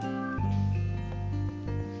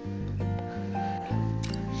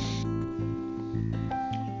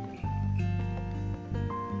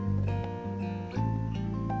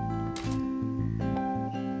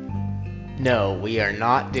 No, we are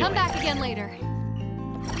not doing. Come back again later.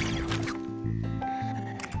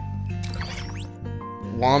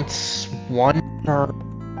 Once one per,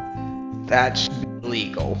 that should be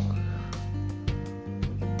legal.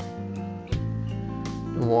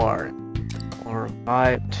 Or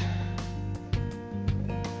revived.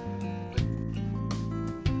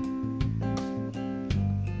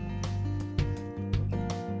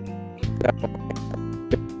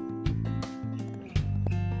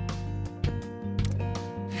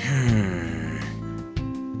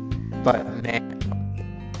 But man,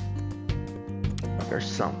 or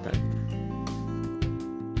something.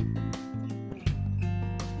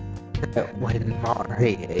 When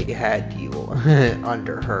Marie had you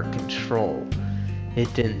under her control,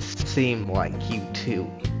 it didn't seem like you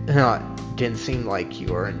two, didn't seem like you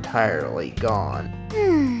were entirely gone.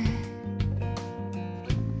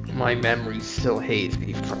 My memory's still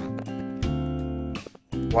hazy from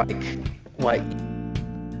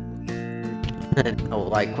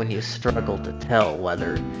like when you struggle to tell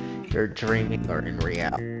whether you're dreaming or in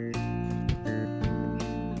reality.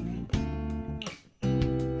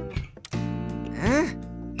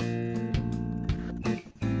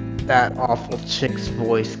 That awful chick's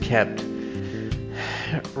voice kept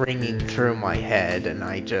ringing through my head, and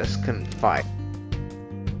I just couldn't fight.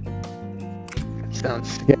 It sounds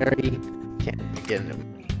scary. Can't begin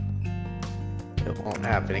to. It won't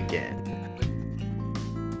happen again.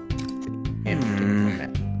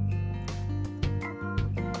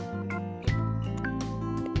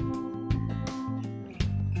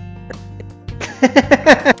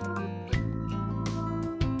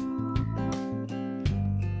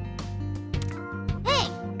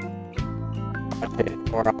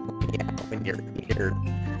 Or when you're here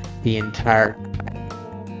the entire time.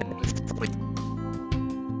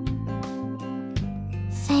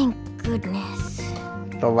 Thank goodness.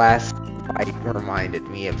 The last fight reminded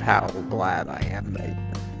me of how glad I am that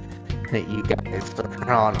You guys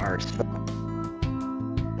are on our side.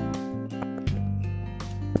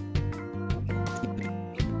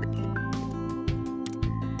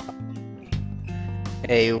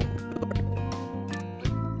 Hey,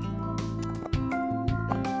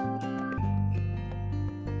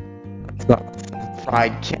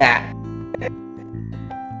 fried cat.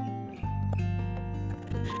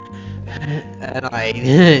 And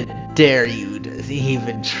I dare you to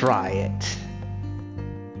even try it.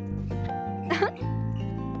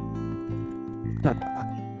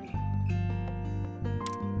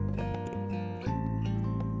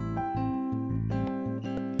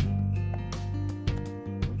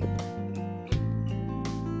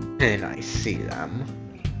 And I see them.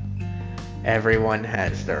 Everyone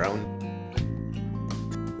has their own.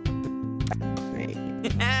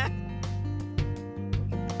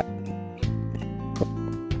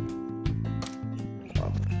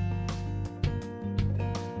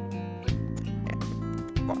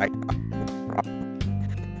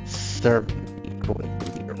 Serve equally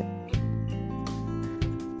here.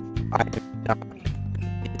 I am not.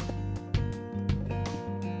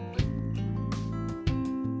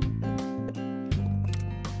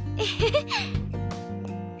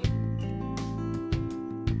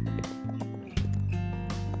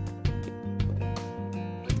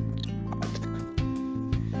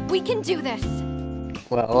 We can do this.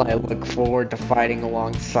 Well, I look forward to fighting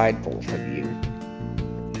alongside both of you.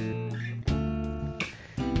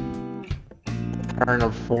 Turn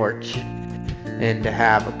of fortune, and to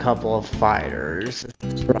have a couple of fighters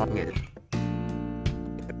as strong as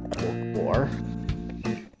World War.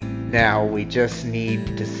 Now we just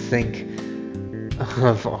need to think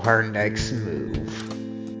of our next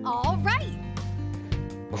move. All right.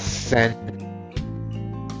 We'll send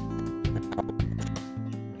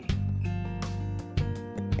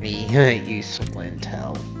any useful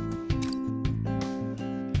intel.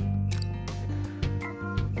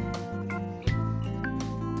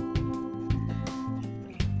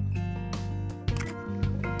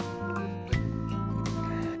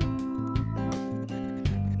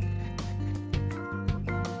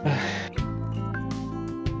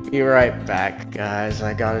 Be right back, guys.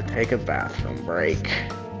 I gotta take a bathroom break.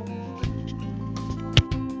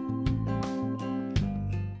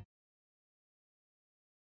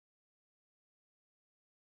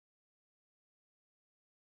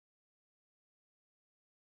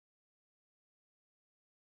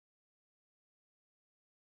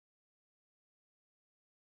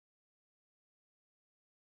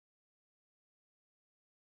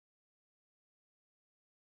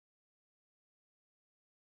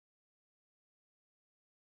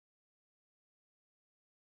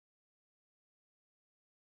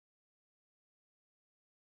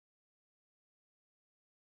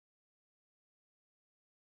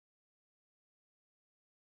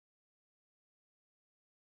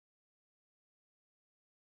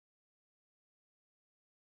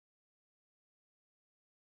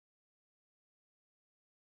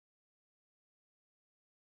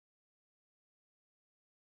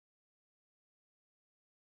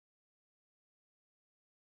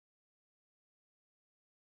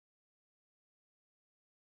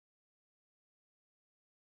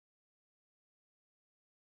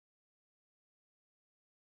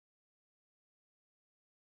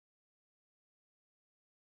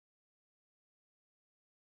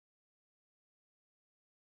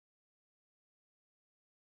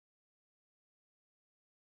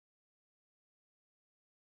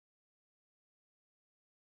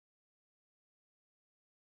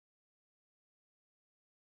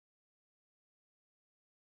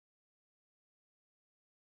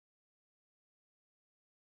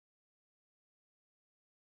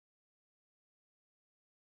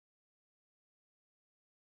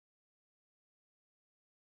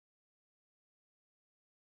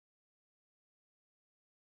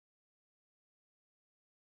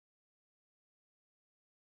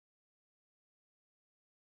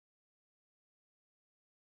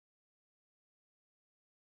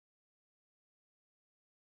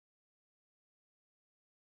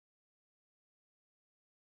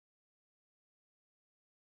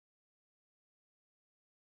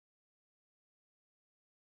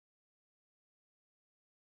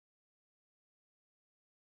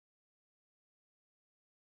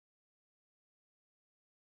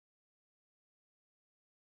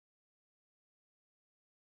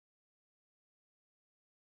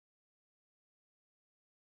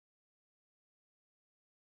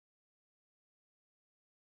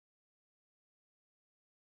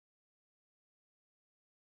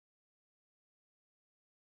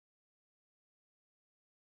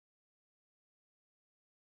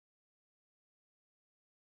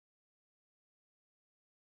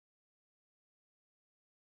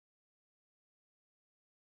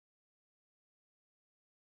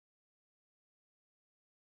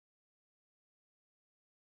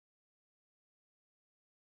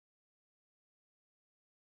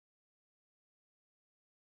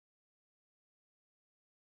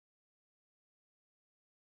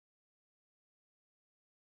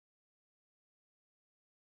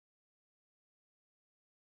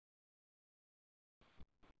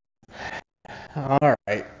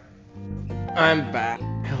 Alright. I'm back.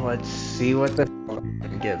 Let's see what the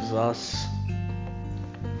one gives us.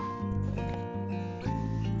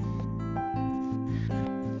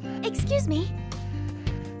 Excuse me.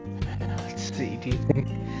 Let's see, do you think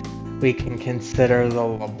we can consider the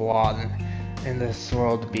LeBlanc in this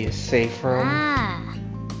world to be a safe room? Ah.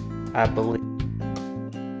 I believe.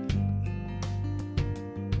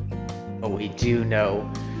 But we do know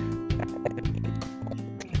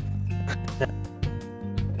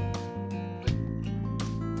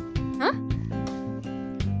Huh?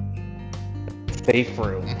 safe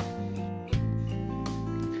room.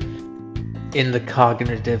 In the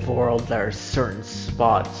cognitive world, there are certain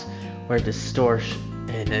spots where distortion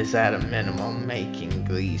is at a minimum, making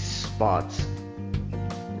these spots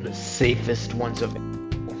the safest ones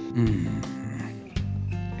available.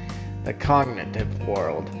 The cognitive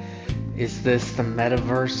world. Is this the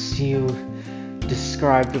metaverse you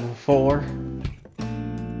described before?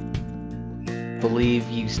 Believe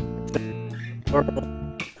you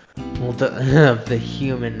world of the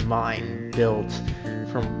human mind built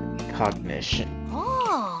from cognition.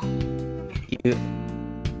 Oh. You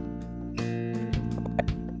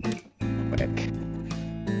quick.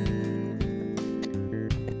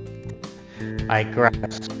 I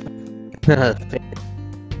grasp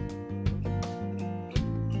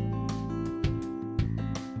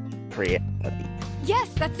reality. Yes,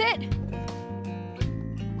 that's it!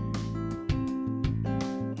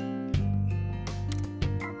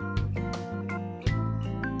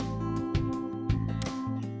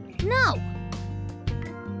 No.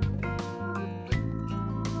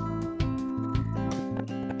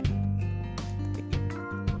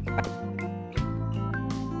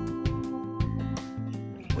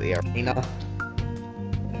 The arena.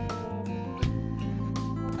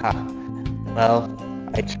 Well,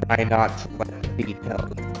 I try not to let the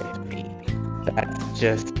details save me. That's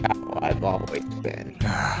just how I've always been.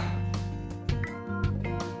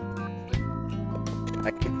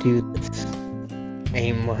 I could do this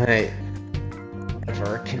same way,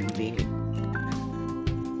 ever convenient.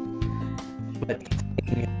 But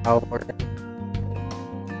seeing how we're in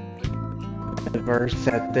the verse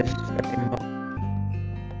at this very moment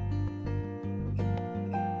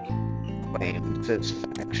claims is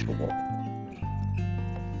factual.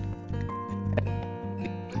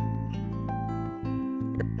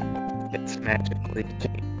 It's magically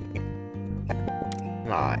changing.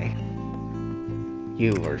 My.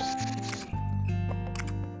 You were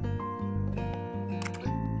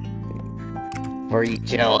Were you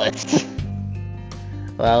jealous?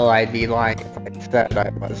 Well, I'd be lying if I said I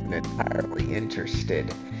wasn't entirely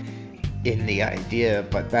interested in the idea,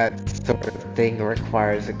 but that sort of thing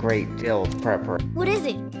requires a great deal of preparation. What is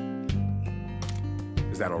it?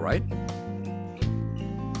 Is that alright?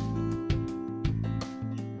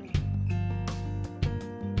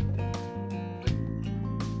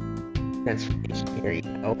 Transformation here, you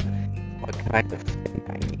know? What kind of thing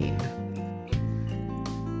I mean?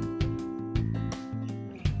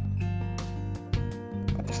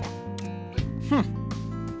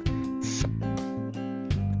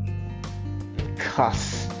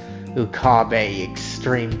 Ukabe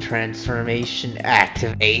Extreme Transformation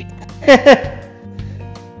Activate. It's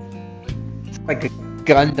like a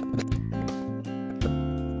Gundam.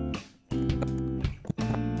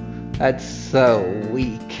 That's so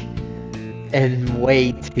weak and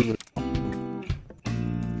way too long.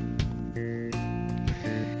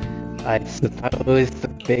 I suppose the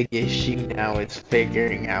big issue now is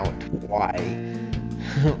figuring out why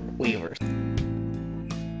we were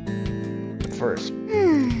first.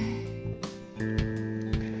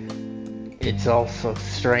 It's also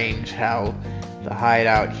strange how the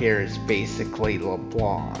hideout here is basically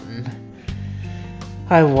LeBlanc.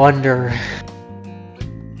 I wonder...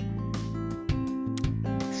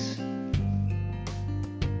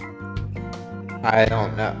 I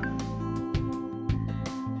don't know.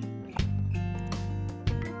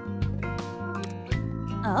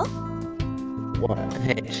 Oh? What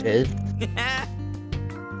it is?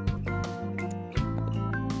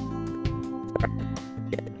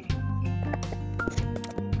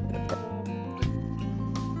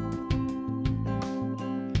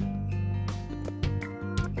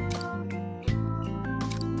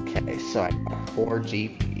 Okay, so I got 4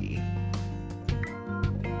 GP.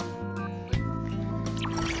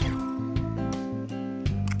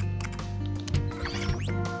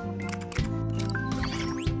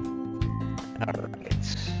 Alright.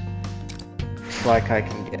 Looks like I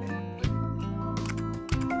can get...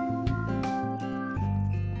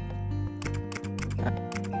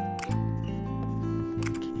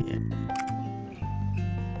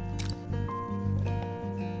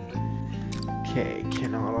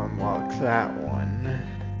 that one.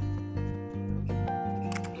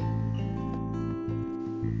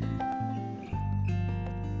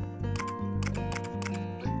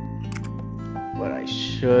 What I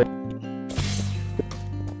should.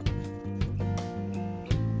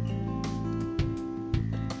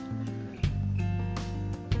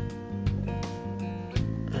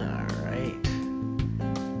 Alright.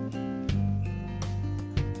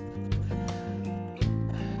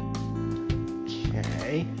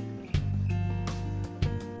 Okay.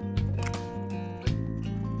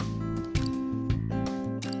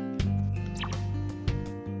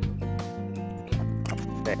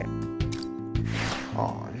 There.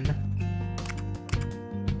 On.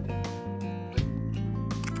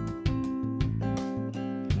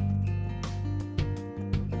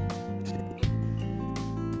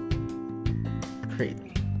 Create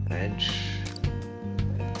bench.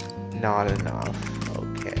 Not enough.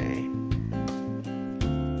 Okay.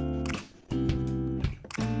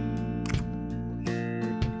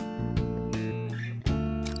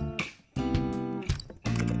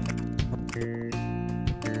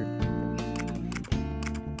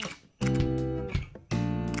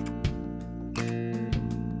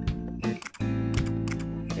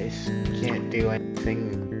 Can't do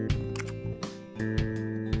anything.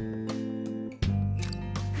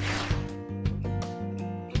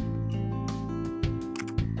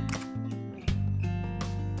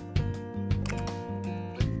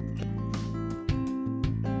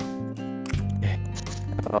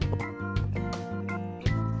 So,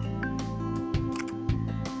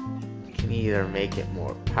 can either make it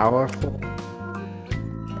more powerful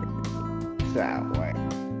that way.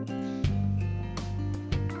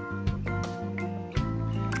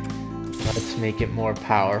 Let's make it more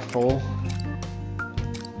powerful.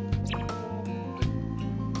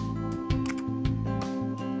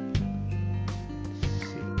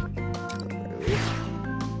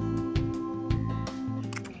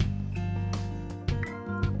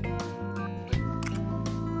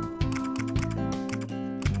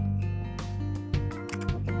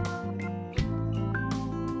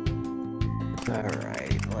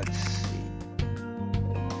 Alright, let's see.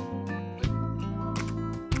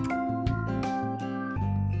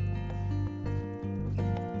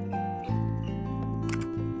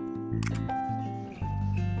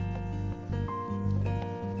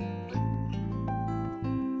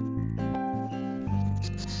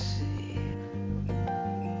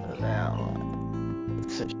 Well,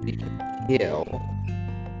 it's a hill.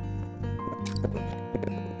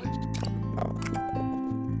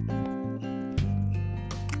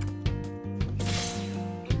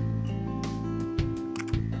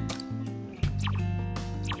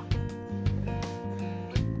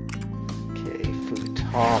 Okay,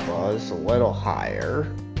 Futama's a little higher.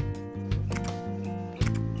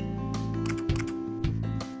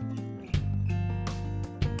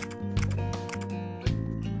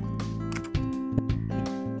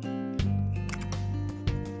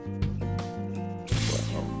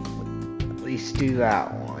 At least do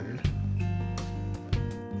that one.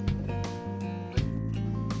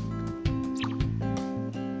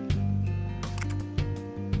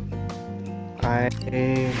 I'm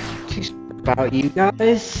too sure about you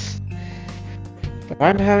guys, but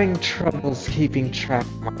I'm having troubles keeping track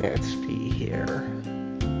of my XP here.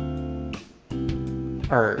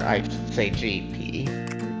 Or I should say GP.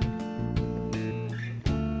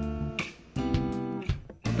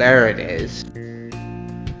 There it is.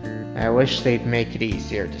 I wish they'd make it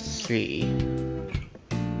easier to see.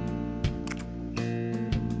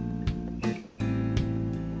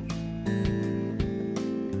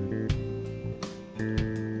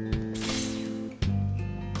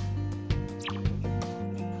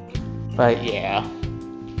 But yeah.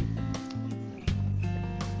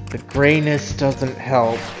 The grayness doesn't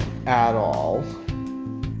help at all.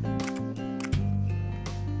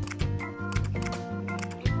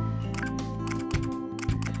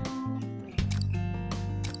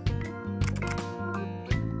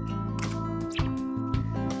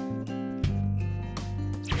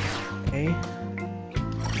 Okay.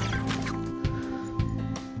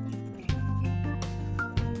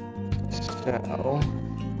 So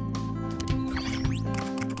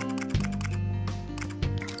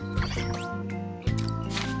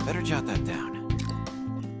Better jot that down.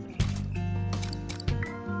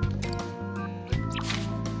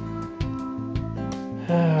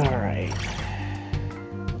 all right.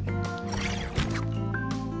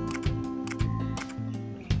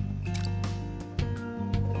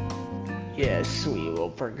 Yes, we will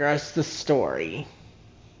progress the story.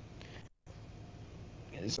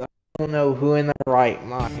 Because I don't know who in their right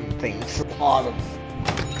mind thinks a lot of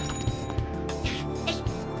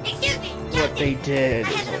what they did. I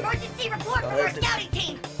have an emergency report from our scouting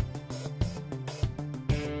team.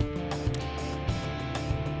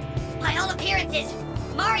 By all appearances,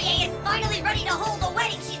 Marie is finally ready to hold the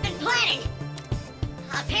wedding she's been planning.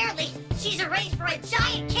 Apparently, she's arranged for a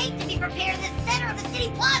giant cake to be prepared in the center of the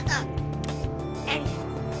city plaza. And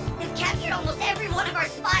they've captured almost every one of our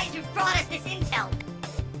spies who brought us this intel.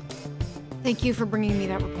 Thank you for bringing me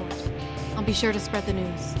that report. I'll be sure to spread the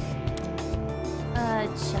news. A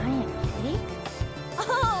giant cake?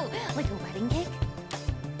 Oh, like a wedding cake?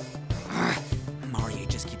 Marie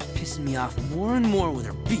just keeps pissing me off more and more with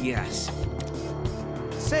her BS.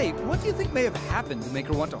 Say, what do you think may have happened to make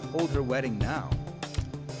her want to hold her wedding now?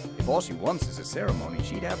 If all she wants is a ceremony,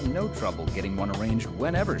 she'd have no trouble getting one arranged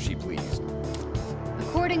whenever she pleased.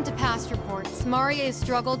 According to past reports, Marie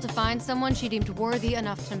struggled to find someone she deemed worthy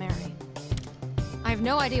enough to marry. I have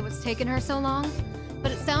no idea what's taken her so long,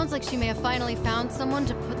 but it sounds like she may have finally found someone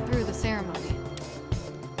to put through the ceremony.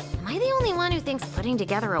 Am I the only one who thinks putting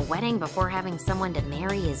together a wedding before having someone to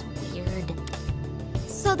marry is weird?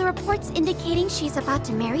 So the report's indicating she's about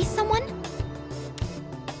to marry someone?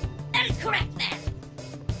 That is correct, ma'am.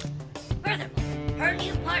 Furthermore, her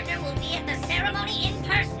new partner will be at the ceremony in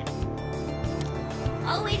person.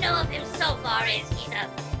 All we know of him so far is he's a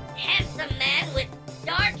handsome man with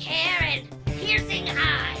dark hair and piercing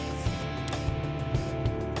eyes.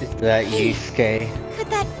 Is that Yusuke? Could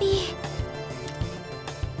that be...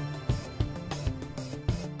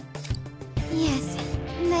 Yes,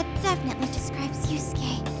 that definitely describes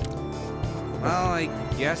Yusuke. Well, I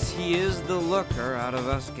guess he is the looker out of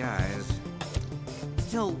us guys.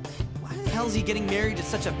 Still, why the hell is he getting married to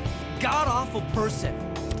such a god-awful person?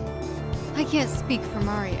 I can't speak for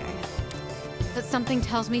Marie, but something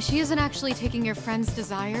tells me she isn't actually taking your friend's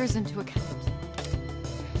desires into account.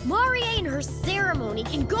 Marie and her ceremony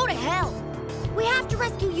can go to hell! We have to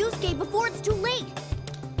rescue Yusuke before it's too late!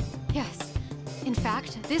 Yes. In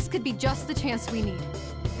fact, this could be just the chance we need.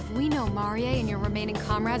 If we know Marie and your remaining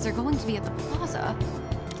comrades are going to be at the plaza...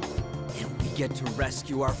 And we get to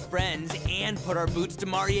rescue our friends and put our boots to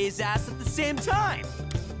Marie's ass at the same time!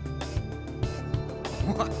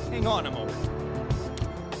 What? Hang on a moment.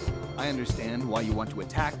 I understand why you want to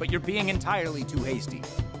attack, but you're being entirely too hasty.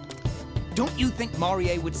 Don't you think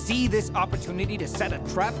Marie would see this opportunity to set a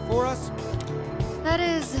trap for us? That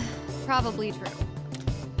is probably true.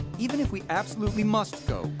 Even if we absolutely must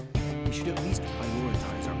go, we should at least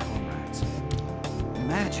prioritize our comrades.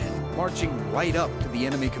 Imagine marching right up to the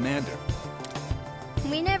enemy commander.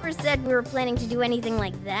 We never said we were planning to do anything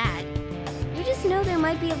like that. We just know there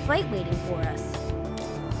might be a fight waiting for us.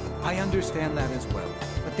 I understand that as well,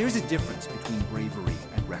 but there's a difference between bravery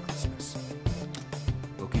and recklessness.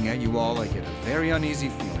 Looking at you all, I get a very uneasy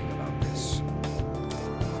feeling about this.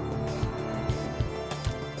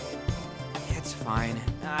 It's fine.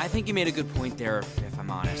 I think you made a good point there, if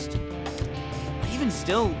I'm honest. But even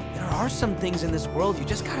still, there are some things in this world you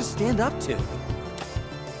just gotta stand up to.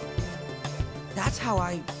 That's how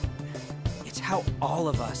it's how all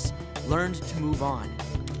of us learned to move on.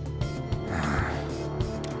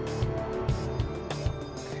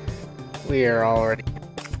 We are already...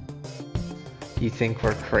 You think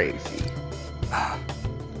we're crazy.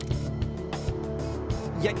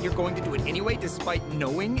 Yet you're going to do it anyway, despite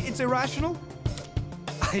knowing it's irrational?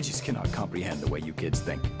 I just cannot comprehend the way you kids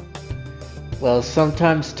think. Well,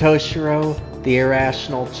 sometimes, Toshiro, the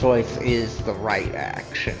irrational choice is the right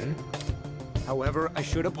action. However, I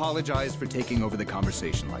should apologize for taking over the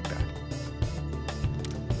conversation like that.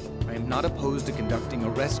 I am not opposed to conducting a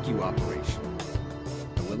rescue operation.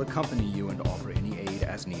 I will accompany you and offer any aid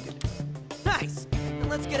as needed. Nice! Then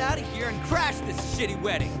let's get out of here and crash this shitty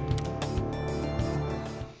wedding!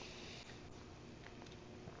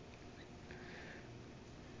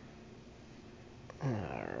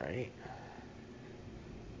 Alright.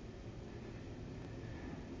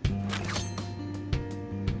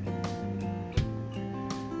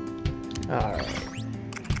 Alright.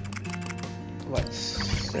 Let's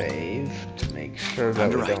save to make sure that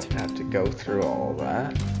we don't have to go through all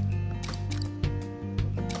that.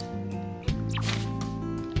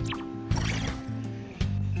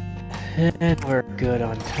 And we're good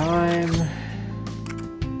on time.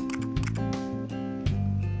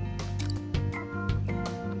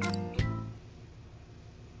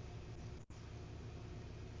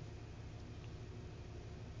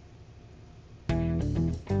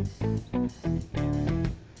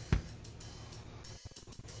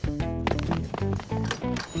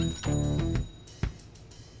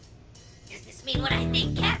 Does this mean what I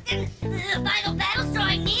think, Captain? The final battle's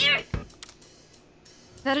drawing near?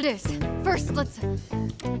 That it is. First, let's...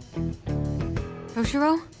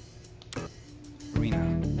 Toshiro?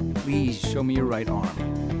 Sabrina, please show me your right arm.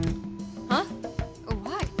 Huh?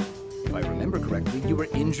 Why? If I remember correctly, you were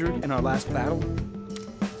injured in our last battle?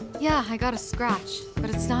 Yeah, I got a scratch,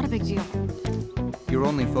 but it's not a big deal. You're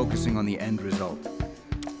only focusing on the end result.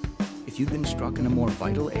 If you'd been struck in a more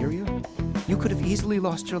vital area, you could have easily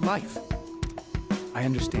lost your life. I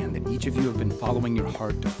understand that each of you have been following your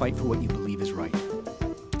heart to fight for what you believe is right.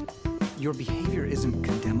 Your behavior isn't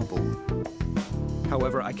condemnable.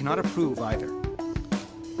 However, I cannot approve either.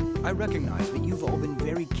 I recognize that you've all been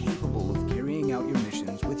very capable of carrying out your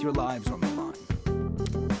missions with your lives on the line.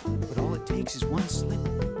 But all it takes is one slip,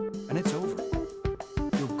 and it's over.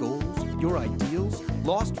 Your goals, your ideals,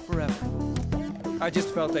 lost forever. I just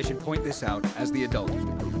felt I should point this out as the adult in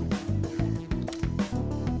the group.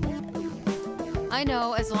 I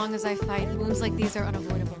know as long as I fight, wounds like these are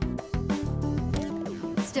unavoidable.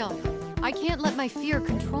 Still, I can't let my fear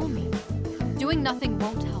control me. Doing nothing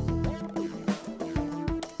won't help.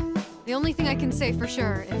 The only thing I can say for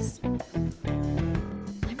sure is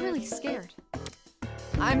I'm really scared.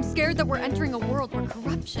 I'm scared that we're entering a world where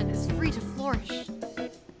corruption is free to flourish.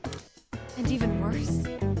 And even worse,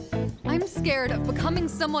 I'm scared of becoming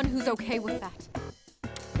someone who's okay with that.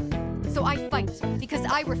 So I fight, because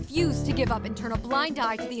I refuse to give up and turn a blind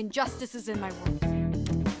eye to the injustices in my world.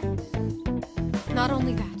 Not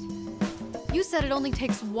only that, you said it only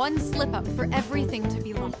takes one slip-up for everything to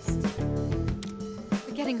be lost.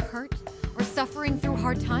 But getting hurt, or suffering through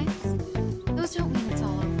hard times, those don't mean it's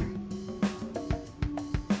all over.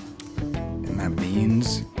 And that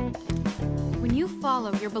means? When you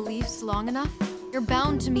follow your beliefs long enough, you're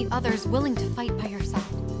bound to meet others willing to fight by your side.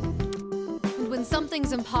 And when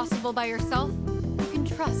something's impossible by yourself, you can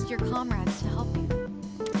trust your comrades to help you.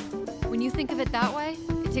 When you think of it that way,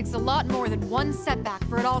 it takes a lot more than one setback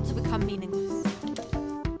for it all to become meaningless.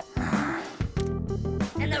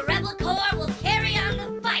 And the Rebel Corps will carry on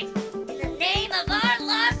the fight in the name of our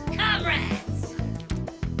lost comrades.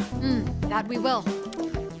 That we will.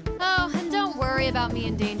 Oh, and don't worry about me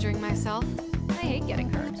endangering myself. I hate getting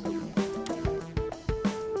hurt.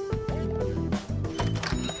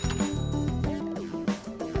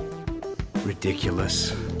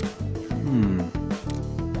 Ridiculous.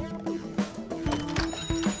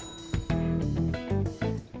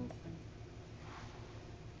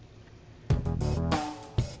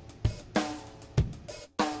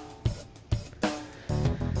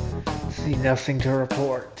 See nothing to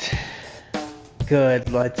report. Good,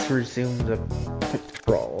 let's resume the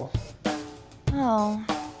patrol. Oh.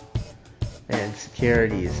 And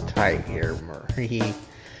security is tight here, Murray.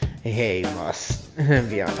 Hey, must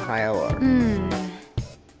be on high alert. Now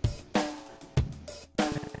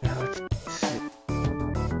let's see.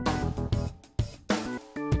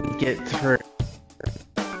 Get through.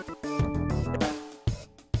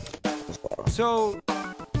 So,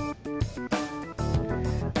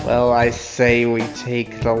 Well, I say we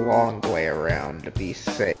take the long way around to be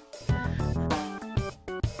safe.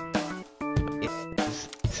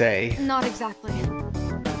 Say. Not exactly.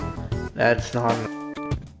 That's not.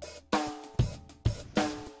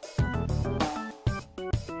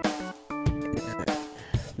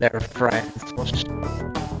 Their friends will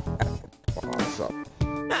awesome.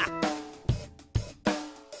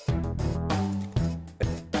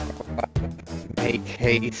 Make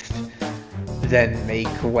haste, then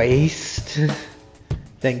make waste,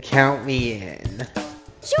 then count me in.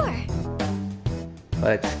 Sure.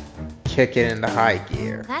 Let's kick it into high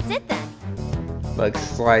gear. That's it then.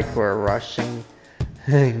 Looks like we're rushing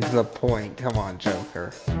the point. Come on,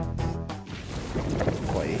 Joker.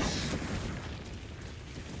 Place.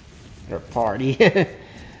 Or party.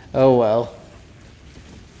 Oh well.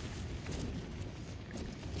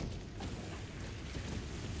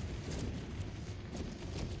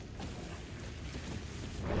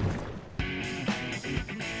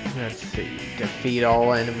 Let's see. Defeat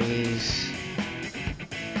all enemies.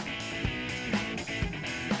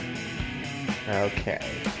 Okay.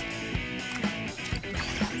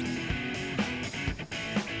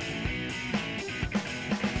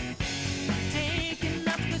 Taking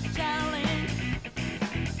up the challenge.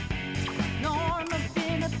 Norm has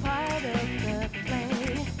been a part of the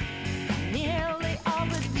play. Nearly all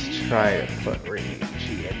but Let's try to put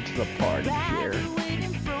Ryuji into the party here.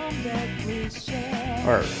 graduating from the cliché.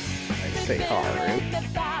 Or, I say Haru.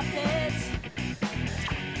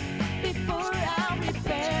 Before I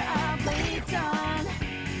repair, I'll be done.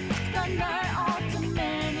 Thunder on too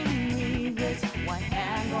many rivers. Why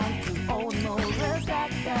hang on to old morals that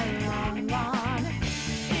the long run?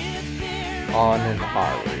 If there On and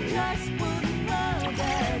Haru. just wouldn't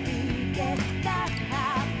rather be get that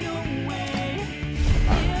have your way.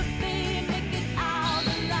 If they make it out.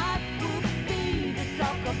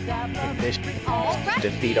 mission to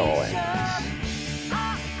defeat all enemies.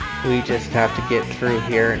 We just have to get through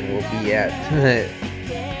here and we'll be at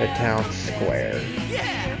the town square.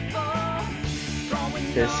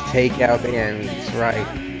 Just take out the enemies, right?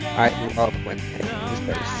 I love when things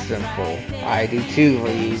are simple. I do too,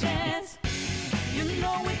 Lee.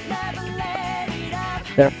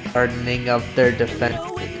 They're hardening up their defense.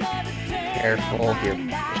 Careful of your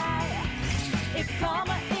position.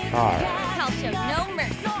 Alright. I'll show no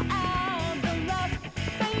mercy.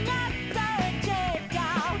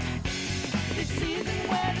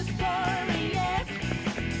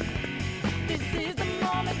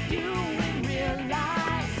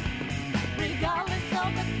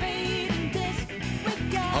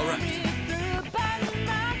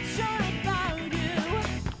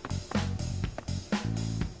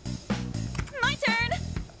 My turn.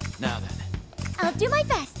 Now then. I'll do my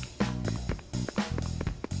best.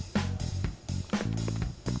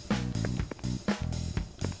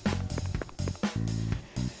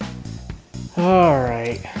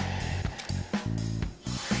 Alright.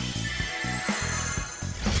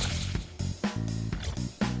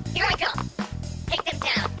 Here I come. Take them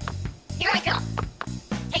down. Here I come.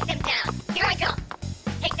 Take them down. Here I come.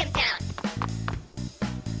 Take them down.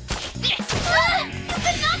 This. You've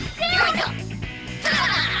been knocked down. Here I come. Ha!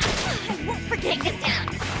 I won't forget. Take them down.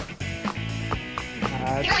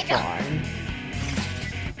 That's Here I go. fine.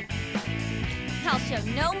 I'll show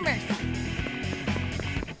no mercy.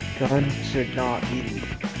 Guns should not be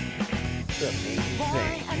the main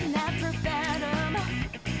thing.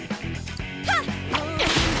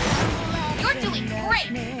 You're doing great.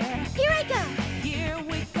 Here I go.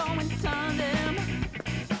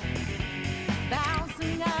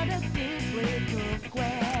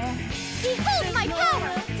 Behold my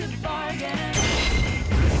power.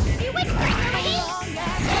 You went great, Marie.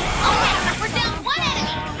 Okay, we're down one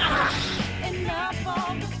enemy.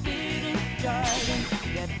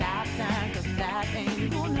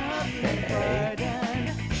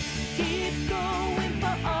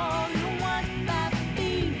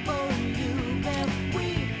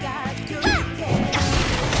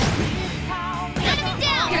 Enemy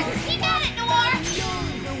down. Keep at it, Noir.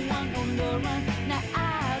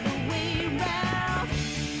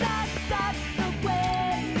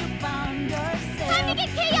 Time to get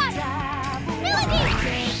chaotic. Melody.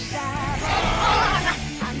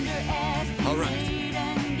 All right.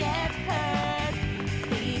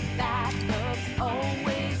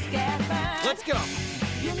 Let's go.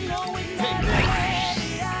 Take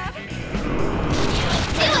that.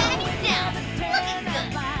 Two enemies down. Looking good.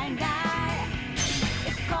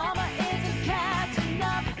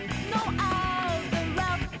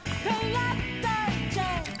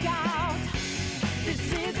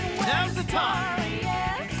 Now's the time.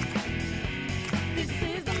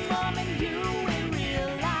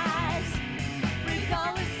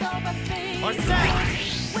 Our set.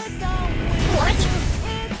 Persona.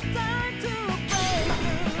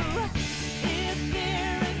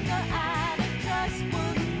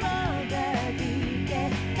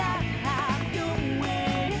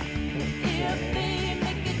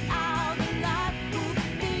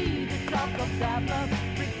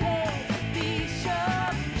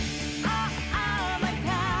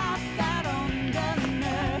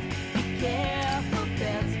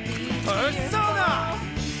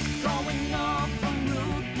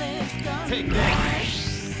 Take that.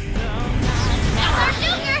 That's our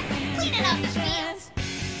Joker. Cleaning up the fields.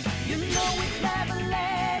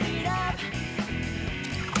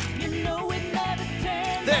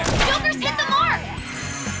 There. Joker's hit the mark.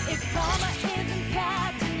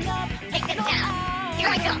 Take them down. Here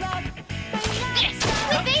I come. Yes,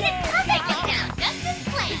 we made it perfectly down, just as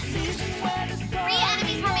planned. 3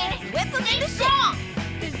 enemies remaining. Whip them stay strong.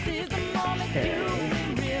 Okay.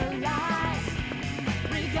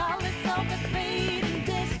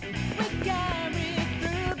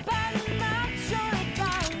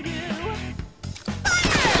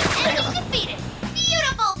 Enemy defeated.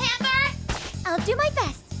 Beautiful, Panther. I'll do my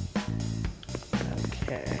best.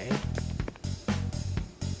 Okay.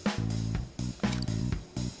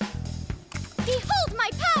 Behold my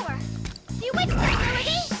power. You went great,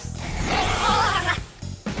 Melody.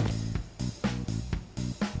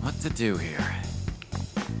 What to do here?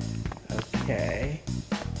 Okay.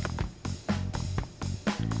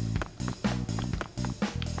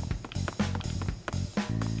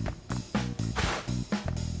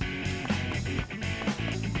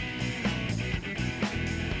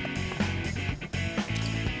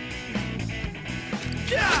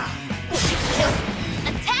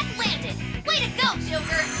 Attack landed. Way to go,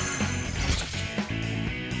 Joker.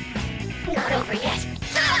 Not over yet.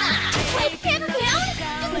 Way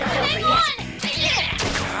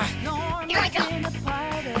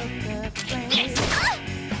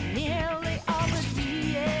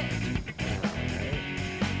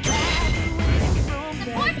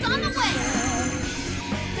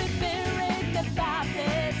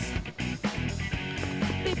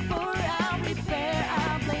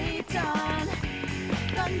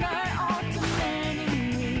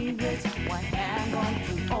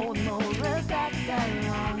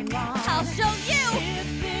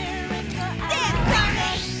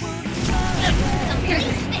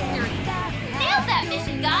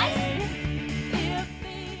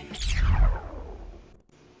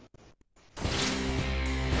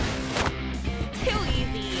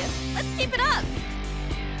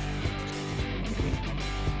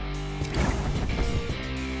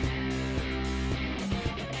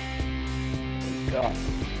god.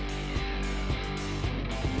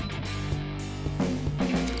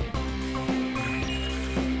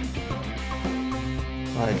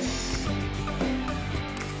 Let's...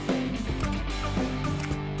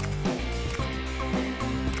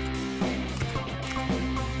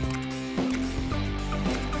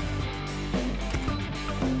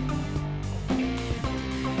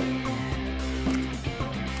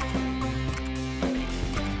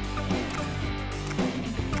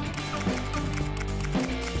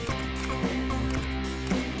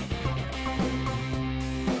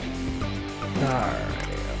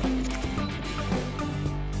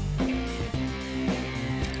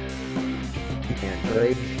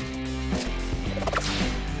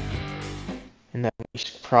 And then we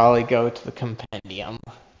should probably go to the compendium.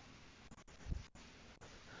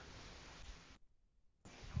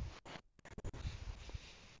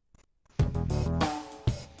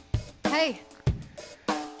 Hey.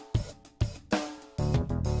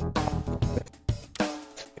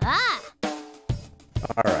 Ah!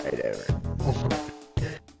 Alright, everyone.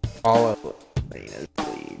 Follow Lena's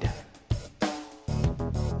lead.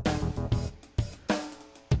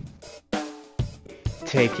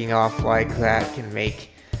 Taking off like that can make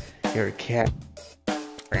your cat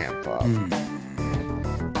ramp up.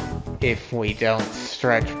 If we don't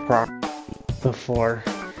stretch properly before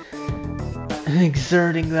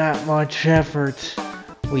exerting that much effort,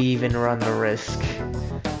 we even run the risk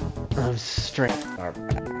of straining our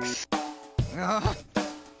backs. Alright.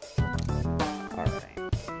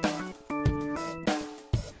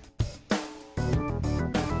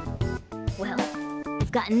 Well,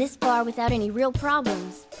 we've gotten this far without any real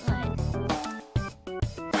problems, but...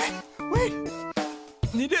 Wait!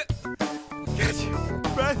 Need to catch your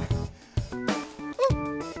breath.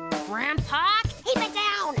 Grandpa, keep it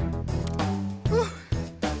down!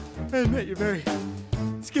 I admit you're very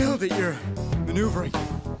skilled at your maneuvering.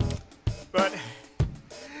 But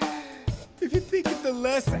if you think of the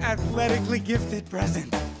less athletically gifted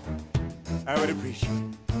present, I would appreciate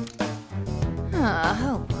it.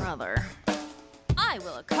 Oh, brother. I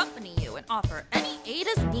will accompany you and offer any aid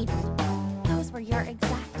as needed. Those were your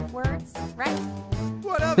exact words, right?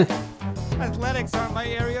 What of it? Athletics aren't my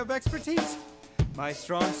area of expertise. My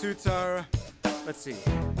strong suits are, let's see,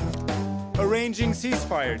 arranging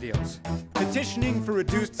ceasefire deals, petitioning for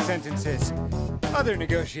reduced sentences, other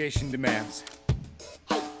negotiation demands.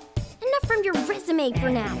 Hey, enough from your resume for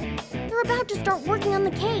now. You're about to start working on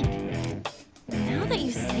the cake. Now that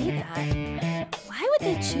you say that, why would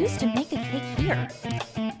they choose to make a cake here? They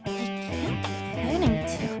can't be planning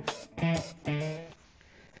to.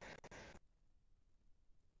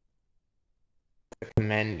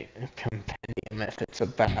 Compendium if it's a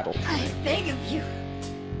battle. I beg of you,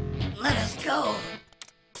 let us go.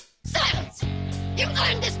 Silence! You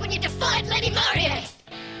earned this when you defied Lady Marie!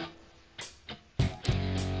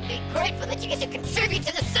 Be grateful that you get to contribute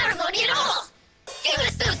to the ceremony at all! Give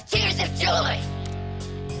us those tears of joy!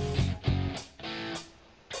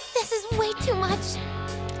 This is way too much.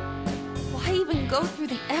 Why even go through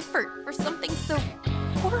the effort for something so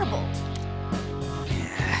horrible?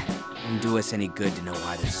 Wouldn't do us any good to know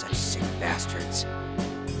why they're such sick bastards.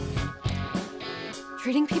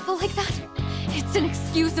 Treating people like that? It's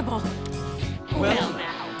inexcusable. Well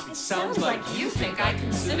now, it sounds like you think I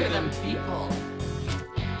consider them people.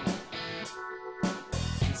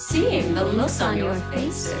 Seeing the looks on your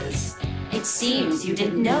faces, it seems you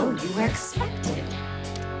didn't know you were expected.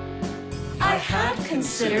 I had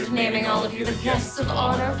considered naming all of you the guests of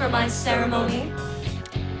honor for my ceremony,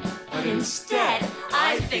 but instead,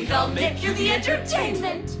 I think I'll make you the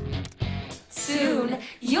entertainment. Soon,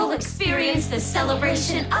 you'll experience the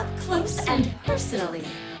celebration up close and personally.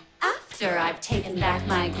 After I've taken back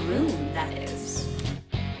my groom, that is.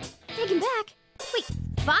 Taken back? Wait,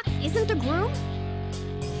 Fox isn't the groom?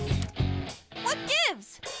 What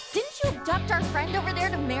gives? Didn't you abduct our friend over there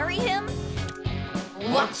to marry him?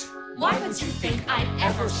 What? Why would you think I'd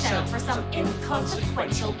ever settle for some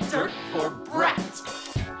inconsequential dirt-poor brat?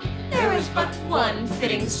 There is but one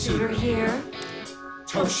fitting suitor here.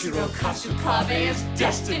 Toshiro Kasukabe is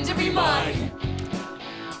destined to be mine.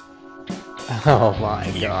 Oh my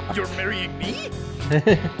god. You're marrying me?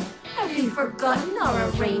 Have you forgotten our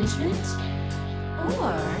arrangement?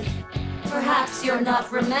 Or perhaps you're not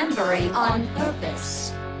remembering on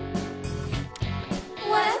purpose.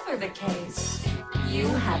 Whatever the case, you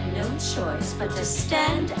have no choice but to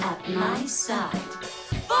stand at my side.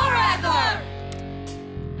 Forever!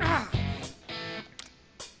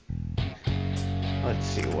 Let's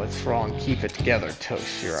see what's wrong. Keep it together,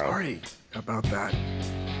 Toshiro. Sorry about that.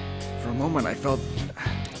 For a moment I felt...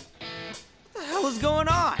 What the hell is going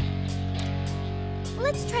on?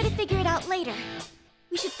 Let's try to figure it out later.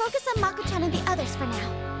 We should focus on Mako-chan and the others for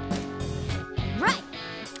now. Right!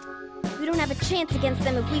 We don't have a chance against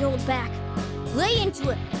them if we hold back. Lay into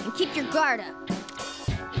it and keep your guard up.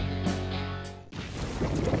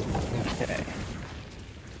 Okay.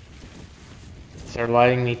 So they're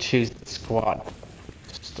letting me choose the squad.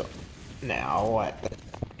 So now,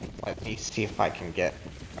 let me see if I can get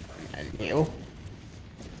a menu.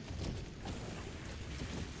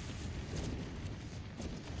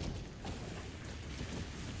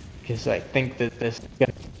 Because I think that this is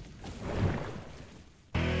gonna...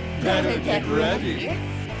 Better get ready.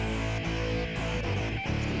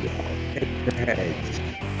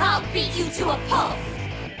 I'll beat you to a pulp.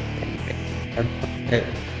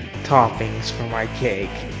 Toppings for my cake.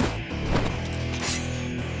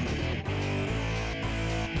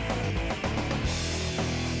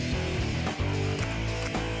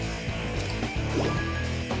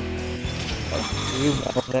 You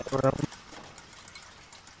that room.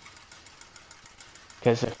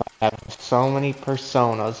 Because if I have so many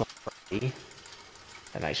personas already,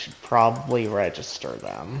 then I should probably register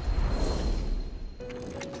them.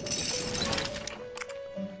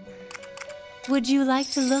 Would you like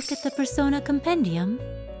to look at the persona compendium?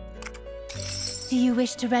 Do you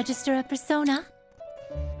wish to register a persona?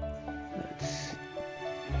 Let's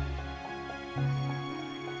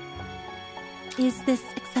see. Is this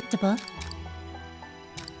acceptable?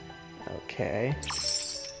 Okay.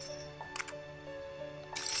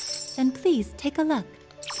 Then please take a look.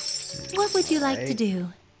 What would you like to do?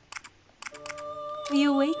 The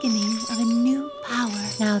awakening of a new power.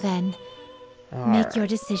 Now then, make your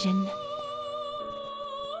decision.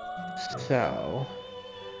 So,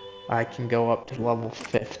 I can go up to level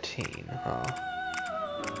 15, huh?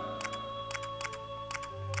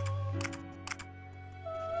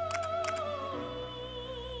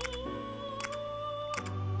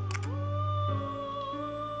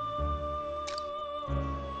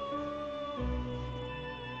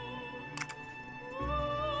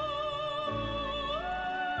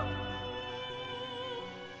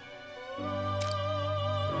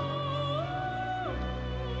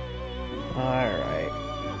 Alright.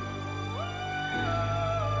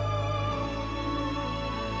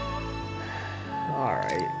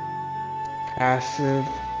 Alright. Passive.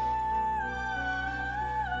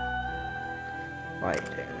 Light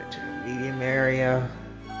damage in a medium area.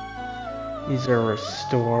 User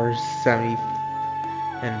restores 70%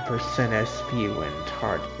 SP when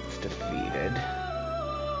target is defeated.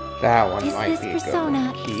 That one Is might this be a good persona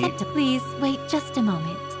one to keep. acceptable? Please wait just a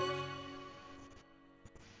moment.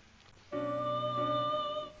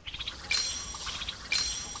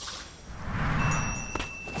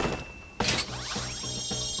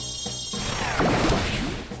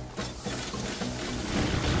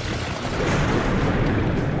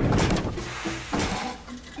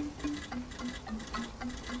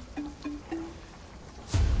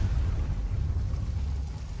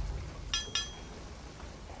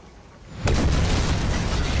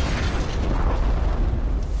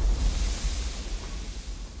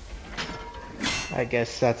 I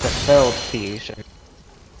guess that's a failed fusion.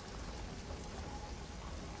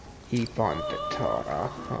 Keep on Tactica,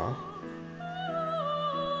 huh?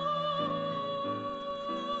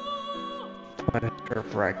 Punisher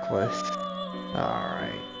Reckless.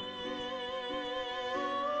 Alright.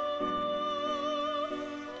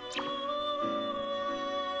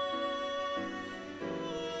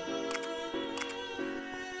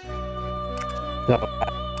 So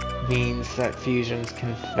that means that fusions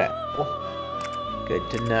can fail. Good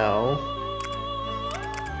to know.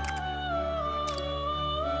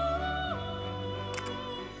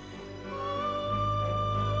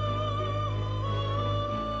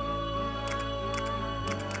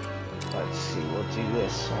 Let's see, we'll do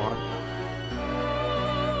this one.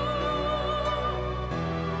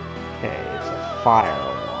 Okay, it's a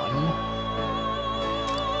fire one.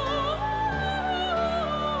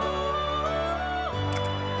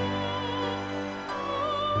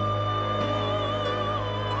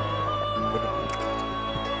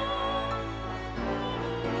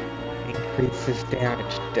 Increases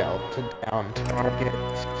damage dealt to down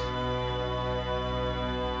targets.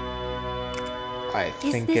 I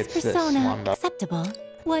think Is it's this this persona one to acceptable?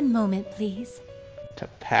 One moment, please.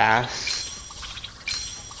 pass.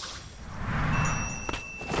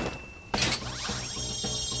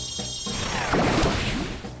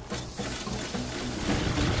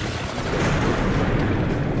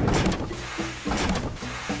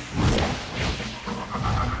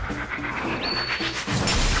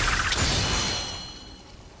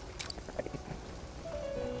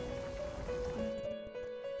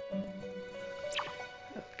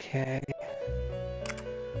 Okay.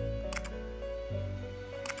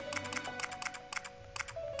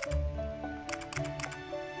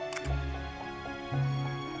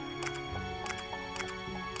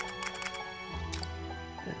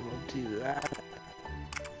 Then we'll do that.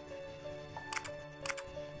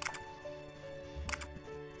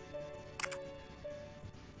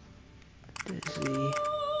 Dizzy.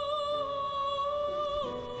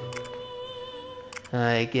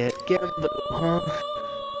 I get Gembo, huh?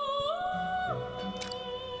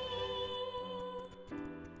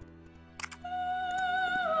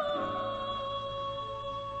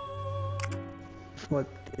 Flip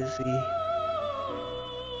Dizzy.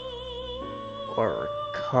 Or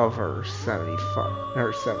recover 75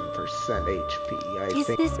 or 7% HP, I Is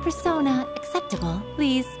think. this persona acceptable?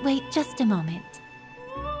 Please wait just a moment.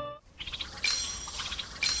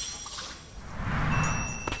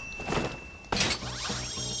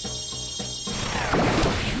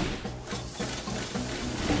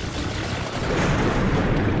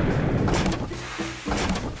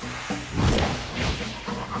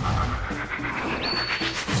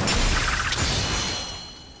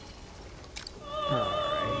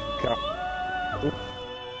 Alright, go.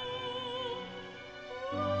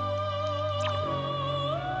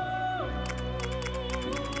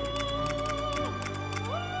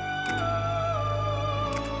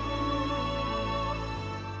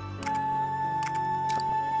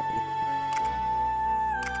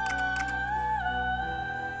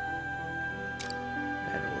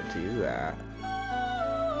 And we'll do that.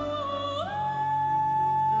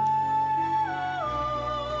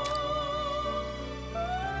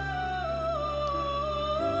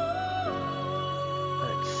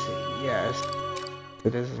 Let's see, yes,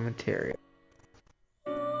 it is a material.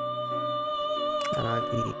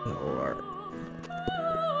 Or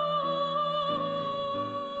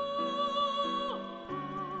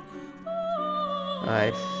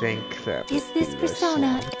I think that Is would this be persona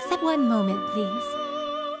one. accept? One moment, please.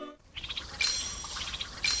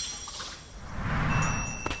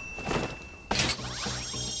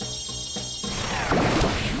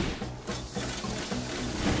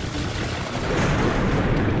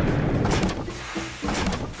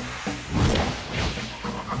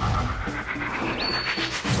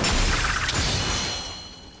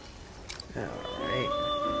 Alright.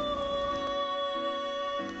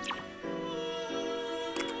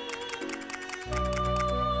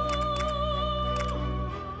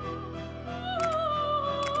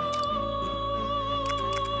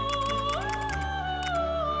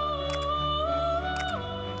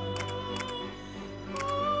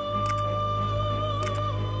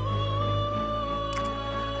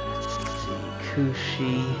 Let's see,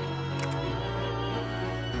 Kushi.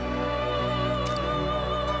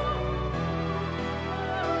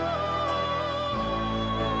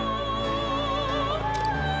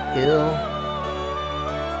 Ill.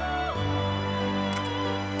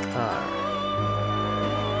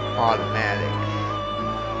 Automatic.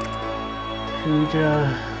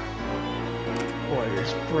 Kuja.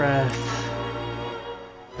 Warrior's Breath.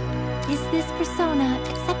 Is this persona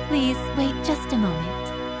accept? Please wait just a moment.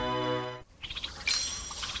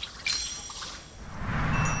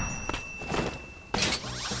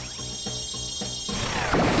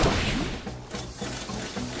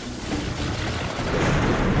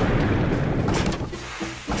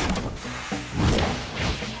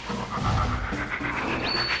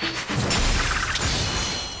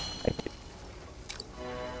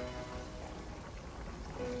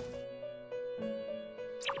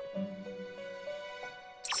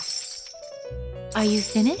 Are you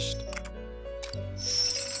finished?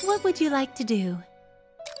 What would you like to do?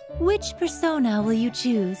 Which persona will you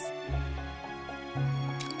choose?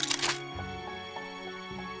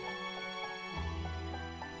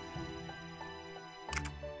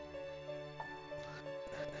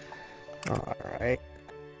 Alright.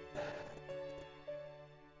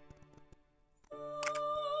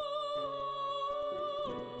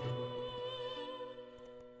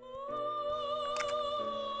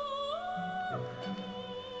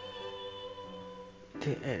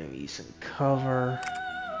 The enemies in cover.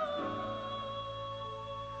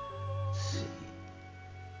 Let's see.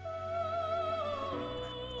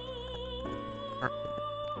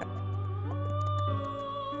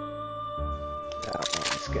 That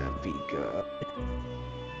one's gonna be good.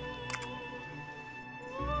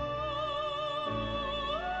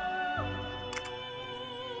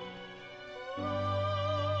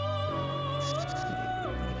 Let's see.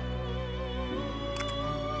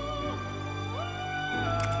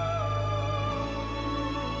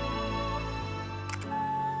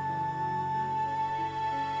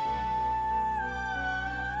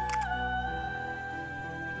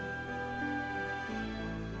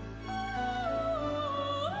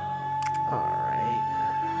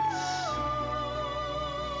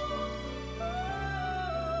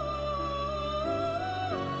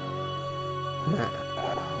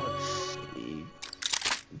 Let's see.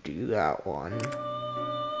 Do that one.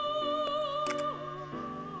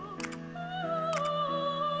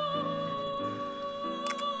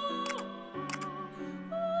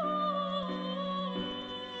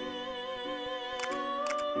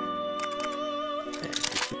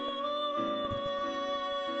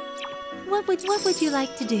 What would you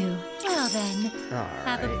like to do? Well then,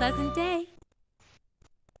 have a Alright. pleasant day.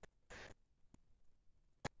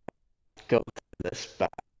 Go to this back.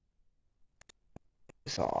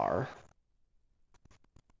 Are.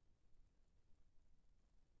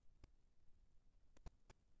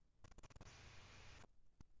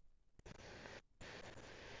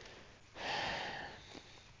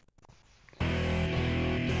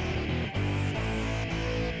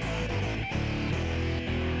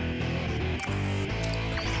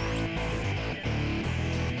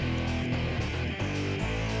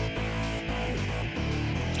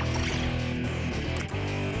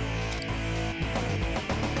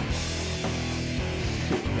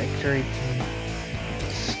 Victory.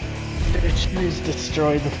 Please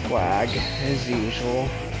destroy the flag, as usual.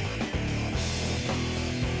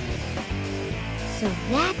 So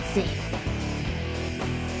that's it.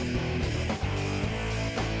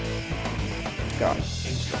 God.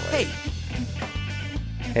 Hey!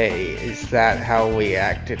 Hey, is that how we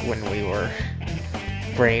acted when we were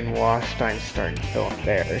brainwashed? I'm starting to feel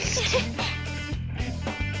embarrassed.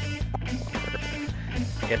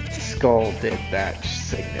 If Skull did that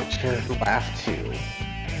signature laugh too.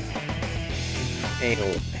 Hey,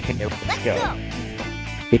 let's go.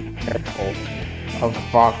 Be careful of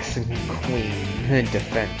Fox and Queen in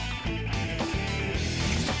defense.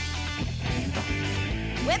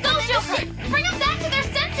 Go, Joker! Bring them back to their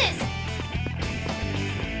senses!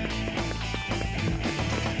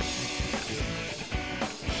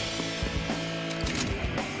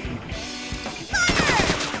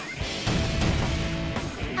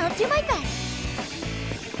 I'll do my best.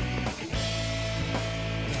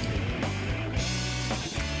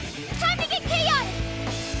 Time to get chaotic!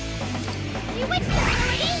 You witch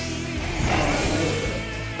authority!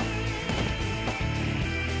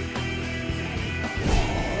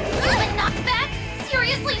 But knockback?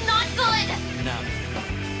 Seriously not good! No.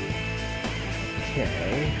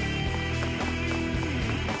 Okay.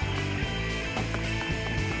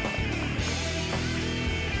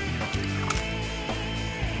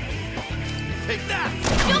 Take that!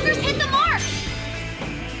 Joker's hit the mark!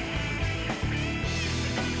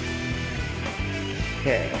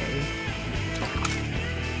 Okay.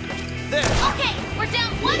 There! Okay, we're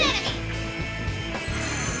down one enemy!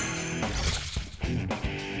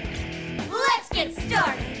 Let's get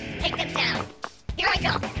started. Take it down. Here we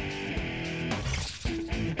go.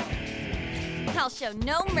 I'll show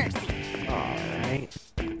no mercy. Alright.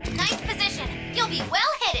 Nice position. You'll be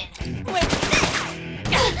well hidden. With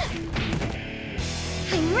this!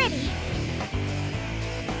 I'm ready.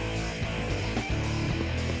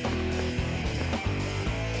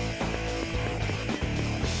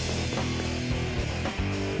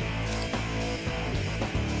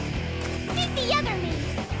 Meet the other me.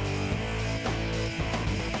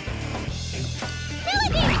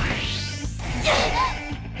 Melody!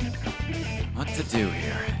 What to do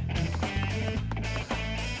here?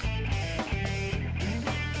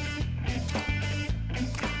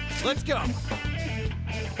 Let's go!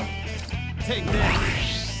 Take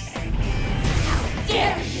this!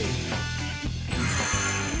 Dare you?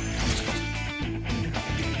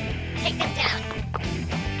 Take it down.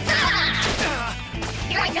 Ah!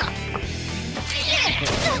 Here we go.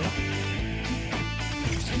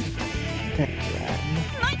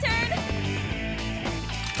 My turn!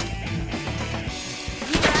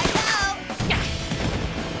 Here I go!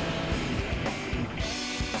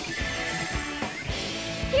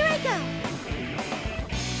 Here I go.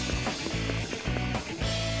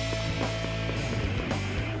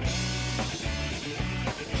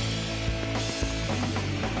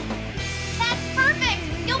 That's perfect!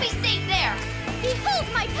 You'll be safe there! Behold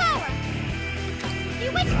my power!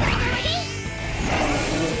 Bewitched authority!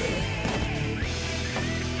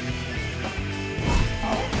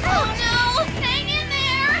 Oh no! Hang in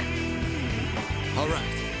there! All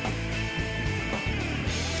right.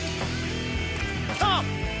 Come!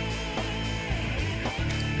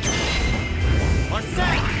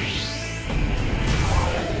 Marseille!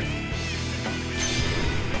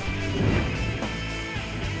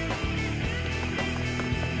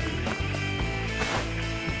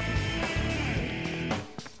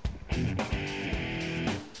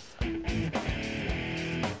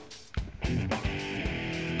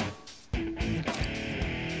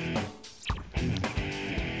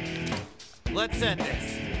 Let's end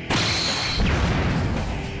this.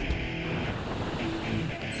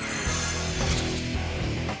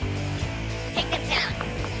 Take them down.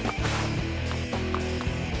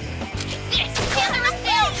 Yes! Panther is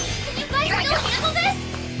down! Can you guys still handle this?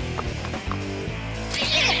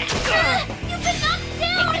 You've been knocked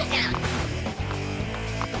down! Take them down.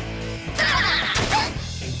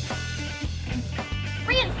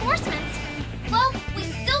 Reinforcements? Well, we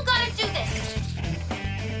still gotta do this.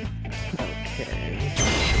 Okay.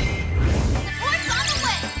 Support's on the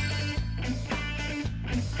way!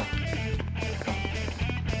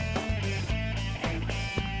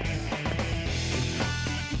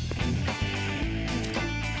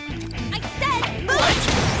 I said move!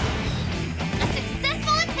 A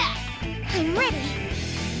successful attack! I'm ready.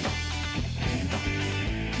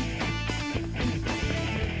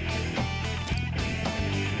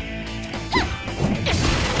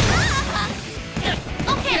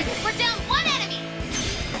 Okay, we're down one enemy!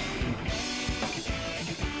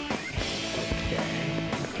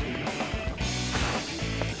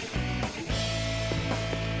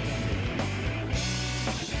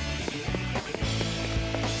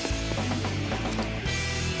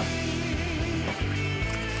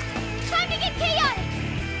 Time to get chaotic!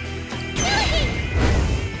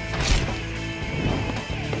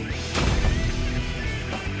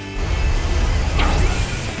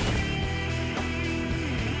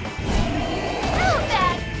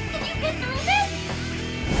 Bad! Can you get through this?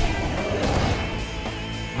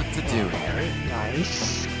 What to do here?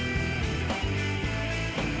 Nice.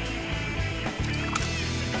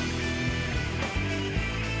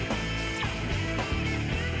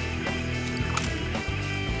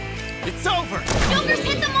 It's over! Joker's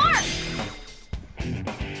hit the mark!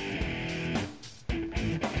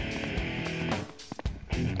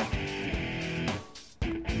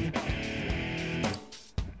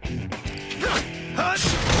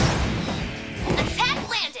 Attack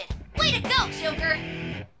landed! Way to go, Joker!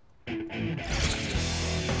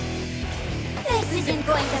 This isn't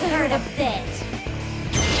going to hurt a bit.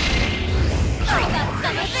 I got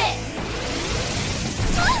some of this!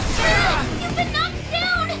 You've been knocked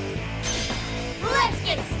down! Let's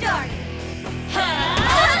get started.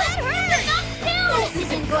 You've been knocked down! This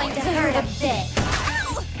isn't going to hurt a bit.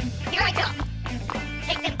 Here I go.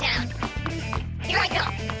 Take them down. Here I go.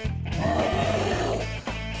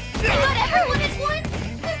 Not everyone is one!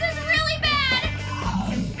 This is really bad!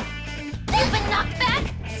 You've been knocked back?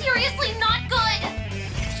 Seriously not good!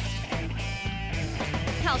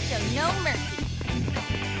 I'll show no mercy.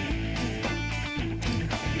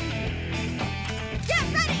 Get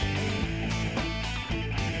ready!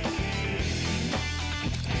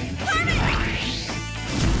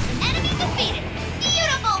 Enemy defeated!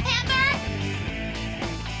 Beautiful, Panther!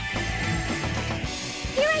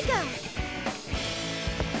 Here I go.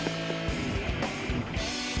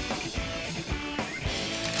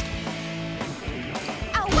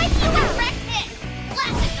 I'll wake you up! Direct hit!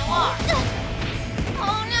 Classic noir!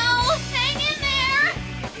 Oh no! Hang in there!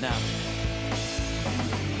 Now.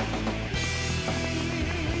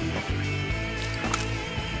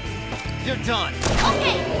 You're done.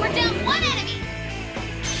 Okay, we're down one enemy!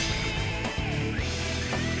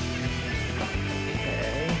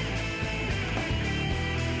 Okay.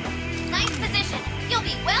 Nice position. You'll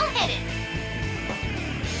be well hidden.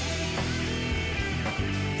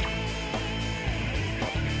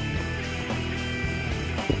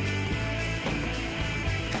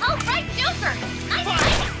 All right, Joker. Nice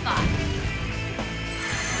hiding spot.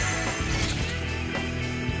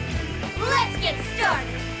 Let's get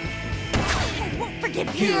started. I won't forgive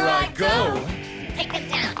you. Here I go. Take them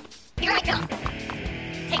down. Here I go.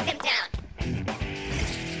 Take them down.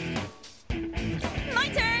 My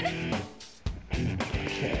turn.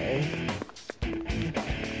 Okay.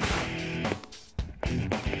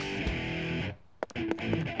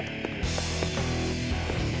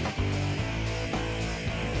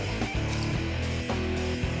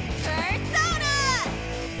 Persona!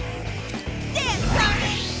 Dance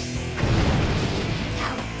party!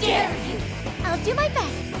 How dare you! I'll do my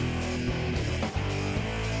best.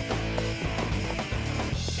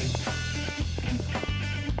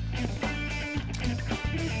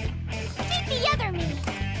 Meet the other me.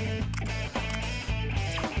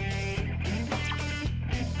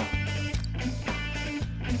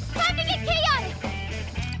 Time to get chaotic!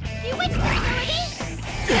 Bewitched ability.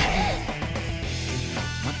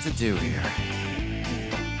 What to do here?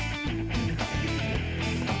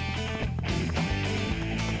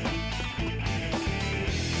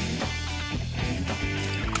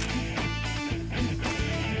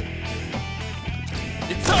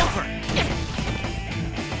 It's over!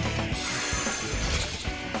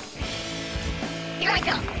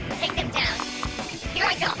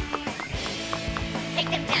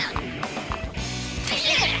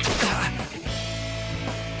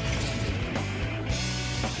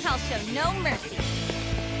 mercy.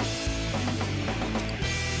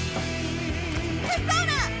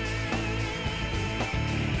 Persona!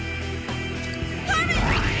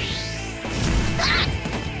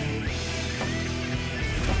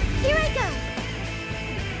 Here I go!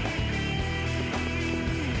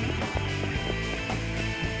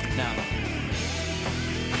 Now.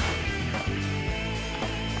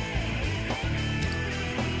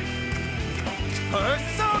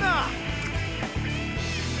 Persona!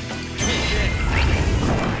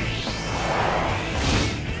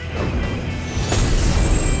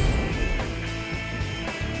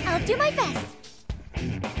 I'll do my best.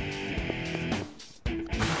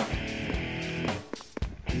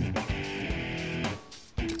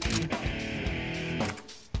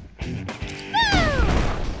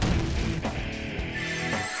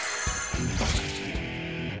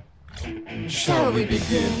 Shall we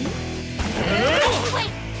begin?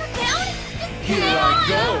 Wait, you're down? Just Here hang I on.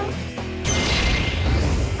 go!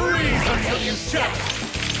 Freeze until you check!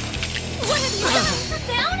 What have you done? You're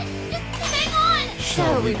down? Just hang on.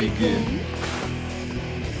 Shall we begin?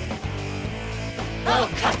 I'll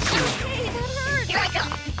cut you! Hey, that hurt. Here I go.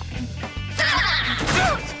 Ah!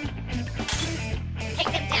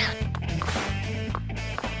 Take them down.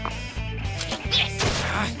 Take this.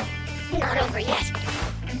 Not over yet.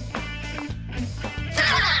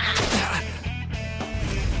 Ah!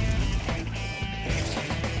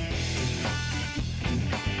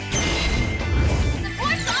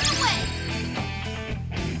 Support's on the way.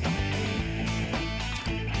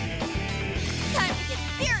 Time to get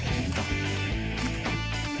serious.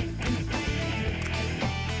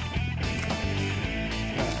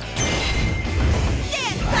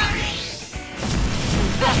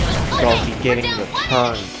 I'll be getting the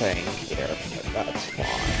turn thing here, but that's fine.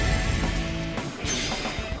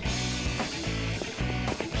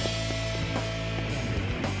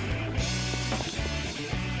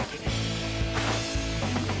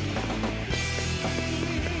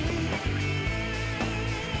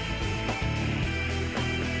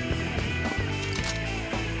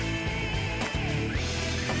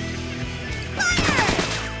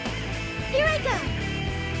 Here I go!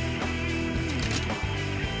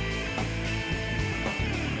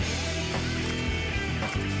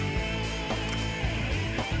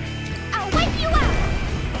 I'll wipe you out!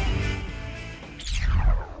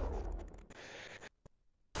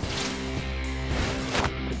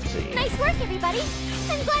 Let's see. Nice work, everybody!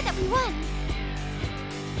 I'm glad that we won!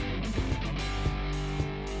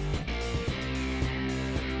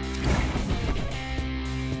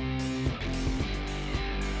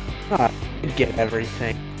 I did get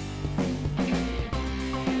everything.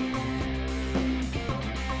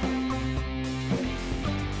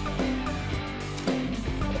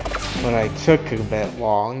 But I took a bit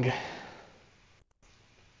long.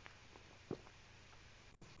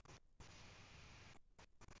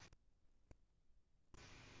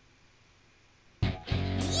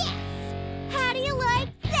 Yes! How do you like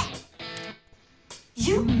this?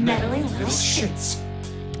 You meddling little shits.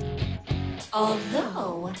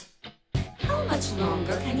 Although, how much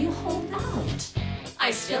longer can you hold out?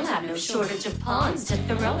 I still have no shortage of pawns to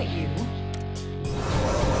throw at you.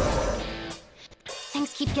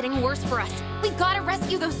 Things keep getting worse for us. We gotta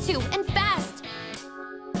rescue those two, and fast!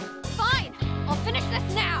 Fine! I'll finish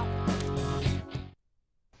this now!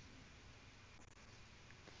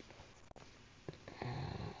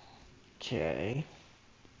 Okay.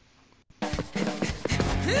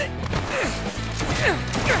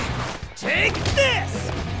 Take this!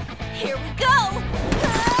 Here we go!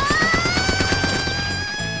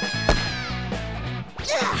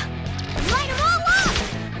 Light 'em all up!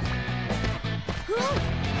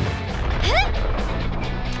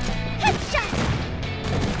 Headshot!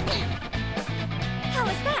 How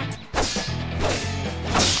was that?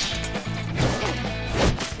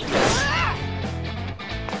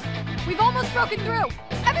 We've almost broken through!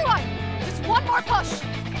 Everyone! Just one more push!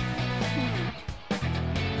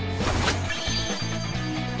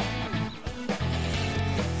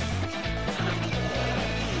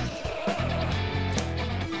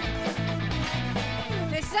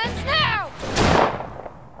 This ends now!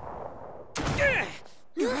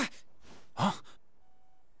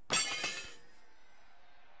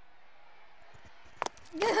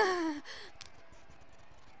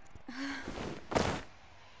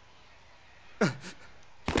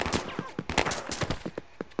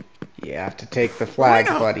 You have to take the flag,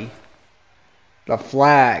 Reno! buddy. The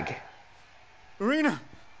flag. Arena!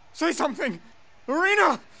 Say something!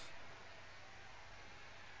 Arena!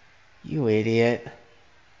 You idiot.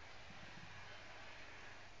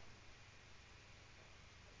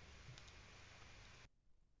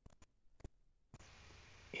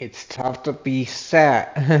 It's tough to be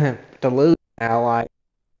sad to lose an ally.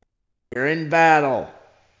 You're in battle.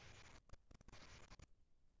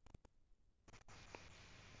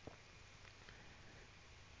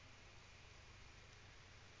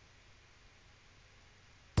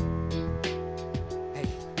 Hey,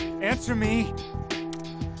 answer me.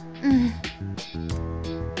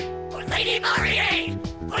 For Lady Marie!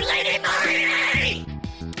 For Lady Marie!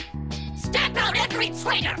 Stamp out every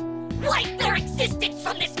traitor! Wipe their existence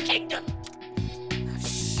from this kingdom! Oh,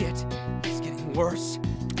 shit, it's getting worse.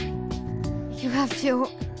 You have to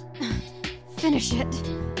finish it.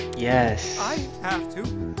 Yes. I have to.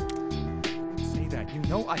 Don't say that. You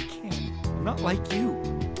know I can't. I'm not like you.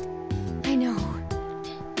 I know.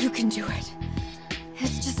 You can do it.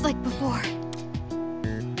 It's just like before.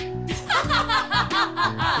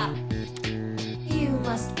 You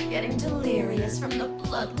must be getting delirious from the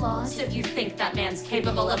blood loss if you think that man's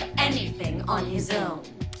capable of anything on his own.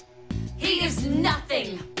 He is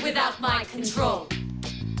nothing without my control.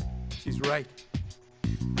 She's right.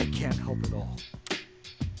 I can't help it all.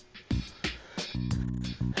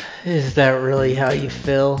 Is that really how you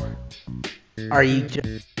feel? Are you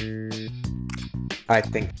just... I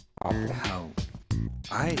think... How?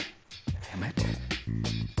 Damn it.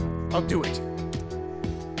 I'll do it.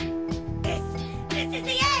 This is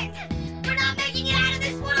the end! We're not making it out of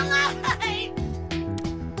this one alive!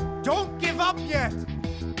 Don't give up yet!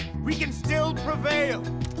 We can still prevail!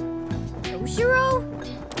 Toshiro?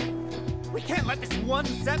 We can't let this one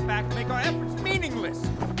setback make our efforts meaningless!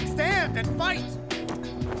 Stand and fight!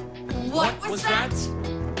 What was that?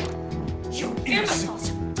 You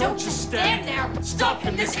imbeciles! Don't just stand there! Stop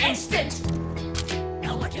him this instant!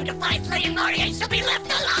 No one who defies Lady Marie shall be left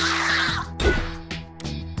alive!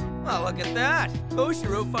 Well, look at that.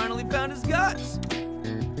 Toshiro finally found his guts.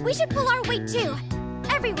 We should pull our weight too.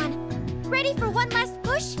 Everyone, ready for one last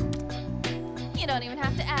push? You don't even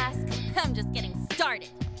have to ask. I'm just getting started.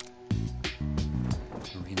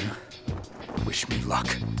 Marina, wish me luck.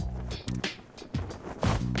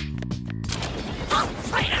 Oh,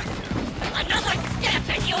 traitor! Another step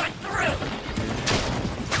and you're through!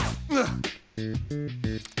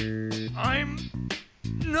 I'm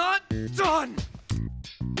not done!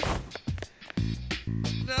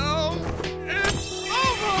 No, it's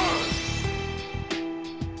over!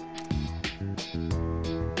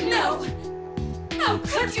 No! How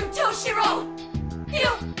could you, Toshiro? You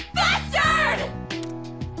bastard!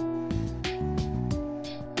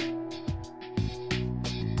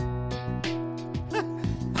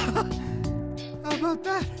 How about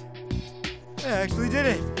that? I actually did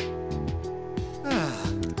it.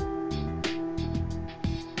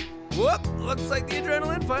 Whoop! Looks like the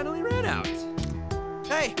adrenaline finally ran out.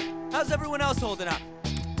 Hey, how's everyone else holding up?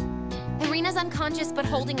 Irina's unconscious but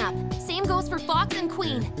holding up. Same goes for Fox and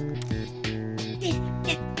Queen.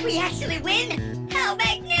 Did we actually win? How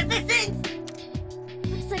magnificent!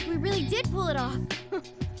 Looks like we really did pull it off.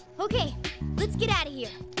 Okay, let's get out of here.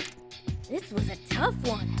 This was a tough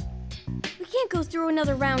one. We can't go through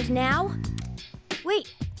another round now.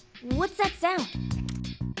 Wait, what's that sound?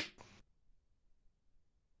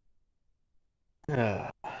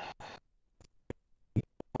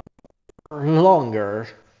 Longer.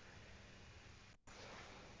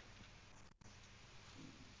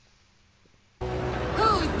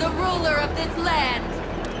 Who's the ruler of this land?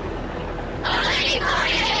 Lady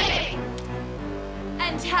Marie!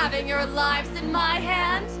 And having your lives in my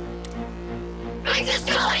hand? I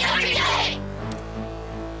destroy every day!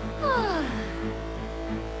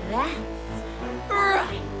 That's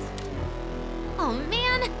right. Oh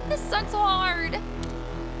man, this sucks hard.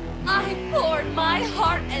 I poured my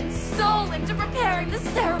heart and soul into preparing the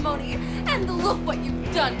ceremony, and look what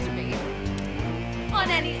you've done to me. On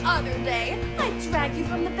any other day, I'd drag you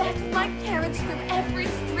from the back of my carriage through every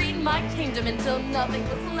street in my kingdom until nothing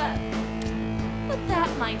was left. But that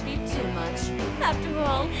might be too much. After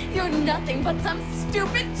all, you're nothing but some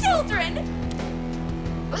stupid children!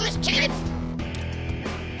 Who's kids?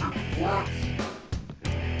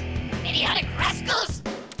 Idiotic rascals!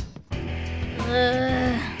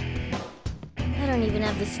 I don't even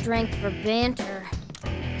have the strength for banter.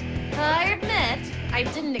 I admit, I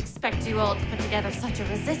didn't expect you all to put together such a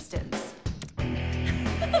resistance.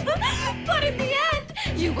 But in the end,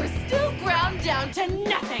 you were still ground down to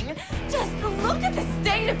nothing. Just look at the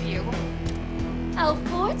state of you. How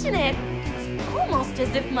fortunate. It's almost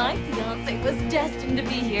as if my fiancé was destined to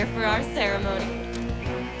be here for our ceremony.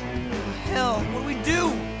 Hell, what do we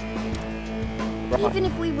do? Even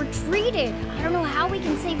if we retreated, I don't know how we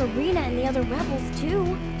can save Irina and the other rebels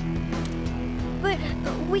too. But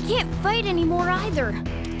we can't fight anymore either.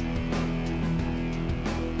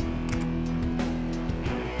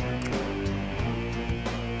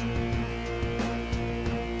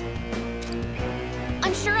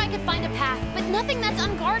 could find a path, but nothing that's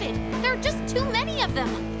unguarded. There are just too many of them.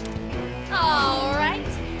 All right,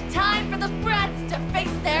 time for the brats to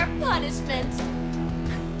face their punishment.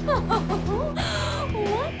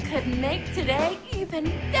 What could make today even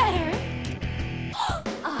better?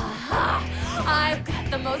 Aha! I've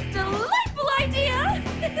got the most delightful idea!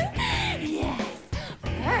 Yes,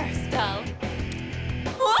 first I'll...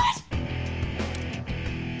 What?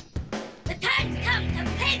 The time's come to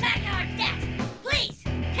pay back our debt. Please,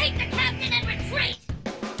 take the captain and retreat.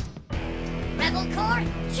 Rebel Corps,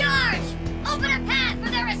 charge! Open a path for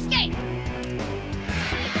their escape.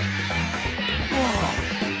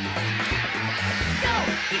 Go,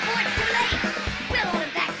 before it's too late. We'll hold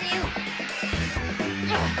him back for you.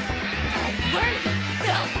 Where did it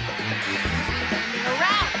go?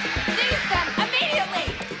 Around! Seize them immediately!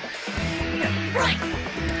 Right.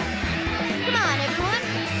 Come on, everyone.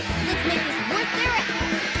 Let's make this worth their effort.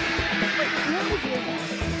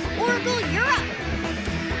 Oracle, you're up.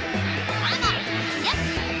 I'm on it. Yep,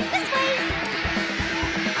 this way.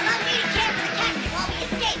 Allow me to care for the captain while we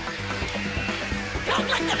escape. Don't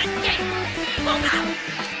let them escape. Move out.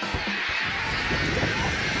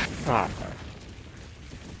 Ah.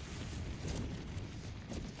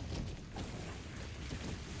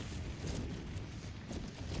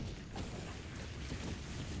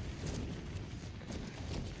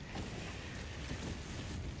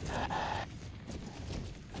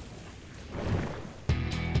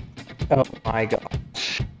 Oh my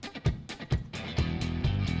gosh.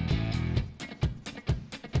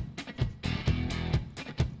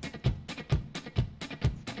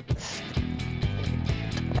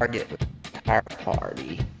 Target the entire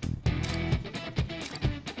party.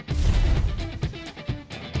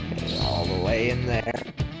 Getting all the way in there.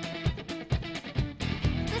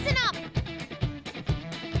 Listen up.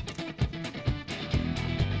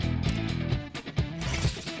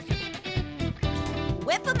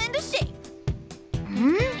 Whip them into shape.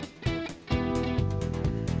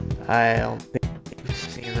 I don't think you've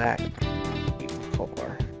seen that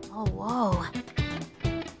before. Oh, whoa.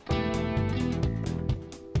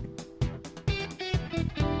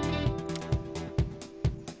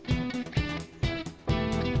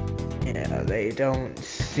 Yeah, they don't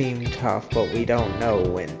seem tough, but we don't know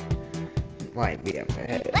when might be up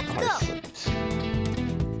ahead. Let's go.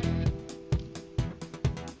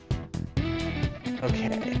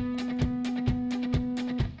 Okay.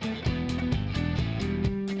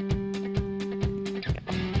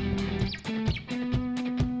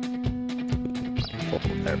 Hold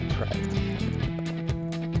their breath.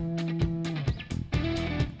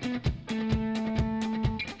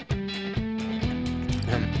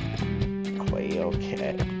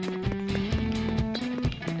 Okay.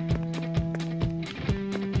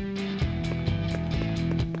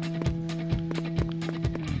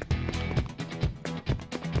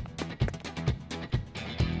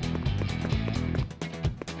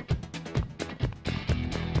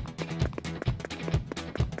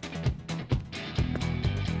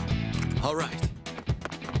 All right.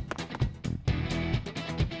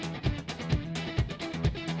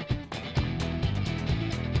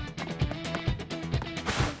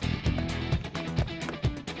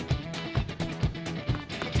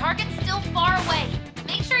 The target's still far away.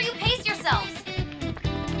 Make sure you pace yourselves.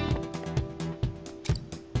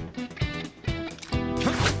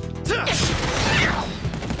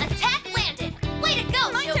 Attack landed. Way to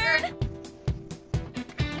go, My Joker. turn.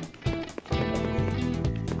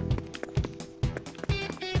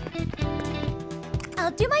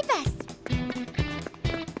 I'll do my best.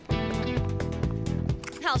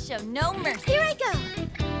 I'll show no mercy. Here I go.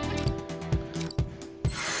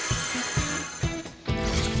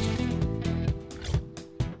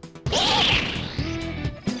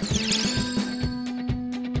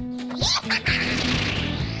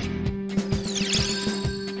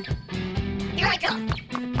 Here I come.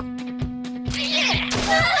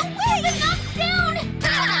 Knocked down.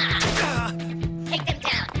 Take them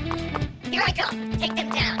down. Here I come. Take them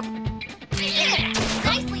down.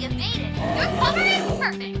 Nicely evaded. Your cover is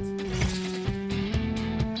perfect.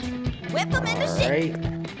 Whip them into shape.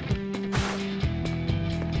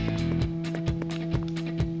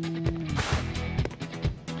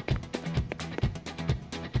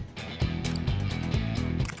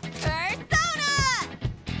 Alright. Persona!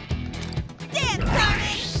 Dance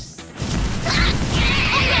party!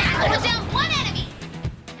 Put down one enemy.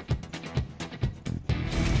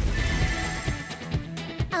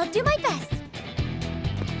 I'll do my best.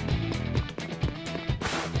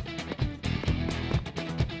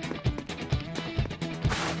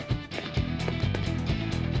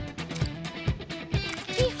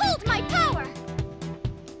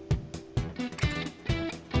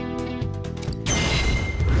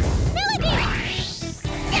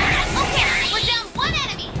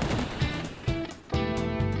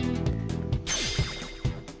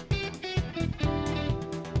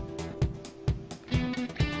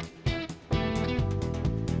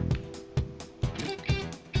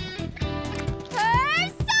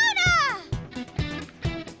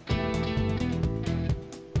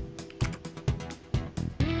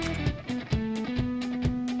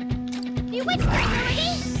 You went straight, Rudy!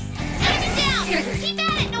 Enemy down! Keep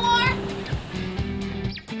at it, Noir!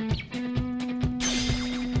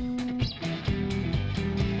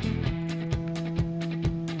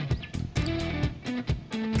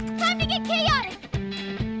 Time to get chaotic!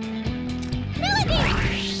 Melody!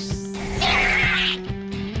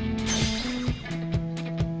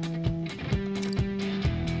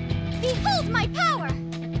 Behold my power!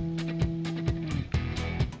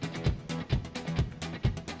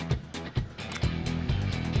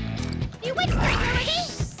 You went straight, Melody!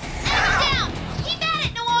 Enemy down! Keep at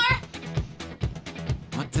it, Noir!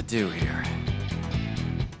 What to do here?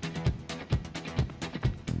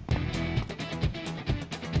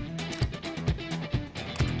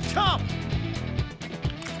 Come!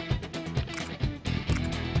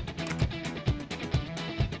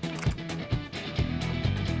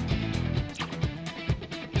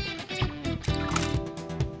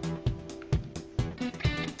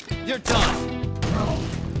 You're done!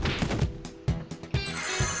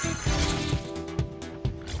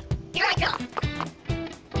 Here I come!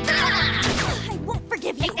 I won't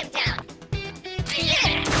forgive you! Take them down!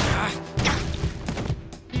 Yeah.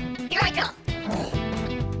 Here I come!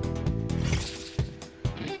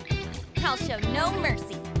 I'll show no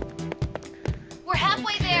mercy. We're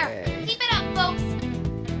halfway there. Okay. Keep it up, folks.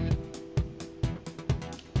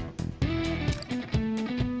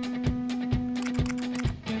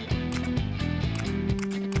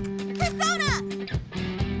 Persona!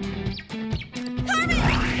 Carmen!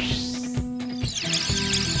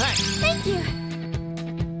 Thanks! Thank you.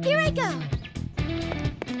 Here I go.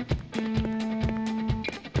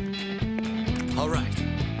 All right.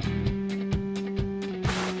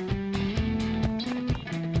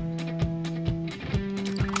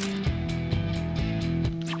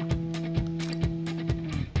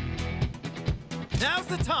 Now's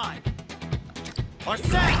the time! Or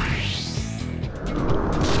set!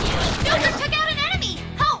 Joker took out an enemy!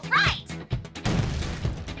 Oh, right!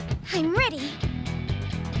 I'm ready.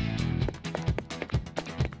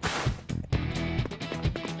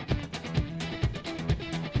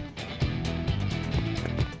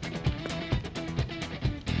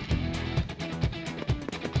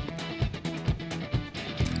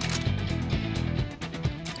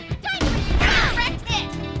 Time for you! Direct hit!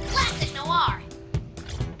 Blast it, Noir!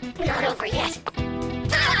 Not over yet!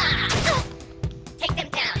 Take them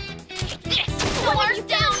down! Take this! Noir's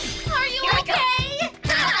down! Are you Here I go. okay?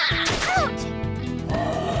 Ouch!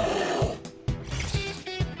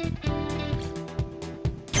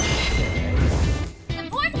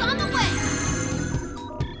 Support's on the way!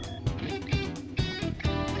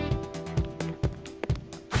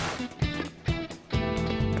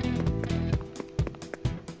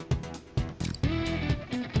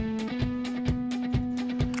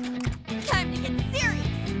 Time to get serious!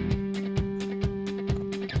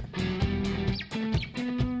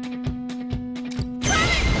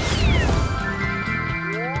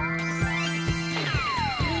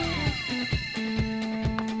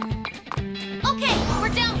 Okay, we're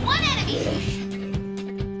down one enemy.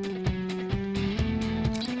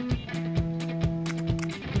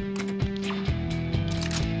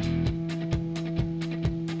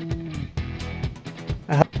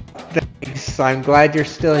 Thanks. I'm glad you're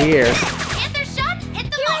still here. Panther shots hit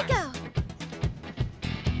the Here I mark. go!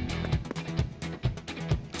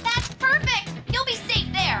 That's perfect. You'll be safe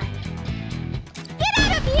there. Get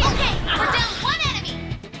out of here! Okay, we're down one enemy.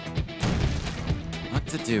 What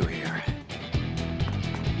to do here?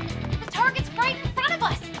 The target's right in front of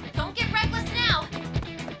us. Don't get reckless now.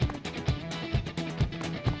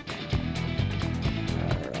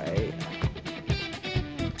 Alright.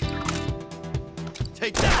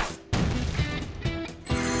 Take that!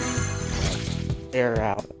 They're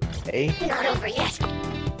out. Okay. Not over yet!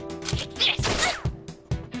 Take this!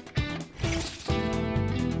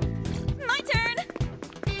 My turn!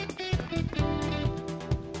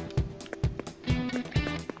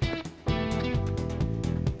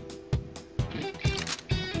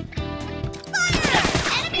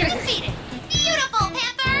 Enemy defeated. Beautiful,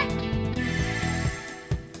 Panther.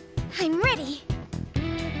 I'm ready.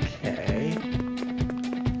 Okay.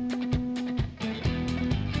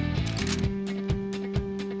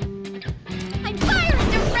 I'm firing!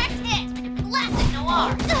 Direct hit. Blast it,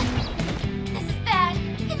 Noir. This is bad.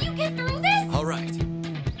 Can you get through this? All right.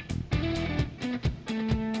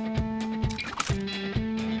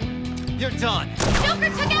 You're done! Joker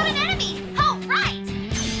took out an enemy. Oh, right.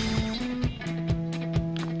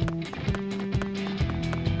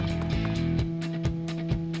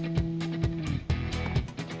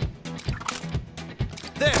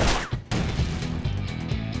 There!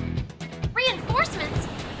 Reinforcements?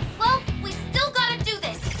 Well, we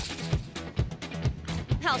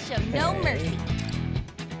mercy.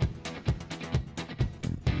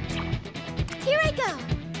 Here I go.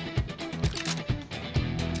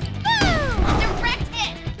 Boom! Direct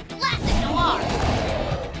hit! Classic noir!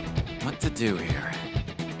 What to do here?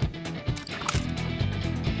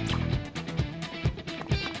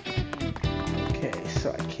 Okay,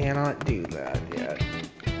 so I cannot do that yet.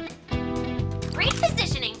 Great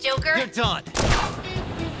positioning, Joker! You're done!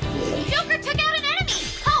 Joker took out an enemy!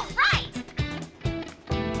 All right!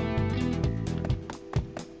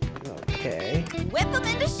 Okay. Whip them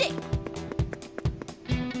into shape.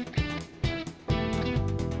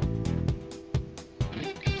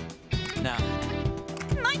 Now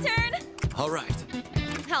then. My turn. All right.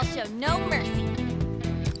 I'll show no mercy.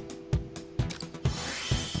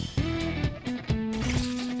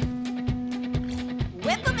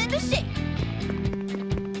 Whip them into shape.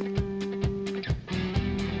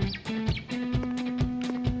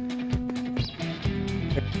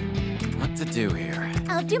 What to do here?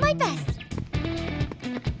 I'll do my best.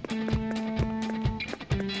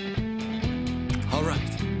 All right.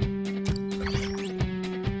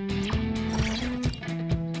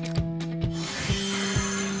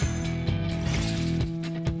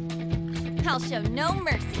 I'll show no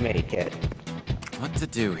mercy. Make it. What to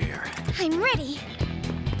do here? I'm ready.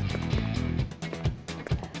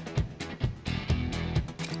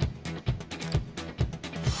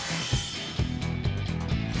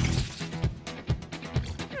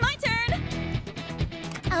 My turn.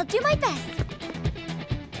 I'll do my best.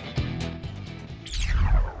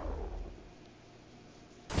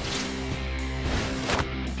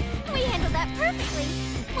 We handled that perfectly.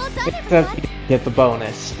 Well done, Except everyone. you get the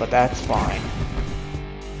bonus, but that's fine.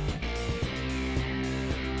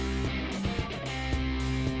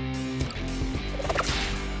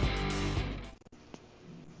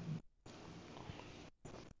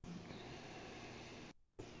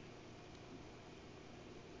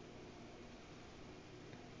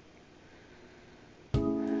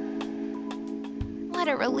 What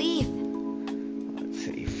a relief. Let's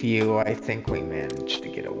see. Few, I think we managed to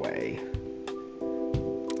get away.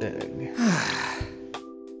 Ugh.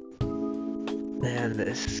 Man,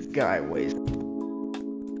 this guy weighs.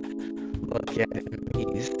 Look at him.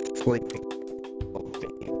 He's sleeping.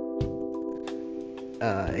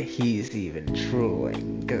 He's even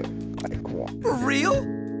drooling like water. For real?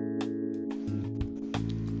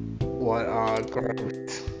 What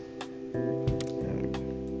gross.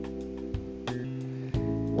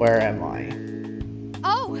 Where am I?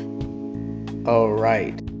 Oh, Oh,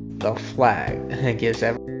 right. The flag. It gives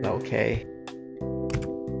everyone okay.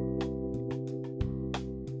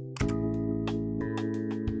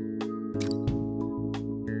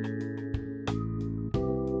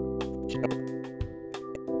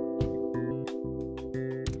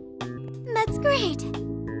 That's great.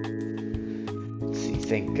 See,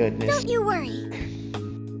 thank goodness. Don't you worry.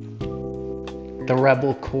 The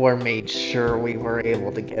Rebel Corps made sure we were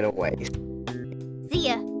able to get away. See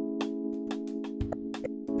ya.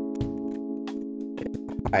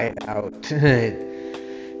 Out.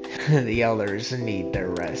 The others need their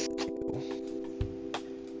rest too.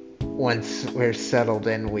 Once we're settled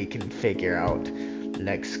in, we can figure out the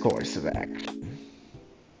next course of action.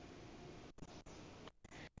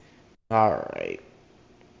 Alright.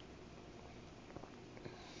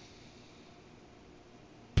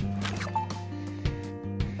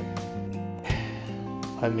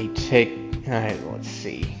 Let me take. Let's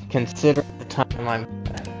see. Consider the time I'm.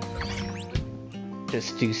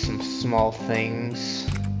 Just do some small things.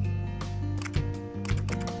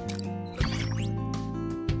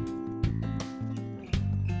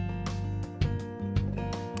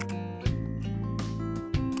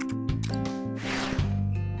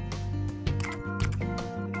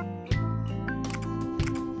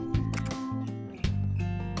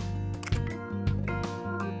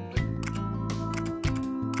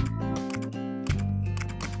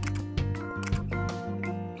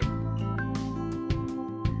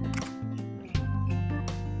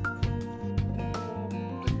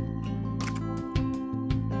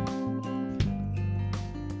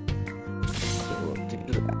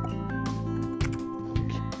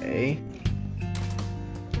 Okay.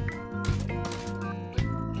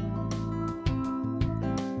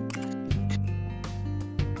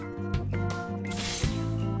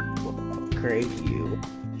 We'll upgrade you.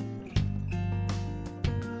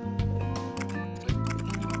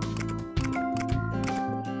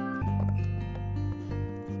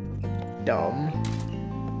 Dumb.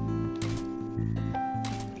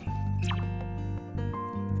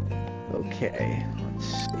 Okay, let's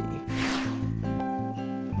see.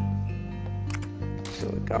 So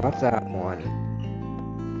we got that one.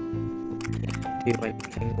 do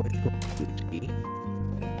anything with Lucy.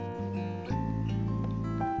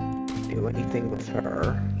 Do anything with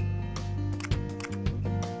her.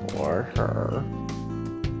 Or her.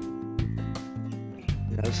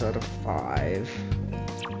 That's out of 5.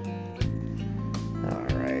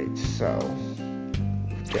 Alright, so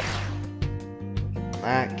yeah.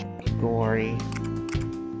 That category.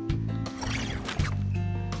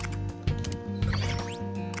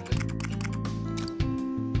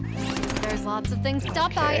 There's lots of things to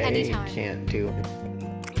stop by anytime. Can't do it.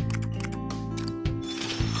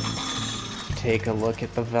 Take a look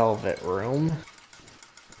at the Velvet Room.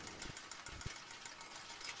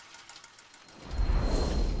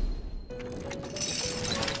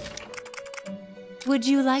 Would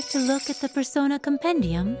you like to look at the Persona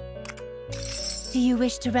Compendium? Do you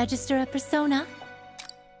wish to register a persona?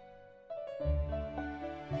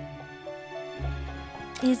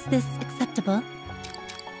 Is this acceptable?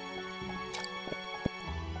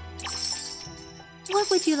 What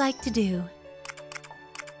would you like to do?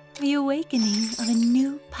 The awakening of a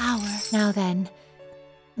new power. Now then,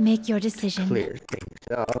 make your decision. Clear things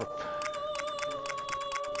up.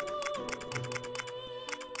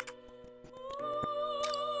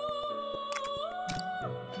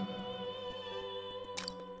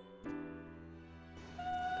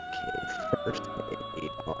 First aid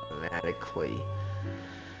automatically.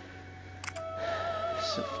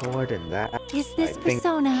 Support and that. Is this I think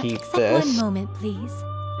persona? keep Except this. one moment, please.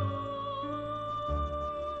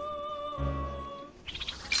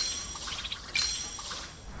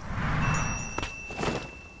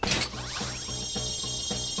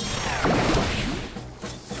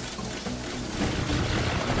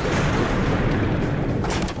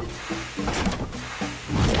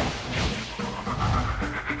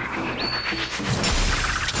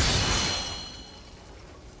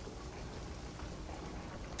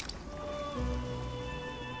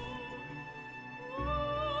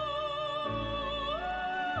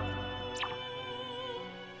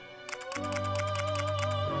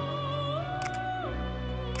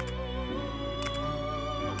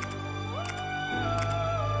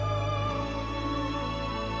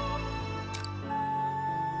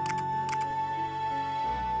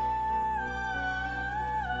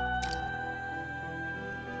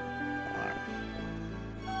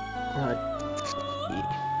 Let's see.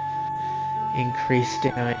 Increased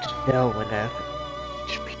damage dealt when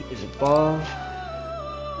HP is above.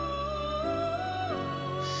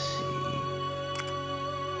 Let's see.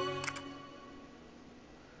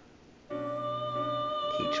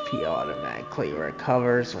 HP automatically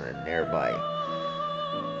recovers when a nearby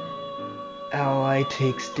ally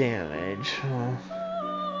takes damage.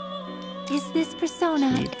 Is this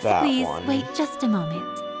persona? Keep that Please one. wait just a moment.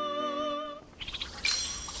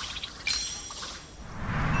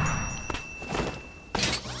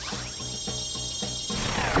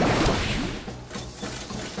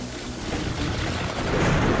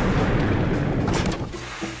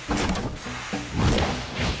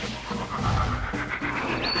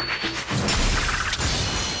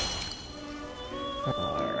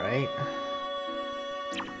 Alright.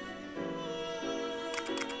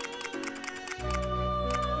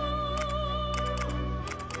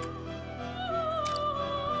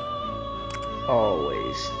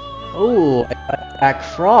 Always. Oh, I got back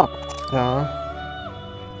Frost, huh?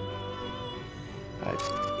 Let's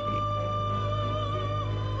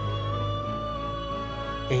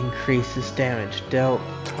see. Increases damage dealt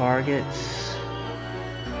targets.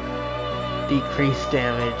 Decrease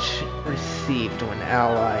damage received when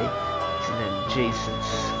ally is in an adjacent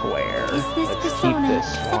square. Is this Let's persona? keep this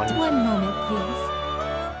Except one. one moment, please.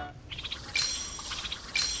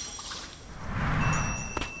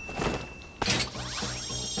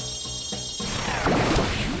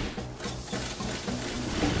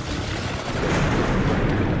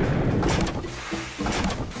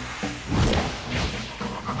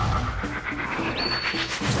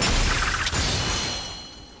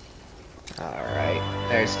 Alright,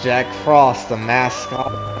 there's Jack Frost, the mascot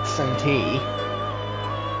of SMT.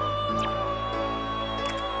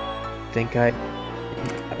 Think I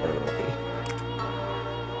early.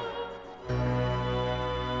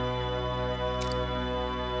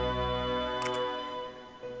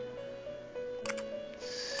 Let's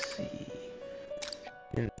see.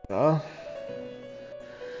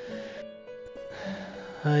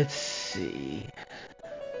 Let's see.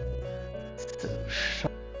 So,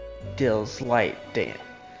 shot deals light damage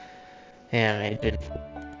and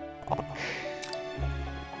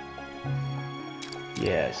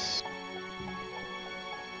yes.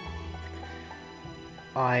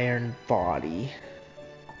 Iron body.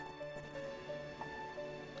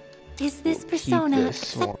 Is this Keep persona?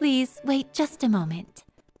 this one. Please wait just a moment.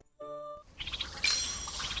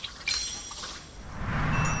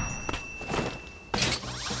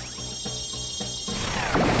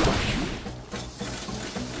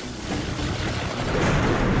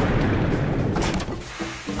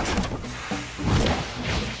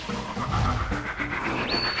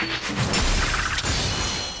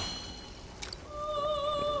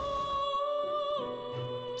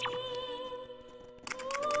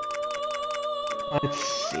 Let's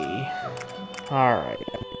see. Alright.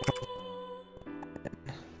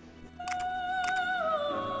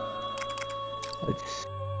 Let's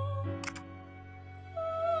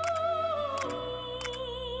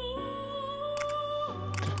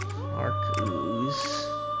Dark Ooze.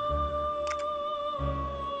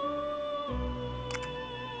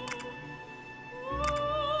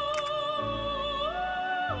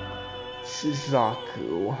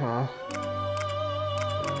 Suzaku, huh?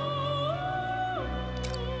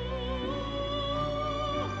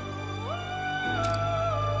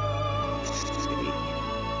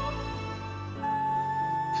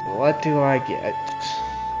 What do I get?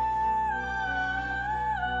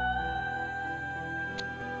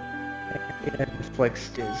 It inflicts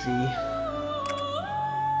dizzy.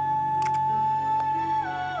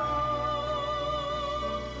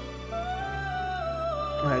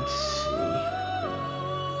 Let's see.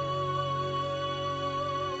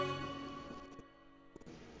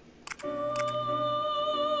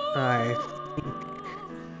 I think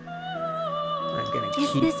I'm gonna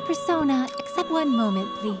Is keep. this persona? Except one moment,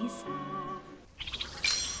 please.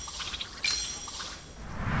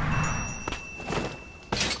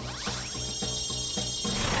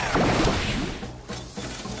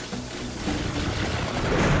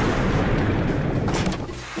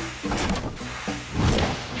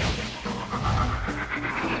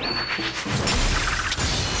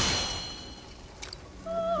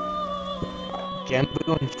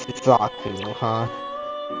 Genbu and Suzaku, huh?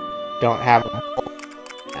 Don't have them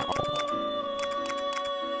now.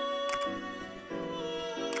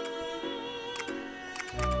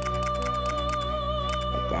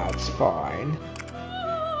 But that's fine.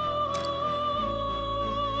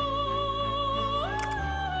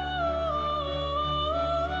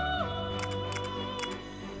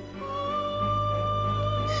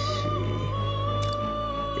 Let's see.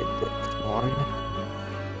 Get this one.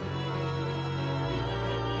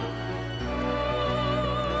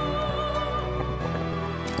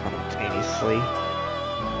 Simultaneously.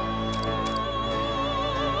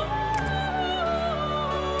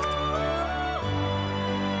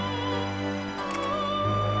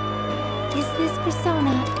 Is this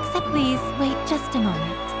persona? Except please wait just a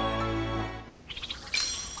moment.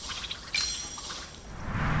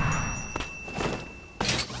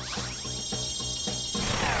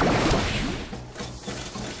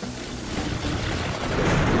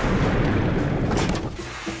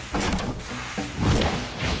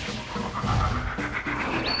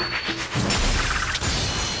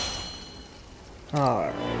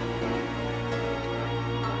 Alright.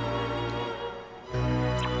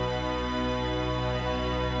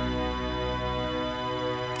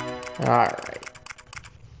 Alright.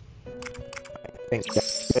 I think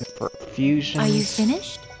that's good for fusions. Are you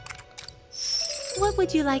finished? What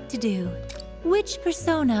would you like to do? Which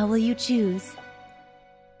persona will you choose?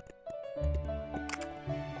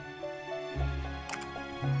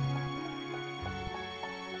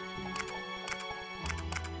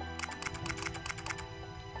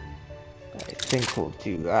 I think we'll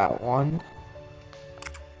do that one.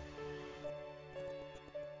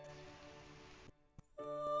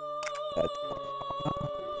 That's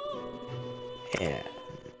and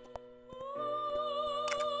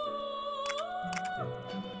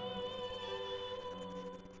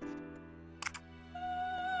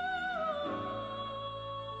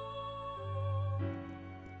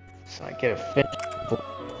so I get a finish with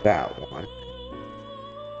that one.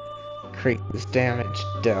 Increase damage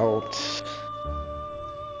dealt.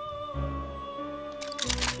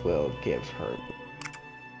 Will give her.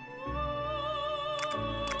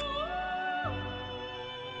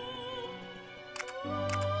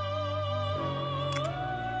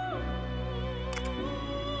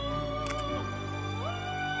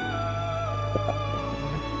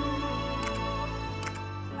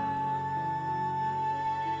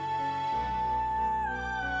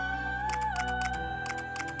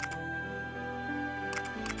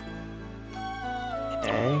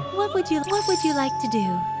 Okay. What would you like to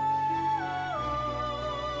do?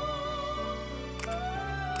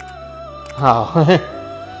 Oh.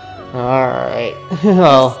 Alright.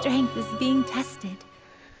 Well. Your strength is being tested.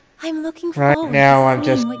 I'm looking Right forward now, to I'm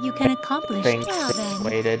seeing just what you can accomplish. being Now then,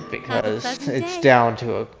 situated because pleasant it's day. down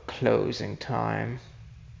to a closing time.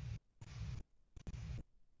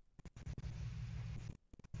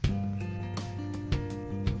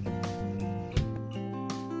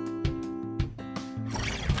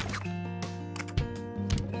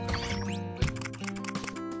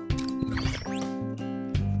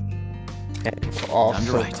 And we'll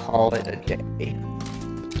also right. call it a day.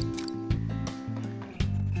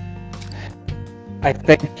 I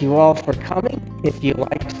thank you all for coming. If you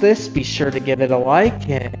liked this, be sure to give it a like,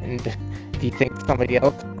 and if you think somebody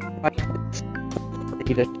else would like this, feel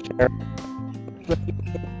free to share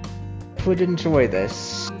it. Would enjoy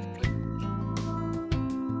this.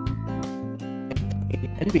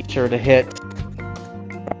 And be sure to hit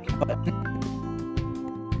the button.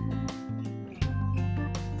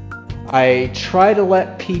 I try to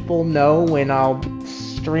let people know when I'll be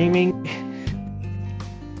streaming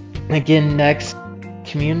again next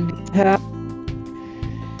community tab.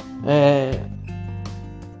 And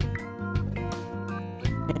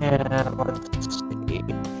let's see.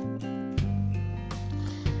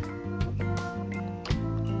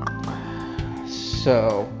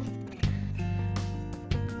 So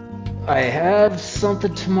I have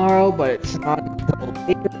something tomorrow, but it's not until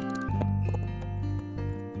later.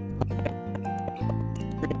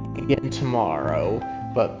 Again tomorrow,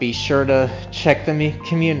 but be sure to check the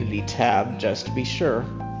community tab just to be sure.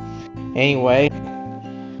 Anyway,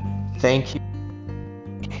 thank you